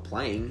it. He's not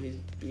playing.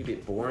 He's a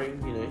bit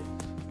boring,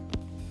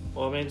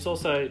 Well, I mean, it's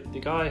also, the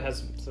guy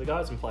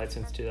hasn't played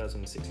since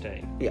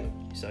 2016. Yeah.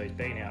 So he's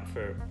been out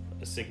for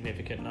a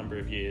significant number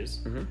of years.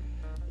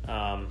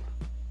 Mm-hmm.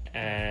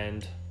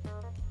 And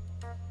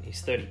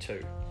he's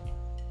 32.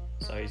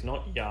 So he's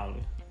not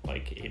young.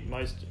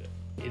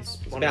 It's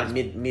about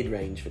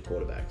mid-range for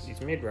quarterbacks. He's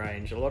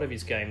mid-range. A lot of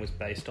his game was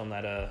based on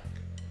that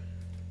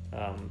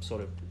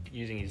sort of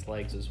using his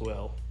legs as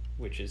well,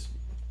 which is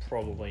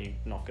probably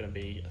not going to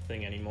be a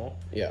thing anymore.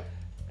 Yeah.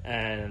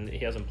 And he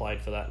hasn't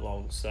played for that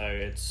long, so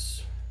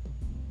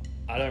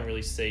I don't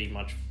really see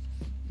much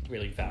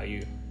really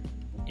value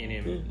in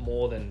him,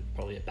 more than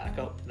probably a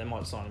backup. They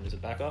might sign him as a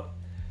backup,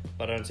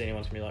 but I don't see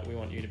anyone's going to be like, we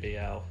want you to be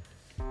our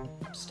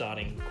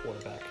starting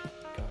quarterback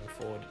going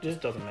forward. It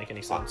just doesn't make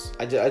any sense.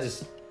 I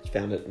just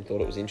found it and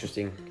thought it was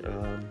interesting.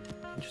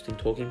 Interesting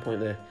talking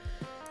point there.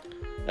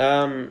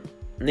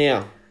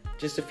 Now,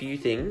 just a few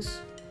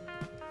things.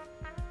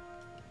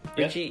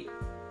 Yeah. Richie,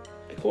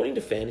 according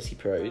to Fantasy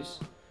Pros,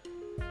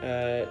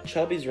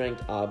 Chubb is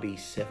ranked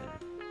RB7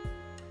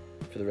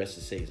 for the rest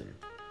of the season.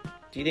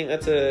 Do you think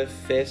that's a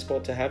fair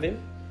spot to have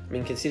him? I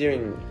mean,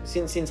 considering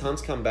since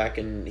Hunt's come back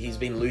and he's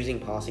been losing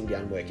passing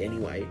down work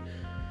anyway.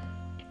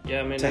 Yeah,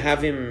 I mean, to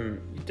have him,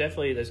 he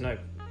definitely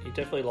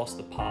lost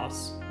the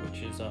pass,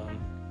 which is Do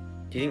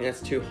you think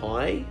that's too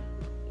high,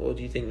 or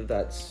do you think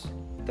that's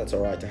all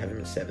right to have him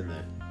at 7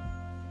 there?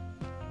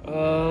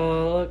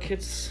 Look,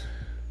 it's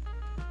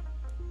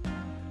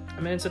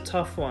a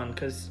tough one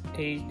because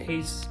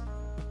his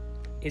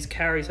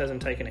carries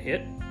hasn't taken a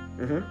hit.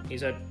 Mm-hmm.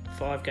 He's had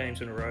 5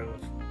 games in a row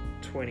of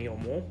 20 or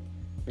more.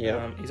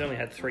 Yeah. He's only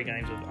had 3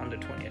 games of under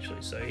 20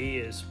 actually, so he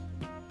is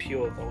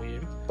pure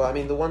volume. But I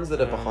mean, the ones that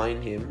are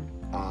behind him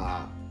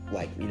are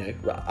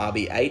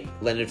RB8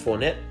 Leonard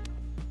Fournette,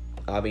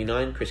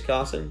 RB9 Chris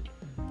Carson,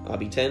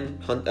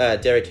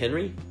 RB10 Derrick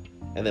Henry,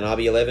 and then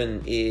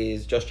RB11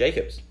 is Josh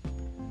Jacobs.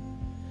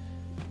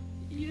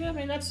 Yeah, I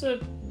mean that's a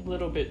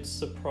little bit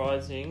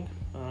surprising.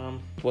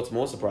 What's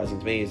more surprising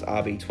to me is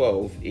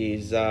RB12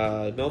 is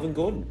Melvin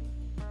Gordon.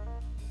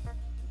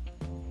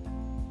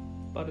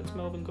 But it's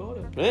Melvin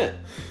Gordon. Yeah,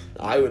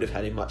 I would have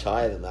had him much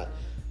higher than that.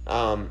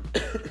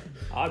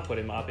 I'd put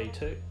him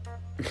RB2.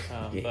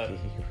 But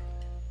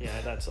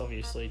that's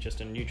obviously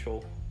just a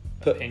neutral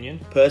opinion.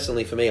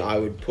 Personally, for me, I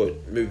would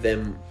move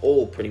them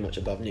all pretty much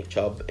above Nick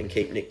Chubb and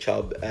keep Nick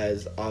Chubb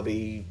as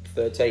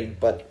RB13.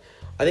 But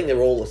I think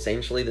they're all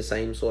essentially the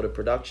same sort of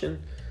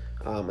production.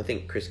 I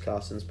think Chris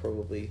Carson's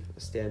probably a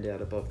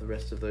standout above the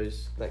rest of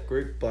that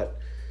group, but.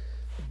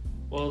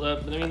 Well,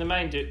 the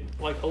main a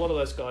lot of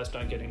those guys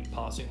don't get any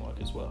passing work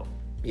as well.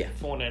 Yeah.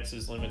 Fournette's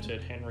is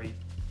limited. Henry,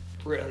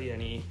 really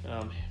any.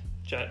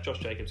 Josh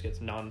Jacobs gets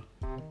none.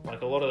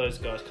 Like a lot of those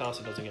guys,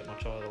 Carson doesn't get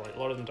much either. Like a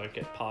lot of them don't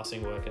get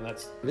passing work, and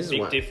that's a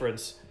big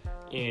difference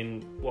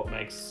in what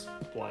makes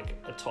like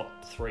a top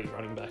 3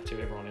 running back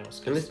to everyone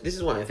else. And this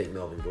is why I think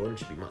Melvin Gordon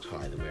should be much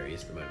higher than where he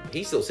is at the moment.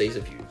 He still sees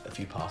a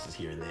few passes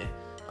here and there.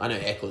 I know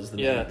Eckler's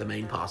the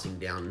main passing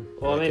down.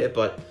 Well,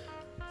 but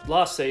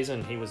last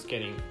season he was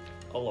getting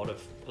a lot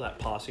of that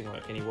passing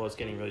work, and he was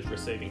getting those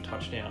receiving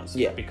touchdowns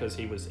because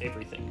he was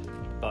everything.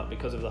 But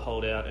because of the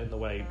holdout and the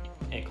way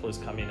Eckler's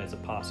come in as a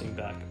passing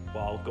back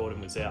while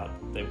Gordon was out,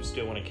 they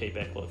still want to keep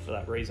Eckler for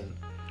that reason,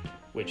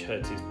 which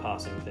hurts his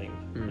passing thing,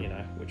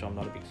 which I'm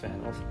not a big fan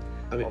of,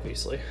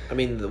 obviously. I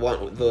mean, the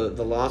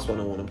last one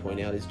I want to point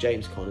out is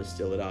James Conner's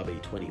still at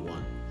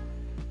RB21.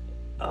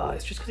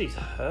 It's just because he's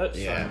hurt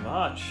so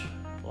much.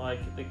 Like,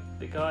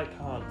 the guy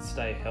can't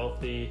stay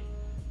healthy.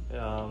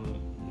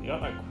 You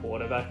got no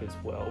quarterback as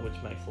well, which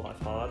makes life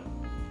hard.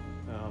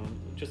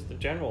 Just the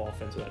general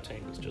offense of that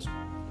team is just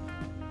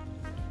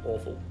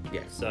awful.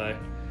 Yeah. So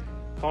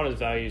Connor's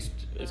value is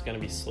going to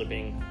be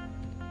slipping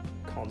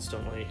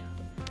constantly.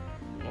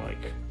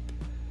 Like,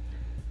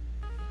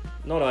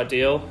 not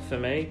ideal for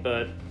me,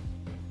 but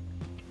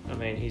I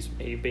mean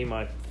he'd be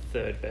my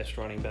 3rd best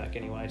running back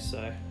anyway.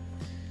 So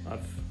I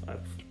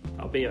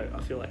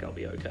feel like I'll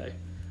be okay.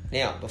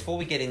 Now, before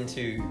we get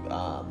into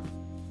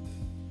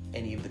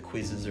any of the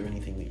quizzes or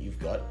anything that you've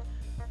got,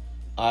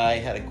 I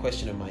had a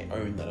question of my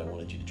own that I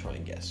wanted you to try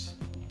and guess.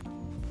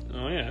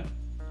 Oh, yeah.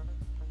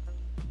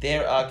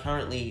 There are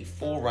currently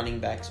 4 running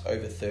backs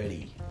over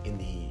 30 in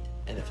the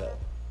NFL.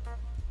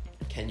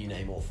 Can you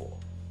name all 4?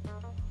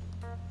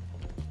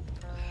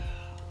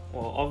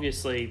 Well,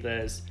 obviously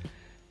there's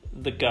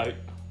the GOAT,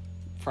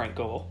 Frank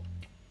Gore.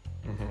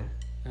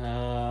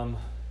 Mm-hmm.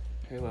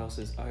 Who else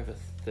is over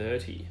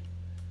 30?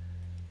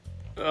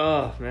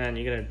 Oh, man,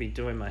 you're going to be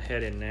doing my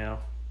head in now.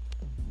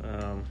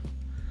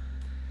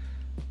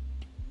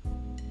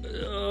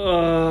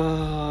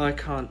 I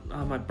can't.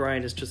 Oh, my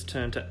brain has just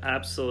turned to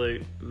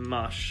absolute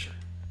mush.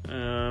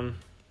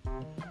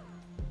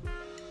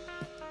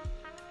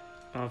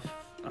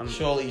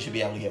 Surely you should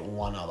be able to get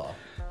one other.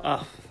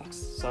 Oh, fuck.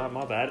 Sorry,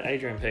 my bad.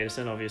 Adrian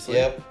Peterson, obviously.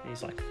 Yep.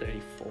 He's like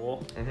 34.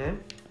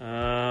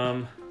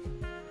 Mm-hmm.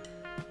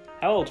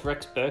 How old's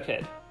Rex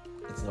Burkhead?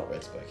 It's not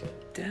Rex Burkhead.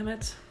 Damn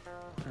it.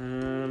 Do you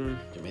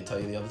want me to tell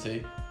you the other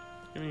 2?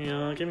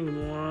 Give me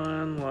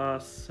one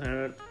last.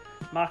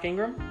 Mark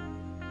Ingram?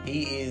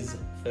 He is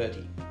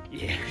 30.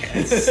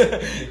 Yes.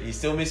 You're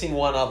still missing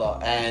one other,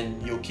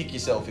 and you'll kick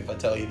yourself if I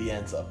tell you the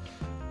answer.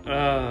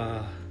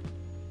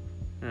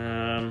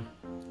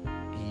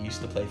 He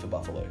used to play for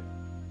Buffalo.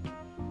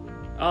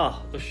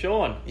 Oh,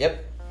 LaShawn.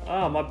 Yep.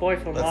 Oh, my boy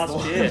from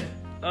last year.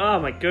 Oh,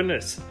 my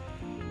goodness.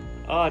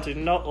 Oh, I do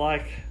not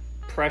like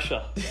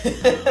pressure.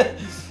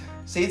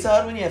 See, it's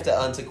hard when you have to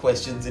answer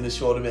questions in a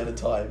short amount of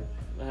time.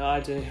 I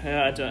do.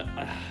 I don't.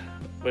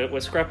 We're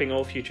scrapping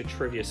all future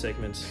trivia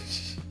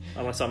segments.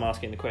 Unless I'm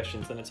asking the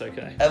questions, then it's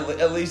okay.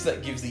 At least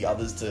that gives the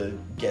others to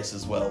guess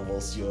as well,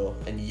 whilst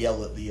and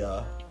yell at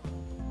their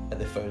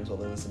phones while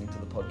they're listening to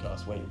the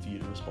podcast, waiting for you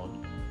to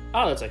respond.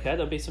 Oh, that's okay.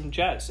 There'll be some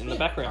jazz in the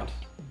background.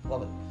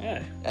 Love it.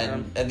 Yeah.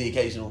 And the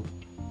occasional.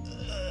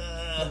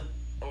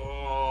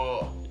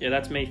 Yeah,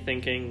 that's me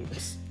thinking.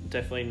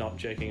 Definitely not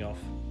jerking off.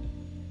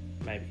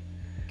 Maybe.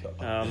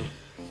 All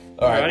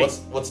right.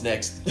 What's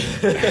next?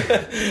 All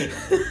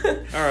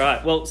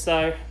right. Well,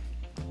 so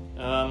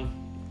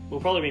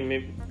we'll probably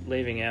be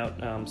leaving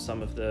out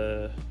some of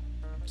the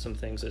some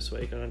things this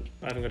week. I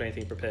haven't got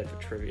anything prepared for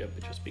trivia,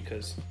 but just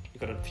because we've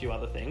got a few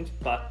other things.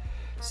 But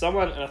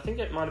someone, and I think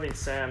it might have been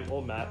Sam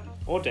or Matt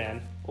or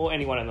Dan or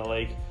anyone in the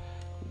league,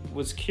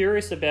 was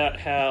curious about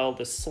how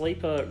the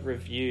sleeper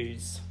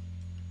reviews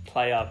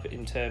play up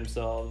in terms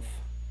of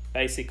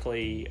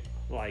basically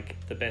like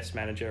the best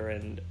manager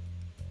and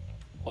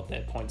what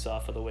their points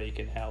are for the week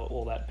and how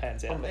all that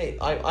pans out. Oh, mate,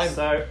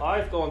 So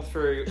I've gone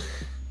through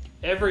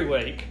every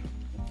week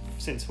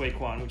since week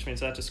 1, which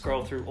means I have to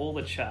scroll through all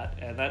the chat,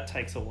 and that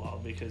takes a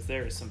while because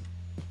there is some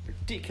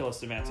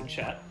ridiculous amounts of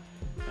chat.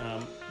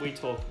 We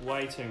talk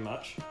way too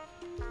much.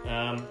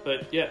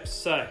 But yeah,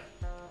 so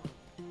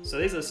these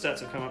are the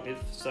stats I've come up with.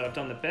 So I've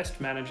done the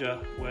best manager,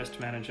 worst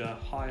manager,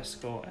 highest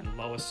score, and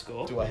lowest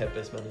score. Do I have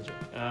best manager?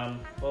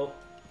 Well,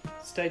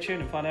 stay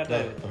tuned and find out,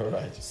 No, David. all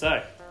right.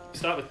 So,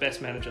 start with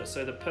best manager.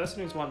 So the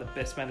person who's won the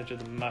best manager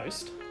the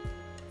most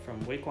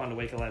from week 1 to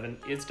week 11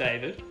 is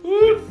David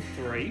with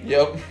 3.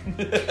 Yep.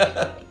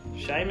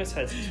 Seamus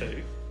has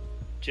 2.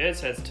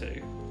 Jez has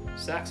 2.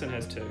 Saxon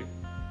has 2.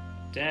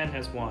 Dan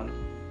has 1.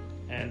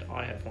 And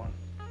I have 1.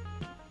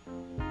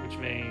 Which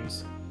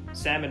means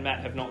Sam and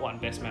Matt have not won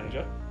best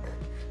manager.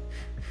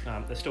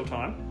 There's still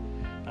time.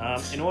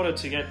 In order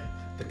to get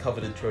The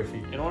coveted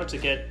trophy. In order to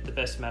get the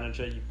best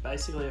manager, you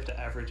basically have to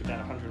average about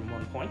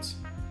 101 points.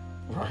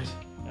 Right.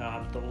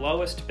 The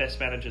lowest best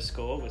manager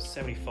score was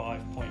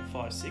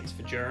 75.56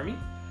 for Jeremy,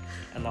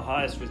 and the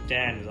highest was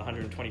Dan with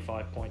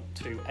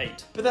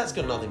 125.28. But that's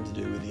got nothing to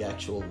do with the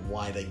actual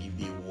why they give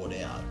the award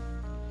out.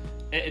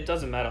 It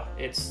doesn't matter.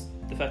 It's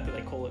the fact that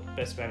they call it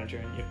best manager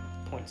and your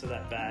points are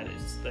that bad.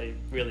 Is they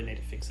really need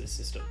to fix this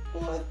system.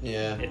 What?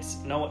 Yeah. It's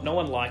no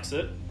one likes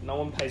it. No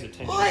one pays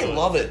attention. I to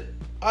love it.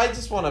 I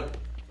just want to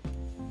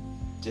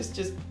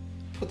just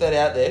put that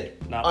out there.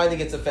 No. I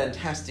think it's a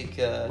fantastic.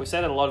 We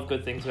said a lot of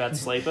good things about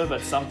Sleeper,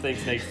 but some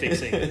things need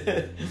fixing.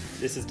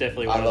 This is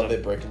definitely one I of love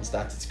them. their broken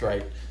stats. It's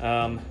great.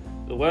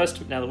 The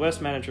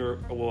worst manager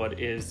award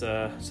is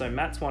so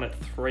Matt's won it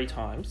 3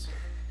 times.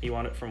 He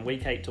won it from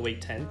week 8 to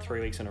week 10, 3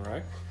 weeks in a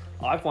row.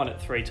 I've won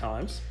it 3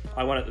 times.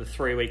 I won it the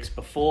 3 weeks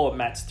before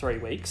Matt's 3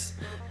 weeks.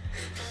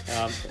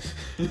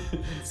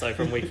 So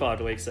from week 5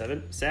 to week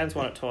 7. Sam's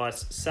won it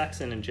twice.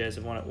 Saxon and Jez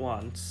have won it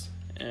once.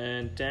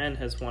 And Dan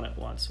has won it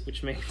once,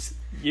 which means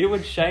you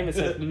and Seamus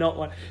have not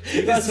won.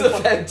 You guys This is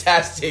have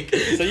fantastic.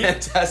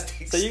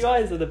 fantastic. So you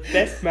guys are the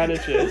best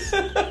managers,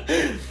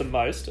 the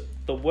most.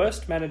 The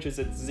worst managers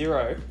at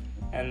 0,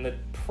 and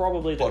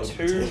probably the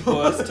Bottom 2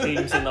 worst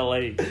teams in the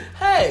league.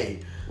 Hey!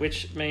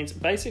 Which means,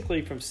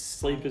 basically, from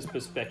Sleeper's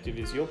perspective,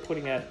 is you're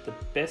putting out the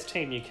best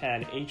team you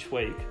can each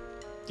week.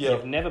 Yep.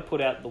 You've never put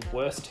out the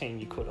worst team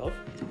you could have,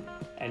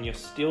 and you're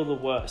still the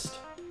worst.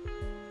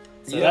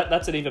 So Yep.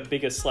 that's an even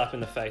bigger slap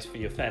in the face for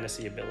your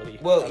fantasy ability.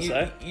 Well, I'd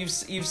say.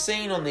 you've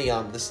seen on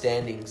the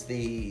standings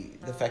the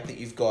fact that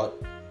you've got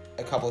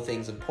a couple of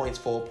things of points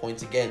for,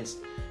 points against,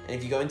 and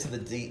if you go into the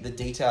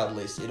detailed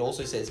list, it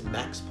also says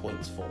max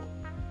points for.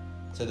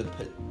 So the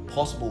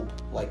possible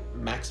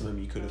maximum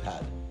you could have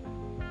had.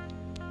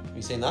 Have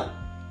you seen that?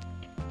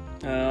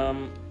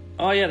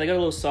 Oh yeah, they got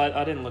a little side.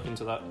 I didn't look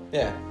into that.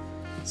 Yeah.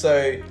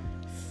 So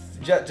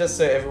just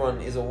so everyone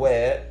is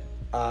aware,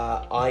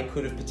 I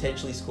could have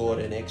potentially scored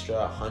an extra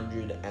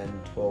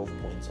 112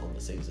 points on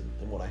the season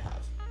than what I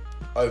have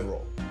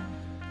overall.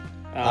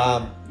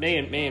 Me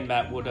and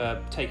Matt would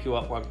take you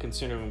up one,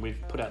 considering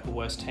we've put out the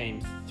worst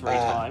team 3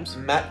 times.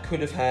 Matt could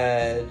have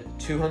had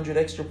 200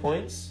 extra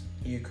points.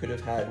 You could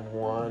have had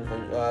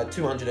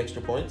 200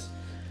 extra points.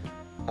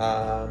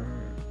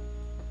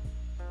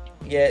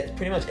 Yeah,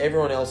 pretty much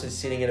everyone else is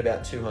sitting at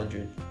about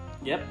 200.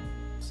 Yep.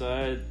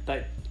 So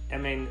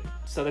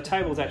so the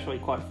table's actually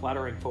quite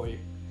flattering for you.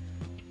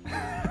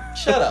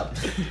 Shut up.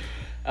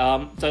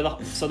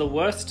 So the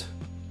worst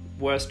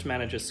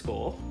manager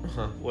score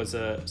was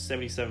a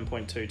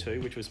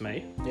 77.22, which was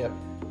me. Yep.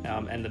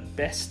 And the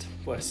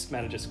worst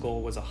manager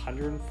score was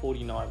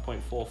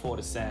 149.44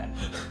 to Sam.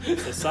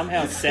 So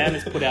somehow Sam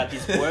has put out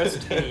his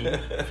worst team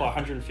for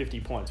 150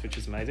 points, which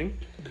is amazing.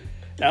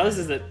 Now this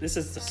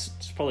is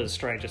probably the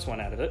strangest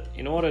one out of it.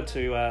 In order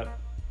to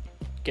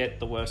get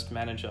the worst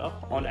manager,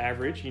 on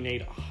average, you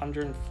need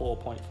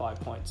 104.5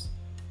 points.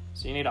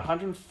 So you need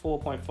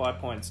 104.5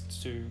 points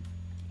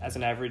as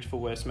an average for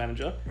worst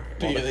manager.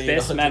 While the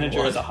best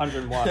manager is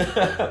 101.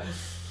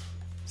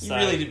 You've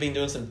really been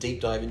doing some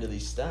deep dive into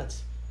these stats.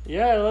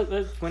 Yeah,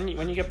 look, when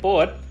you get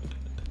bored,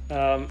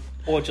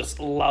 or just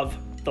love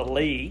the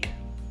league,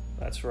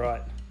 that's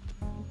right.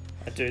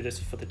 I do this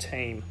for the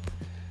team.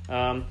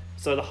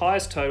 So the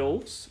highest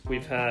totals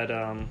we've had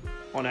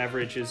on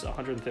average is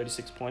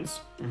 136 points,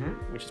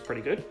 which is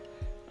pretty good.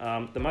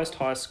 The most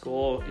highest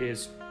score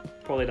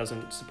probably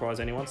doesn't surprise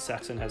anyone.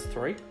 Saxon has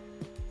 3.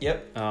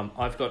 Yep.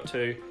 I've got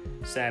 2.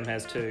 Sam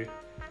has 2.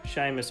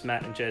 Seamus,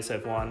 Matt, and Jez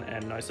have 1,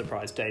 and no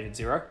surprise, David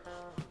 0.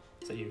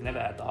 So you've never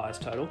had the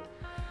highest total.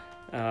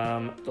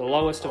 The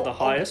lowest of the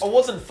highest. I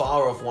wasn't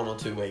far off 1 or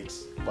 2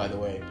 weeks, by the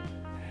way.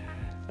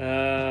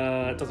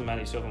 It doesn't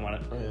matter, you still haven't won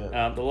it. Oh,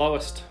 yeah. The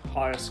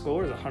highest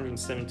score is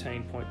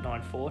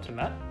 117.94 to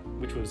Matt,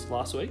 which was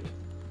last week.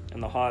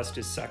 and the highest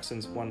is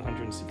Saxon's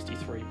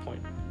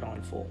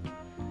 163.94.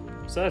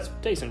 So that's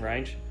decent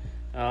range.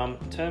 In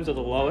terms of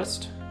the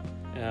lowest,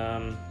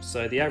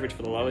 so the average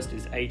for the lowest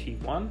is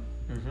 81.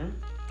 Mm-hmm.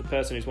 The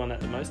person who's won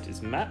that the most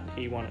is Matt.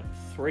 He won it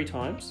 3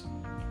 times,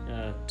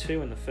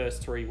 2 in the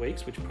first 3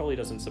 weeks, which probably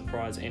doesn't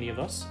surprise any of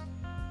us.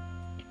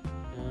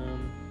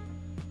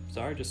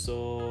 Sorry, just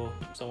saw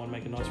someone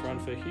make a nice run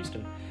for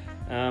Houston.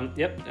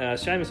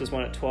 Seamus has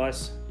won it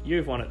twice.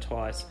 You've won it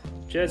twice.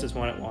 Jez has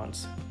won it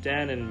once.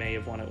 Dan and me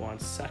have won it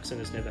once. Saxon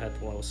has never had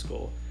the lowest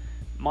score.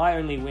 My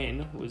only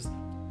win was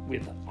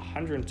with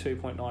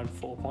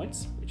 102.94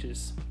 points, which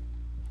is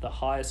the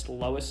highest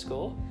lowest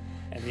score,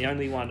 and the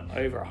only one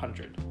over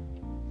 100.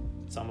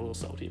 So I'm a little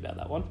salty about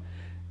that one.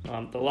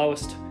 The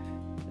lowest,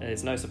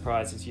 there's no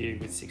surprise, is you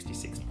with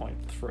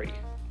 66.3.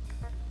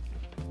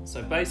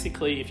 So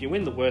basically, if you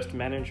win the worst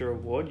manager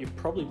award, you've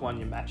probably won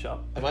your matchup.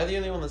 Am I the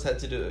only one that's had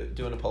to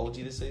do an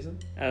apology this season?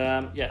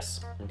 Yes.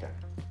 Okay.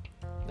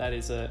 That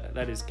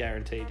is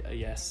guaranteed a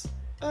yes.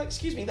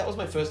 Excuse me, that was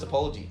my first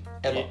apology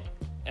ever. Yeah,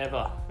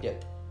 ever. Yeah.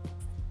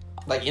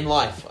 Like in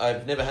life,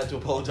 I've never had to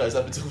apologise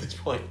up until this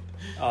point.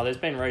 Oh, there's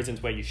been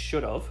reasons where you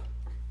should have,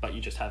 but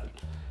you just haven't.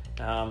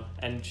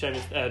 And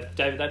Seamus,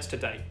 David, that's to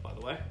date, by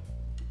the way.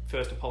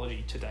 First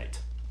apology to date.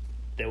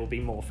 There will be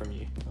more from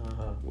you.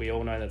 Uh-huh. We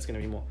all know that's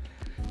going to be more.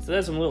 So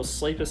there's some little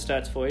sleeper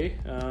stats for you.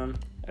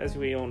 As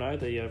we all know,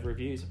 the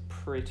reviews are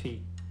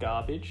pretty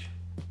garbage.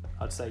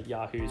 I'd say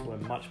Yahoo's were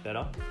much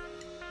better.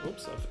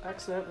 Oops, I've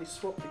accidentally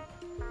swapped the...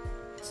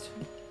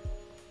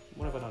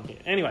 What have I done here?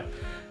 Anyway,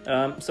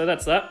 so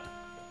that's that. I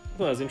thought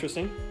that was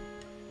interesting.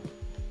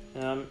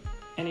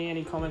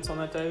 Any comments on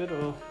that, David?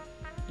 Or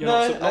you're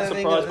not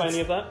surprised by any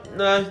of that?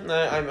 No,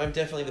 I'm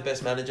definitely the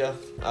best manager.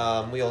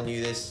 We all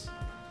knew this.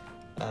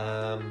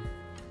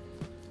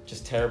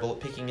 Just terrible at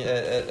picking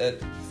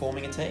at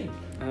forming a team.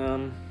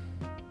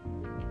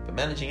 But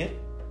managing it,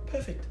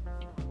 perfect.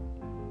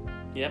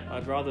 Yep,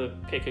 I'd rather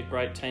pick a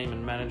great team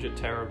and manage it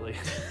terribly.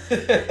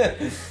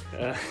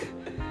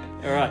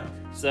 All right,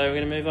 so we're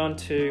going to move on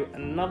to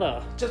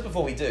another. Just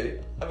before we do,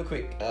 I have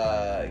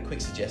a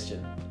quick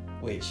suggestion,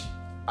 which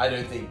I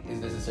don't think is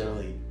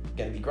necessarily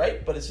going to be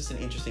great, but it's just an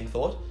interesting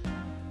thought.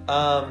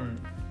 How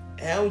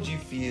would you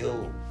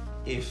feel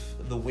if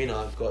the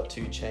winner got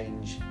to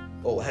change,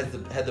 or had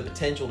the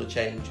potential to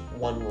change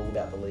one rule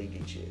about the league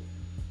each year?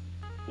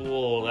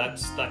 Oh, that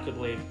could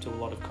lead to a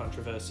lot of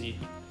controversy.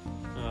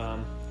 I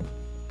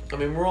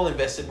mean, we're all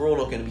invested. We're all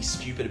not going to be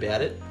stupid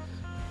about it.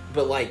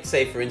 But, like,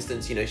 say, for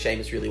instance,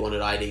 Seamus really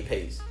wanted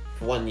IDPs.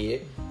 For 1 year,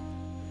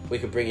 we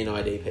could bring in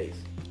IDPs.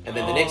 And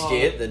then the next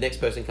year, the next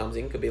person comes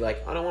in, could be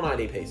like, I don't want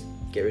IDPs.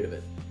 Get rid of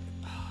it.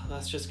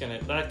 That's gonna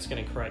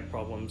create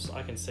problems.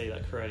 I can see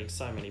that creating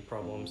so many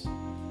problems.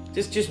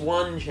 Just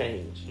one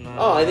change.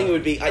 No. I think it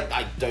would be...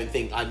 I don't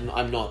think...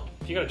 I'm not...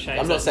 If you got to change,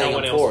 I'm not saying no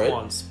one I'm for else it,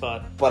 wants,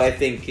 but I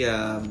think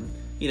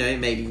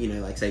maybe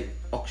like say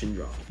auction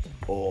draft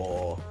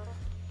or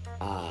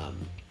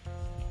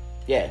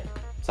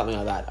something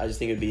like that. I just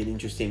think it would be an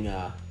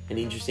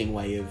interesting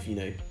way of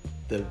the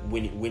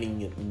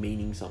winning it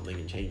meaning something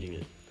and changing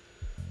it.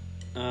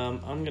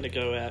 I'm gonna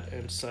go out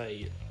and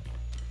say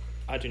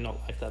I do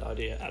not like that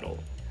idea at all.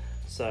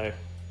 So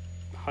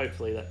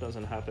hopefully that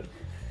doesn't happen.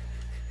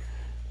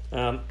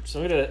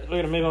 So we're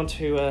gonna move on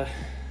to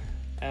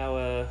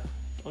our.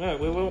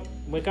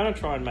 We're going to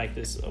try and make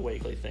this a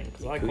weekly thing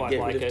because I quite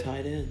like it.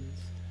 Tight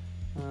ends.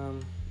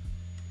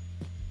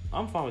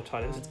 I'm fine with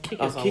tight ends. It's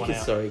kickers.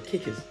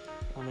 Kickers.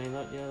 I mean,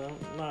 no,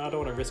 I don't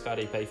want to risk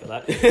IDP for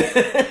that.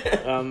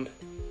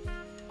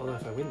 Although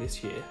if I win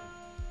this year,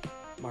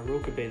 my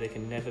rule could be there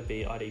can never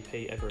be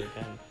IDP ever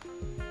again.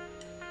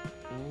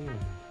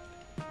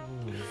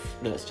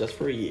 No, it's just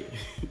for a year.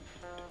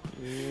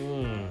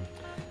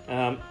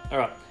 All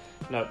right.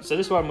 No, so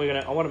this one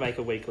I want to make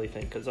a weekly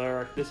thing because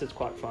this is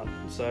quite fun.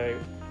 So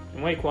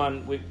in week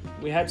 1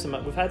 we've had some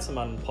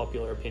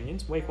unpopular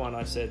opinions. Week 1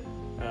 I said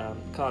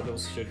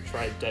Cardinals should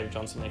trade David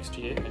Johnson next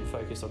year and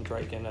focus on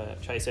Drake and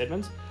Chase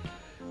Edmonds.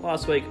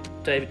 Last week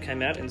David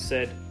came out and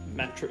said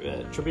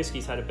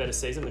Trubisky's had a better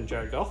season than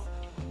Jared Goff.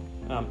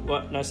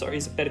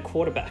 He's a better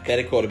quarterback.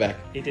 Better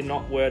He did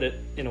not word it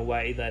in a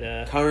way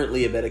that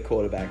currently a better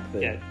quarterback.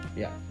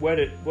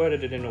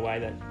 Worded it in a way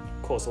that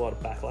caused a lot of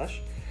backlash.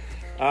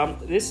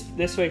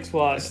 This week's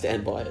one, I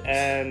stand by it,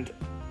 and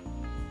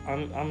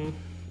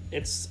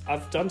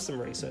I've done some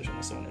research on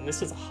this one, and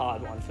this is a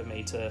hard one for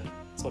me to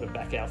sort of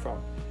back out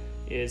from.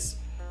 Is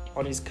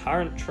on his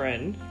current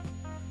trend,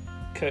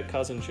 Kirk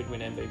Cousins should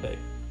win MVP.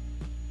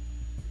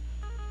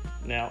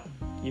 Now,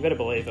 you better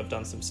believe I've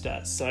done some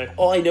stats. So,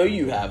 I know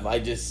you have.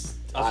 I've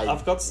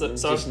got some.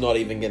 Not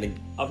even going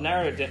to. I've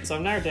narrowed it down. So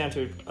I've narrowed down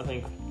to I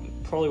think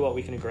probably what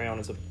we can agree on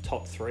is a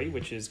top 3,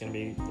 which is going to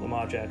be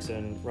Lamar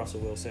Jackson,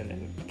 Russell Wilson,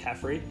 and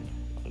McCaffrey.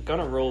 I'm going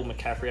to rule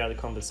McCaffrey out of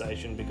the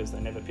conversation because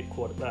they never pick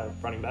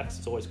running backs.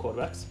 It's always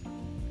quarterbacks.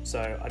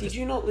 So Did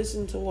you not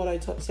listen to what I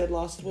said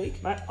last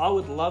week? Mate, I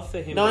would love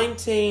for him...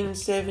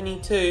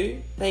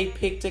 1972, they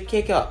picked a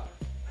kicker.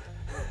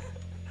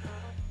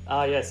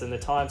 Yes, and the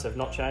times have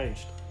not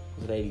changed.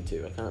 Was it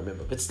 82? I can't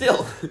remember. But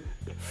still.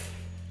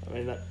 I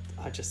mean,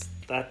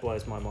 that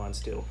blows my mind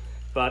still.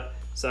 But,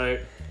 so,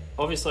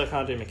 obviously I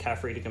can't do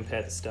McCaffrey to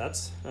compare the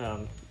stats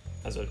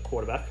as a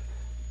quarterback.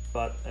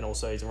 And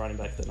also he's a running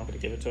back, they're not going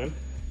to give it to him.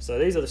 So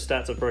these are the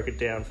stats. I broke it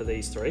down for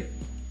these three,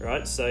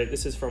 right? So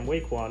this is from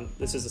week 1.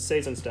 This is the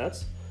season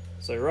stats.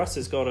 So Russ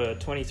has got a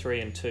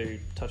 23-2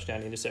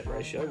 touchdown intercept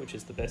ratio, which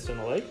is the best in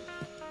the league,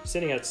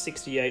 sitting at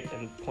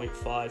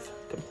 68.5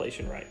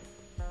 completion rate,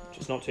 which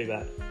is not too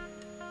bad.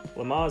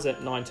 Lamar's at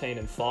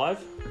 19-5,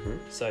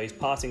 so his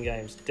passing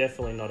game's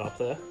definitely not up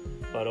there.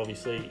 But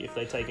obviously, if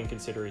they take in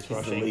consider his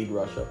rushing, the lead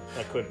rusher.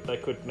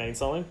 That could mean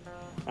something.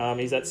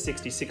 He's at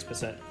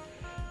 66%.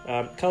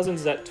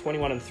 Cousins is at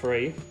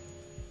 21-3,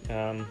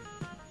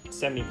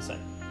 70%.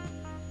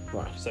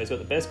 Right. So he's got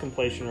the best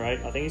completion rate.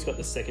 I think he's got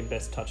the second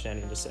best touchdown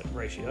intercept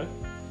ratio.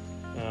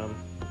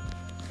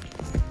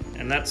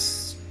 And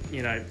that's,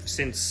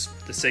 since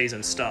the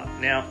season start.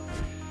 Now,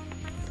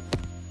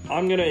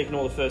 I'm going to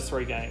ignore the first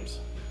 3 games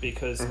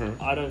because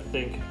I don't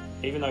think,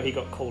 even though he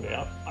got called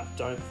out, I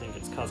don't think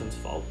it's Cousins'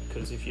 fault.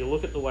 Because if you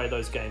look at the way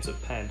those games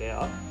have panned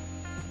out,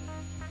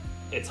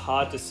 it's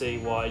hard to see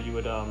why you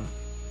would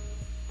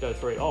go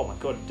through, oh my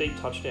God, deep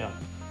touchdown.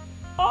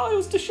 Oh, it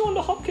was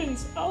Deshaun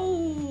Hopkins.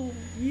 Oh,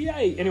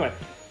 yay. Anyway,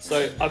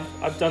 so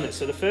I've done this.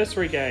 So the first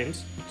 3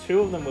 games, 2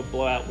 of them were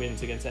blowout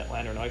wins against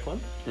Atlanta and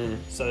Oakland.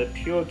 So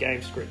pure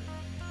game script.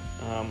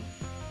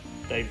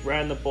 They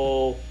ran the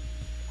ball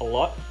a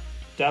lot.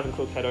 Dalvin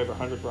Cook had over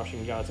 100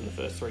 rushing yards in the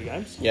first 3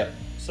 games. Yep.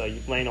 So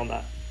you lean on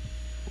that.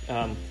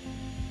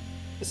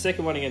 The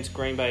second one against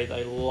Green Bay,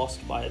 they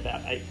lost by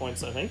about 8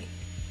 points, I think.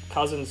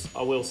 Cousins,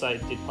 I will say,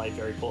 did play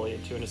very poorly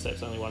at 2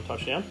 intercepts, only 1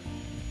 touchdown.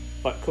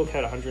 But Cook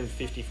had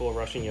 154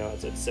 rushing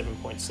yards at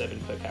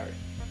 7.7 per carry.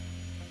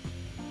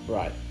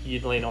 Right.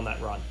 You'd lean on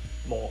that run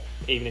more.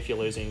 Even if you're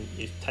losing,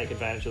 you take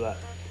advantage of that.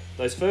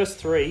 Those first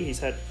 3, he's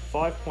had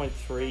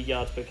 5.3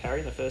 yards per carry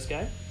in the first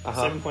game,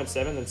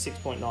 7.7 and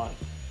 6.9.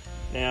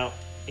 Now,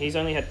 he's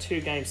only had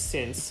 2 games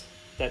since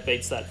that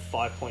beats that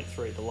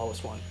 5.3, the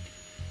lowest one.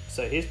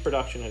 So his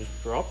production has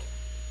dropped.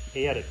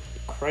 He had a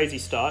crazy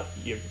start.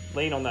 You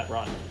lean on that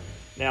run.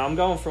 Now, I'm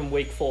going from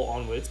week 4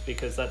 onwards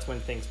because that's when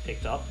things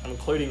picked up. I'm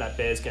including that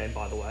Bears game,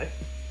 by the way,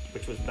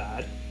 which was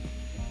bad,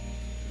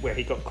 where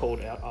he got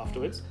called out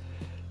afterwards.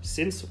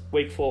 Since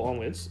week 4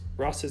 onwards,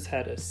 Russ has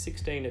had a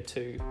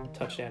 16-2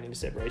 touchdown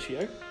intercept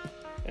ratio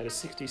at a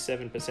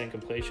 67%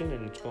 completion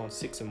and gone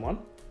 6-1.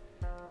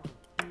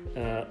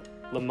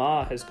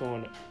 Lamar has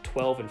gone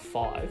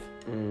 12-5.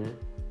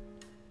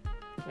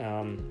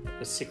 A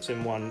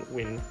 6-1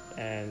 win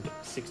and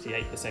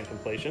 68%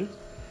 completion.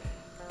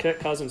 Kirk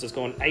Cousins has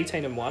gone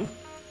 18-1.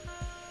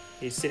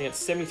 He's sitting at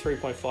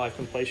 73.5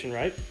 completion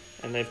rate,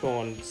 and they've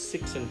gone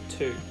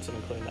 6-2, so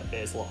including that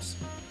Bears loss.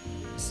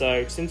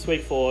 So since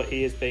week 4,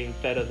 he has been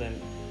better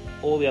than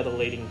all the other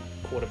leading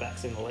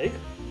quarterbacks in the league.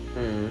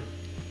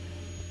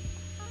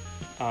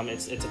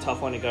 It's a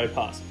tough one to go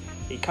past.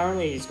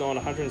 He's gone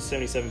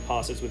 177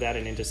 passes without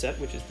an intercept,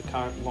 which is the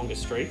current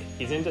longest streak.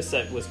 His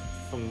intercept was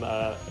from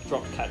a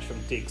dropped catch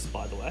from Diggs,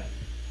 by the way.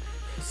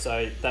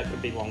 So that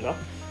could be longer.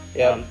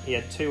 Yeah. He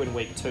had 2 in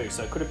week 2,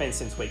 so it could have been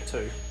since week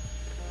 2,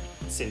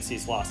 since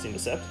his last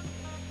intercept.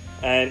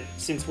 And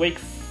since week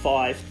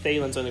 5,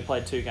 Thielen's only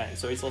played 2 games,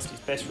 so he's lost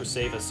his best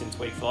receiver since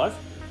week 5.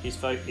 He's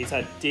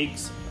had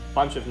Diggs, a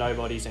bunch of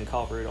nobodies, and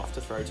Kyle Rudolph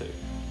to throw to,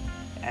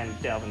 and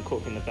Dalvin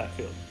Cook in the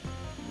backfield.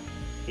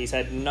 He's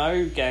had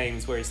no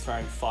games where he's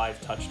thrown 5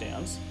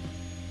 touchdowns,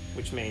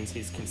 which means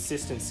his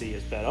consistency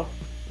is better.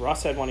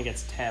 Russ had one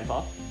against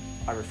Tampa.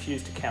 I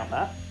refuse to count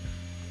that.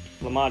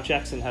 Lamar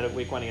Jackson had a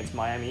week 1 against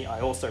Miami. I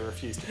also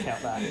refuse to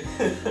count that.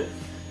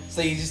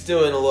 So you're just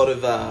doing a lot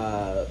of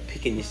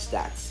picking your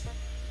stats.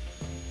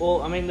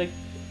 Well, I mean,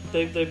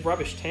 they're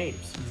rubbish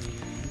teams.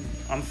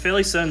 I'm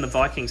fairly certain the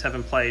Vikings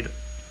haven't played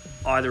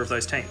either of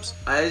those teams.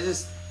 I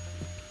just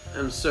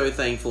am so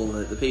thankful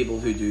that the people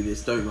who do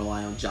this don't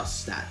rely on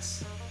just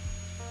stats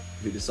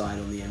who decide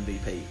on the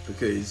MVP,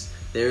 because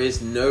there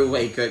is no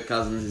way Kirk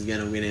Cousins is going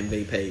to win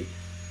MVP.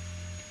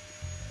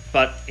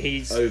 But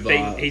he's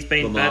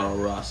been Lamar or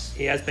Russ.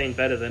 He has been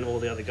better than all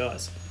the other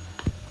guys.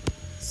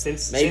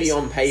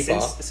 On paper.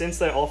 Since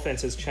their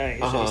offense has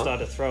changed and he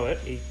started to throw it,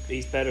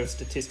 he's better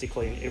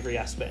statistically in every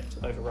aspect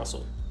over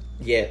Russell.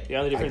 Yeah. The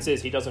only difference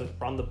is he doesn't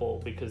run the ball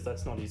because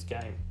that's not his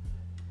game.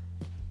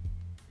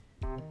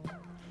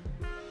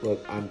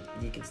 Look,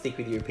 you can stick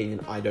with your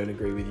opinion. I don't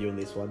agree with you on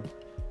this one.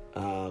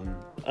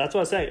 That's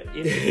what I say.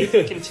 If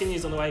he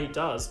continues on the way he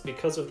does,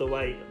 because of the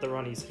way the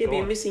run he's He'll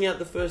gone, be missing out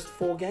the first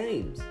 4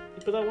 games.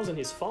 But that wasn't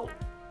his fault.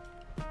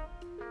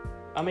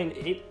 I mean,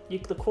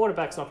 the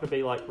quarterback's not going to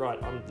be like,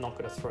 right, I'm not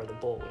going to throw the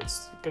ball.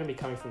 It's going to be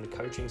coming from the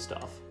coaching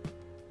staff.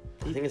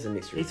 I think it's a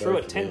mixture. He threw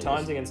it 10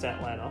 times against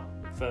Atlanta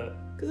for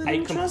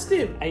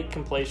 8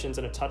 completions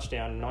and a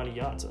touchdown and 90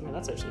 yards. I mean,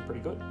 that's actually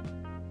pretty good.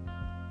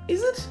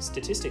 Is it?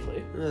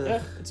 Statistically.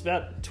 Yeah, it's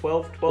about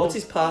 12. What's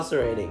his passer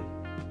rating?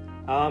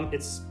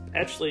 It's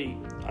actually,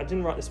 I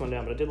didn't write this one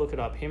down, but I did look it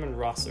up. Him and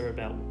Russ are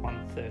about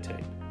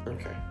 113.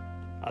 Okay.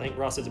 I think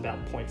Russ is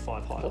about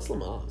 0.5 higher. What's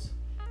Lamar's?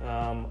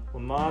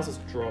 Lamar's has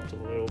dropped a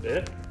little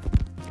bit.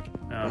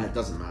 It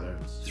doesn't matter.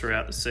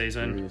 Throughout the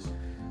season.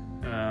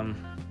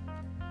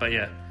 But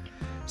yeah.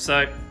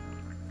 So,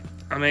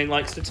 I mean,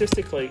 like,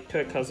 statistically,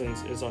 Kirk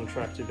Cousins is on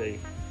track to be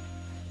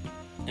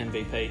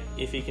MVP.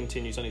 If he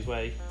continues on his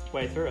way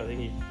through, I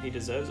think he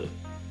deserves it.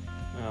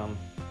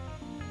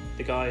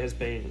 The guy he's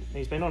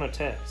been on a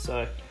tear.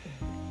 So,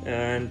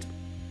 and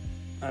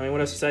I mean, what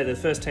else to say? They're the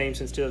first team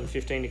since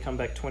 2015 to come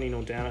back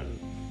 20-0 down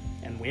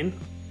and win.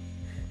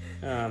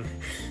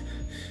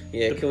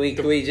 Can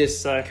we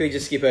just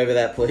skip over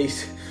that,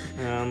 please?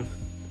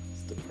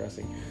 It's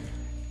depressing.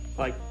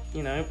 Like,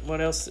 you know,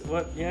 what else?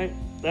 What, you know,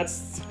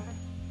 that's...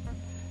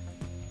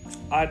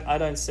 I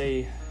don't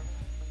see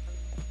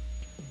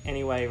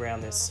any way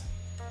around this.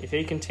 If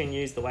he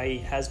continues the way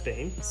he has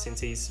been since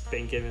he's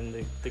been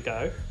given the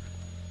go,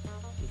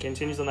 he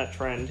continues on that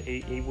trend,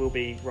 he will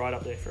be right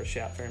up there for a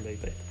shout for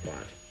MVP. Right.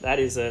 That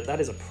is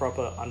a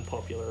proper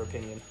unpopular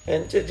opinion.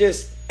 And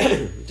just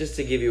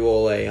to give you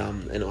all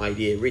an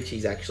idea,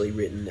 Richie's actually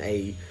written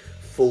a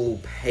full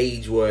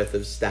page worth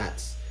of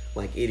stats.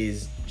 Like, it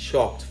is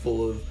chocked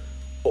full of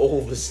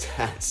all the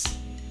stats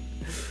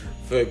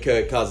for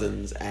Kirk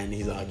Cousins and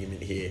his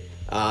argument here.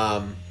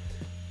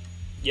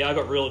 Yeah, I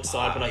got real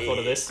excited when I thought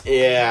of this.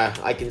 Yeah,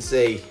 I can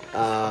see.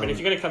 I mean, if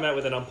you're going to come out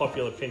with an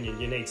unpopular opinion,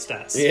 you need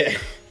stats. Yeah.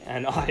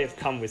 And I have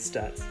come with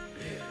stats.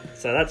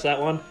 So that's that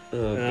one.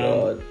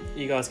 Oh, God.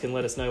 You guys can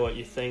let us know what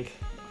you think.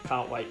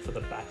 Can't wait for the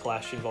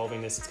backlash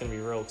involving this. It's going to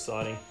be real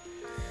exciting.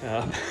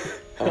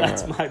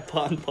 That's my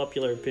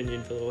unpopular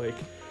opinion for the week.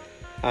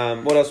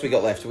 What else we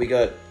got left? We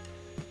got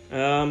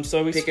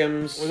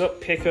Pick'ems. We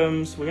got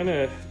Pick'ems. We're going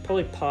to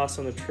probably pass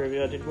on the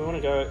trivia. Did we want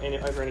to go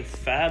over any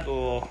fab,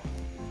 or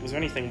was there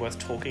anything worth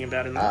talking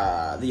about in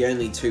that? The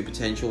only two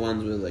potential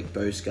ones were like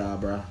Bo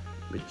Scarborough,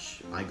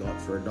 which I got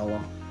for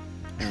 $1.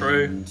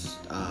 True. And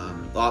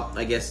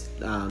I guess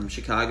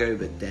Chicago,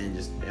 but Dan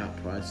just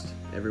outpriced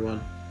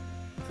everyone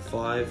for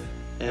 $5.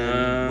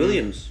 And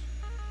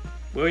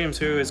Williams,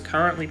 who is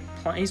currently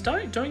playing, he's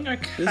doing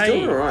okay. He's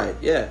doing alright,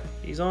 yeah.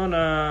 He's on.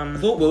 I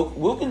thought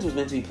Wilkins was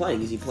meant to be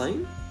playing. Is he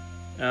playing?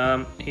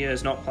 He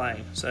is not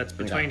playing. So it's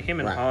between him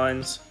and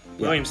Hines.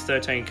 Williams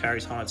 13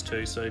 carries, Hines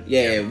 2. So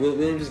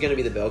Williams is going to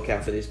be the bell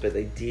cow for this, but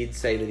they did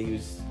say that he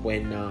was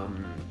when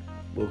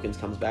Wilkins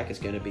comes back, it's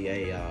going to be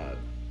a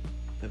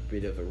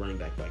bit of a running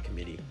back by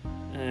committee.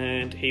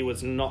 And he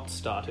was not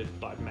started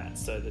by Matt,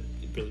 so that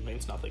it really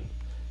means nothing.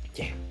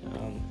 Yeah.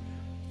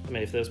 I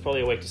mean, if there was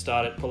probably a week to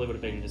start, it probably would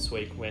have been this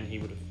week when he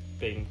would have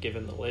been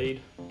given the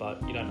lead,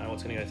 but you don't know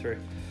what's going to go through.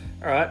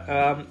 All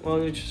right. Well,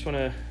 we just want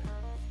to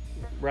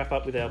wrap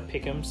up with our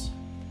pick'ems.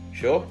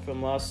 Sure.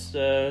 From last.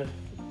 So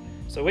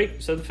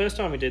the first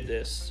time we did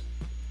this,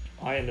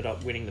 I ended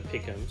up winning the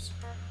pick'ems,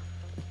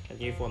 and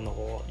you've won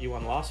you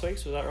won last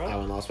week's. Was that right? I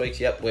won last week's.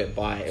 Yep. We're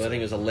I think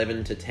it was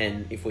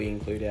 11-10 if we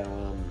include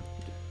our.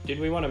 Did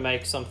we want to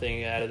make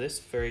something out of this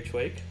for each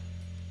week?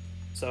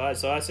 So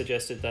I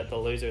suggested that the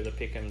loser of the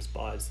pick'ems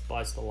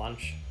buys the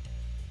lunch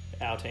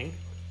outing,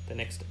 the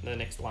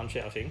next lunch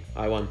outing.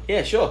 I won.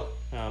 Yeah, sure.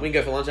 We can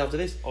go for lunch after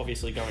this.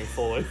 Obviously, going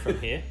forward from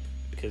here,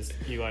 because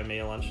you owe me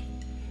a lunch.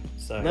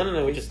 So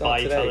no. We just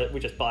buy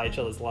each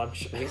other's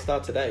lunch. We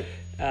start today.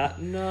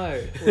 No,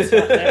 we'll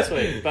start next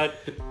week. But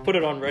put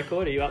it on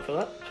record. Are you up for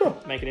that? Sure.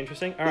 Make it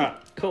interesting. All right,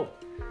 cool.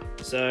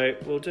 So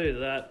we'll do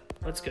that.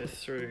 Let's go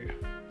through.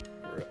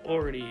 We're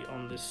already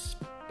on this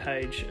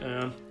page.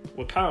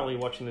 We're currently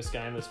watching this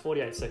game. There's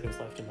 48 seconds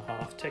left in the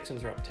half.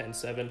 Texans are up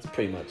 10-7. It's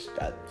pretty much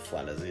that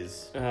flat as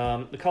is.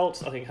 The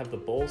Colts, I think, have the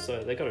ball,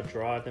 so they got to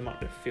drive. They might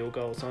get a field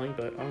goal or something,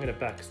 but I'm going to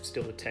back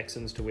still the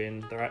Texans to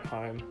win. They're at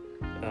home.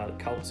 The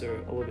Colts are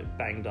a little bit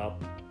banged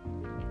up.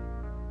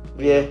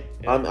 Yeah.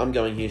 I'm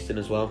going Houston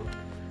as well.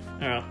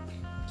 All right.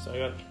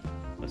 So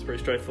that's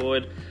pretty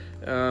straightforward.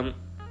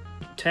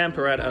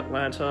 Tampa at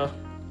Atlanta.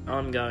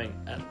 I'm going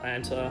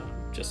Atlanta.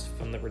 Just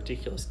from the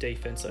ridiculous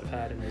defense they've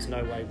had, and there's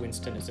no way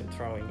Winston isn't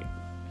throwing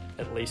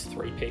at least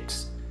 3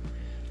 picks.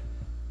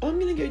 I'm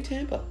gonna go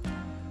Tampa.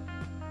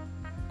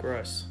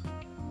 Gross,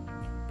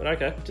 but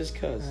okay. Just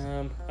cause.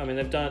 I mean,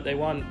 they've done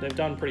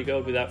pretty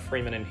good without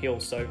Freeman and Hill,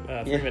 so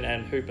Freeman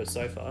and Hooper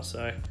so far.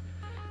 So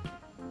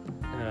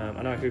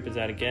I know Hooper's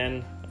out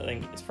again. I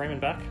think is Freeman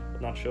back?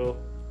 I'm not sure.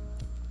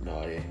 No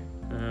idea.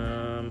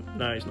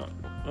 No, he's not.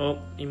 Oh,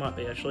 he might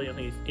be actually. I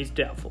think he's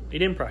doubtful. He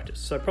didn't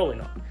practice, so probably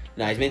not.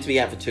 No, he's meant to be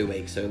out for 2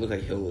 weeks, so it looks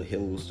like Hill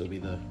will still be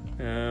the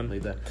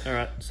lead there. All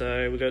right,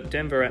 so we've got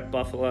Denver at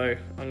Buffalo.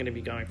 I'm going to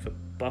be going for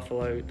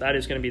Buffalo. That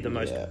is going to be the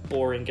most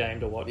boring game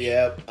to watch.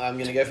 Yeah, I'm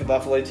going to go for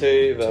Buffalo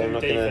too, but I'm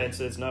not going to... 2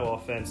 defenses, no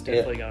offense.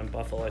 Definitely going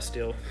Buffalo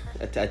still.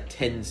 At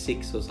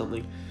 10-6 or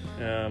something.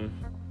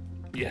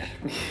 Yeah,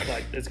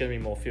 like there's going to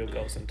be more field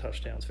goals than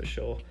touchdowns for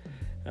sure.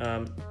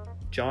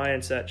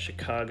 Giants at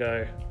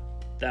Chicago.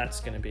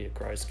 That's going to be a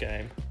gross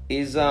game.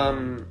 Is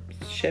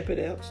Shepard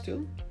out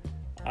still?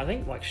 I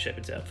think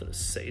Shepard's out for the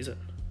season.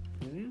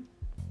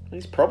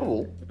 He's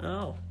probable.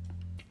 Oh.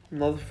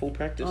 Another full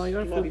practice. Oh, you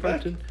got a full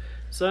practice.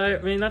 So,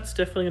 I mean, that's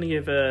definitely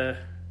going to give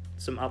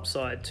some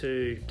upside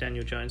to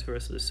Daniel Jones for the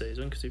rest of the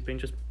season, because he's been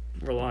just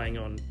relying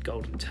on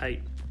Golden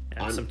Tate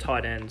and some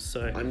tight ends.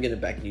 So I'm going to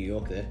back New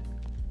York there.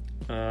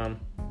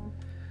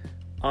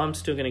 I'm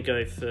still going to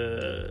go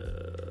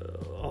for...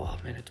 Oh,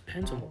 man, it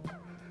depends on what...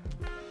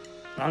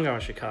 I'm going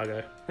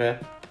Chicago. Yeah.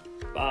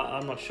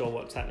 I'm not sure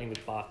what's happening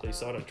with Barkley,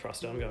 so I don't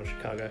trust it. I'm going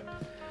Chicago.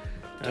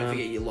 Don't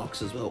forget your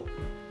locks as well.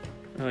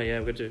 Oh, yeah,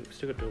 we still got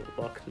to do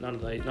a lock. None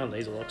of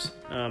these are locks.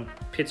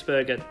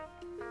 Pittsburgh at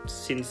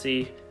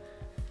Cincy.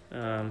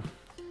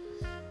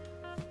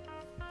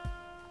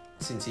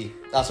 Cincy.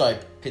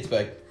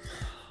 Pittsburgh.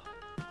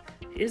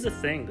 Here's the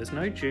thing. There's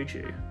no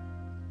Juju.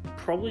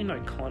 Probably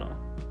no Connor.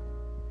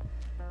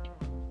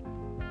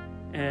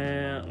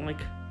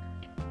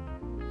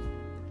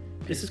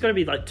 This is going to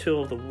be like two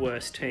of the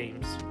worst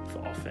teams for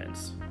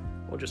offense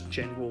or just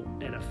general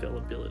NFL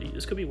ability.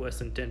 This could be worse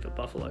than Denver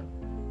Buffalo.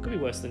 Could be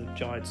worse than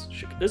Giants.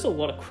 There's a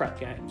lot of crap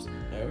games.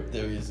 No,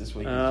 there is this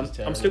week. I'm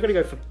still going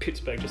to go for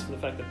Pittsburgh just for the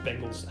fact that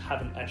Bengals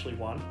haven't actually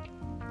won.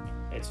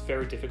 It's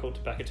very difficult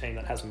to back a team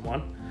that hasn't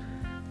won.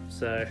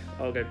 So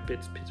I'll go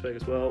Pittsburgh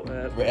as well.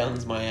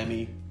 Browns,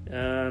 Miami.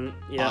 Yeah.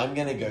 I'm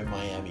going to go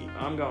Miami.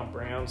 I'm going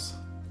Browns.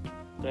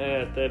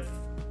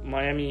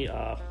 Miami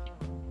are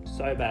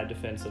so bad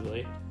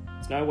defensively.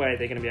 There's no way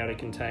they're going to be able to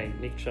contain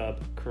Nick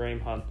Chubb,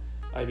 Kareem Hunt,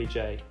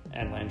 OBJ,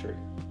 and Landry.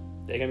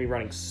 They're going to be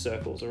running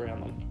circles around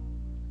them.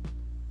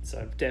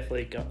 So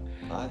definitely go.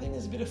 I think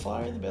there's a bit of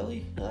fire in the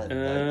belly.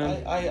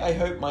 I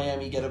hope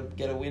Miami get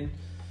a win.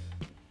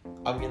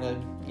 I'm gonna,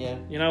 yeah.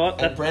 You know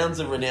what? And Browns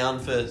are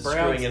renowned for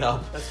screwing it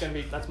up.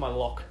 That's my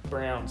lock.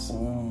 Browns.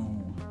 Ooh.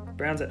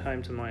 Browns at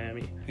home to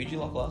Miami. Who'd you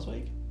lock last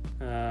week?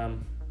 I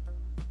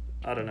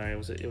don't know. It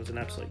was an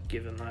absolute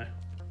given though.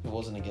 It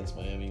wasn't against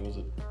Miami, was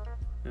it?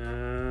 I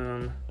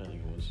don't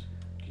think it was.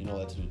 You're not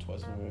allowed to do it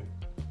twice in a row.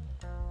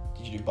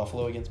 Did you do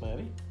Buffalo against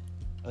Miami?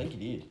 I think you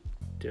did.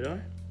 Did I? I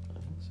think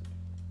so.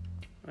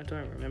 I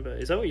don't remember.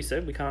 Is that what you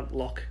said? We can't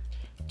lock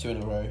 2 in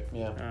a row,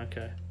 yeah.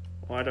 Okay.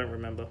 Well, I don't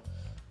remember.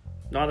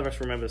 Neither of us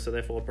remember, so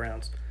therefore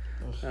Browns.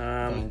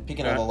 Pick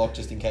another lock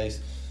just in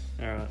case.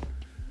 Alright.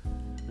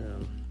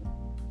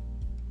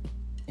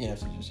 You have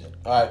to just yet.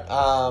 Alright.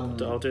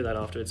 I'll do that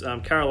afterwards.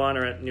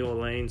 Carolina at New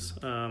Orleans.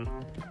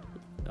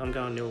 I'm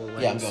going New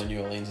Orleans. Yeah, I'm going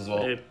New Orleans as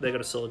well. They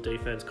got a solid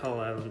defense.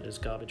 Kyle Allen is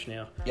garbage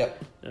now.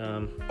 Yep.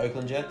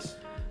 Oakland Jets.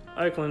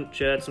 Oakland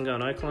Jets. I'm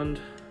going Oakland.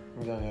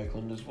 I'm going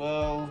Oakland as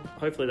well.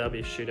 Hopefully that'll be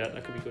a shootout.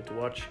 That could be good to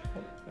watch.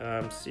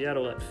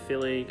 Seattle at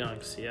Philly. Going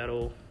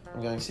Seattle.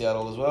 I'm going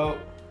Seattle as well.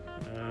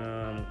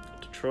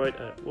 Detroit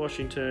at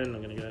Washington.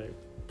 I'm going to go...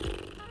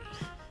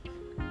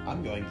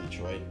 I'm going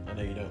Detroit. I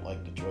know you don't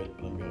like Detroit,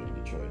 but I'm going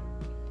Detroit.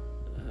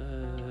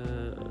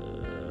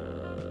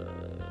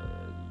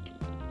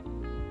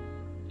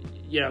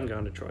 Yeah, I'm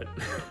going Detroit.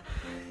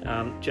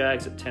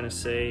 Jags at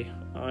Tennessee.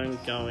 I'm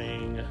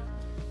going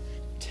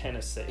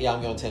Tennessee. Yeah,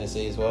 I'm going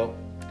Tennessee as well.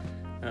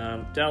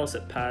 Dallas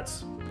at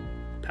Pats.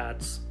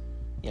 Pats.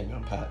 Yeah, I'm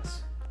going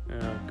Pats.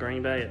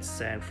 Green Bay at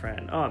San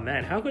Fran. Oh,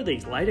 man, how good are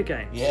these later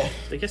games? Yeah.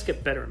 They just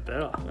get better and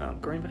better.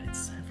 Green Bay at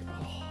San Fran.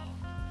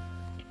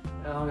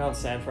 Oh, I'm going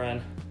San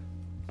Fran.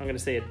 I'm going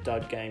to see a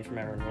dud game from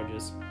Aaron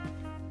Rodgers.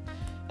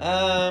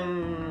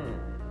 I'm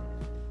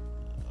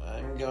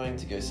going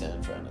to go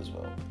San Fran as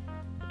well.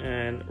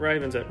 And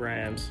Ravens at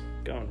Rams.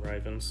 Going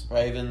Ravens.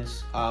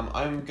 Ravens.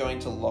 I'm going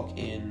to lock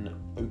in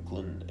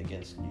Oakland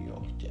against New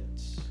York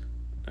Jets.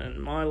 And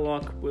my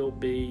lock will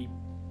be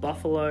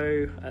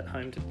Buffalo at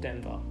home to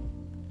Denver.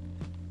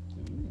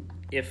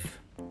 If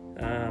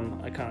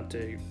I can't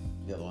do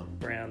the other one,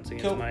 Browns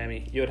against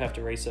Miami, you would have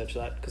to research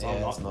that because I'm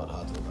not. It's not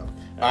hard to look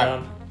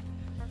up.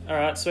 All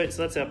right, sweet.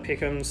 So that's our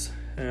pick'ems.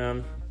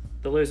 The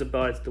loser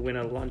buys the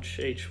winner lunch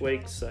each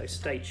week, so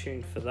stay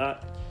tuned for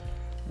that.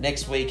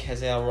 Next week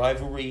has our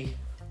rivalry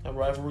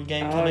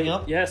game coming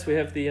up. Yes, we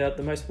have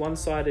the most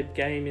one-sided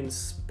game in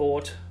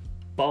sport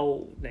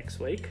bowl next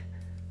week.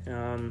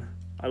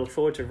 I look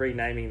forward to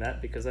renaming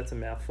that because that's a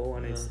mouthful.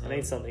 I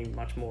need something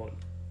much more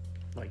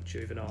like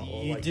juvenile.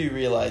 You do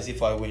realise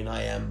if I win,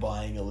 I am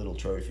buying a little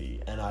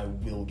trophy, and I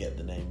will get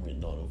the name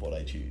written on of what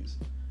I choose,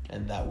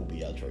 and that will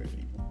be our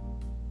trophy.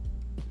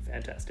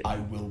 Fantastic. I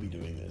will be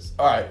doing this.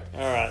 All right.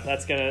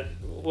 That's gonna.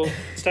 Well,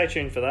 stay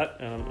tuned for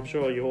that. I'm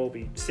sure you'll all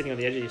be sitting on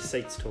the edge of your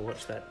seats to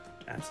watch that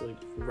absolute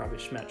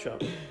rubbish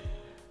matchup.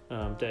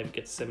 Dave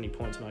gets 70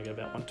 points and I get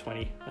about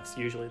 120. That's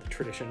usually the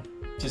tradition.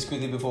 Just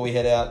quickly before we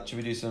head out, should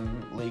we do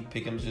some league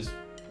pick'ems?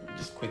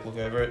 Just quick look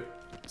over it.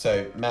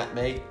 So Matt,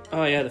 me.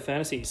 Oh yeah, the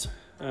fantasies.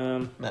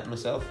 Matt and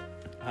myself.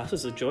 This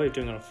is the joy of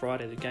doing it on a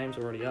Friday. The game's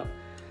already up.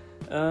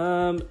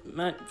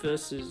 Matt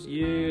versus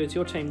you. Is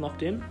your team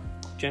locked in?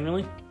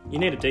 Generally, you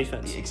need a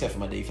defense. Except for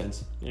my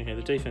defense. Okay,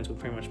 the defense will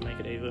pretty much make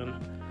it even.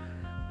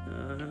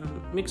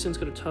 Mixon's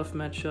got a tough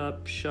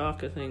matchup.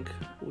 Shark, I think,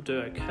 will do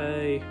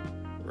okay.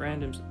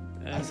 Randoms.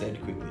 I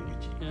said quickly,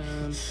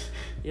 Richie.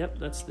 Yep,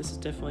 this is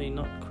definitely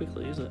not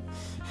quickly, is it?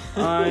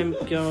 I'm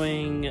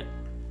going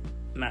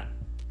Matt.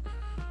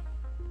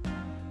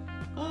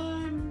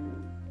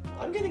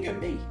 I'm gonna go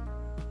me.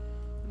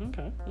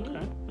 Okay.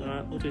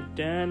 Alright, we'll do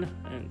Dan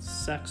and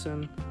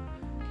Saxon.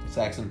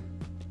 Saxon.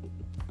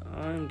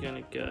 I'm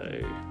gonna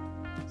go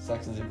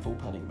Saxon's in full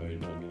panic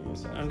mode.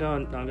 I'm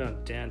going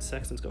Dan.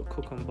 Saxon's got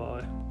Cook on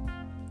bye.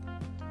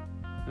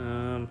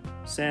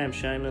 Sam,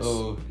 Seamus.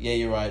 Oh, yeah,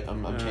 you're right.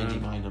 I'm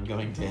changing mine. I'm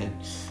going Dan.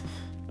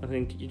 I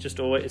think you just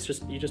always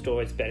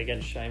bet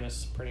against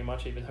Seamus pretty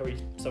much, even though he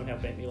somehow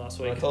beat me last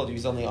week. I told you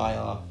he's on the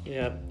IR.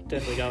 Yeah,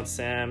 definitely going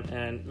Sam,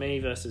 and me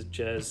versus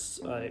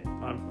Jez.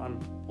 I'm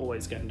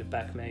always going to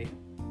back me.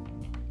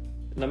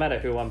 No matter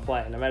who I'm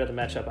playing, no matter the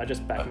matchup, I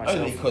just back myself.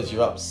 Only because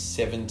you're up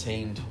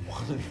 17-1.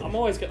 I'm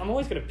always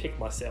going to pick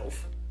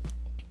myself.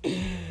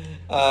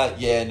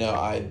 Yeah, no,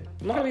 I'm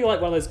not going to be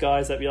like one of those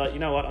guys that be like, you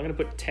know what, I'm going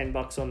to put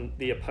 $10 on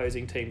the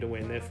opposing team to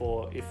win.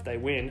 Therefore, if they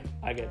win,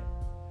 I get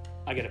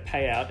a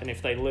payout, and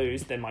if they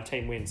lose, then my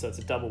team wins. So it's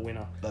a double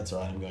winner. That's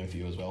right. I'm going for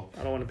you as well.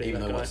 I don't want to be even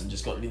that though guy. Watson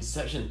just got an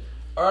interception.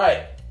 All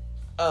right,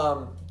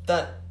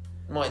 that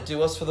might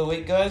do us for the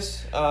week,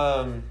 guys.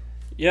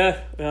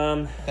 Yeah.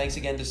 Thanks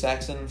again to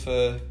Saxon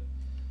for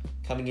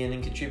coming in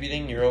and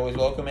contributing. You're always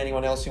welcome.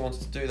 Anyone else who wants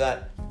to do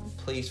that,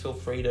 please feel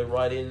free to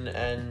write in,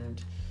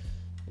 and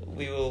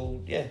we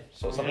will,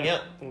 sort something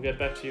out. We'll get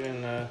back to you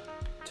in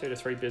 2 to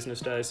 3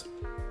 business days.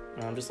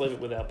 Just leave it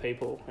with our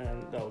people,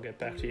 and they'll get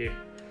back to you.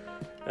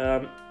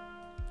 Other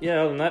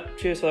than that,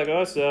 cheers for that,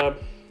 guys.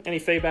 Any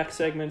feedback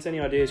segments,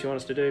 any ideas you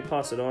want us to do,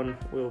 pass it on.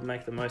 We'll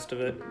make the most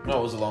of it. No,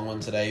 it was a long one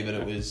today, but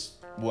it was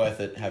worth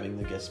it having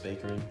the guest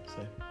speaker in.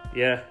 So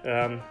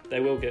yeah, they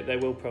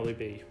will probably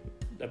be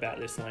about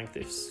this length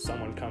if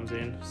someone comes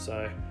in.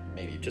 So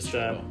maybe just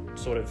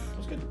sort of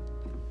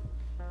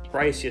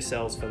brace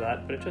yourselves for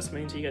that. But it just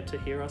means you get to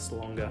hear us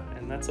longer,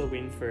 and that's a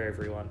win for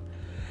everyone.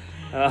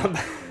 All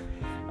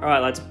right,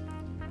 lads.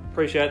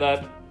 Appreciate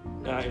that.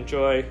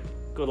 Enjoy.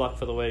 Good luck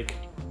for the week.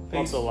 Peace.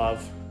 Lots of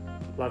love.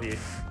 Love you.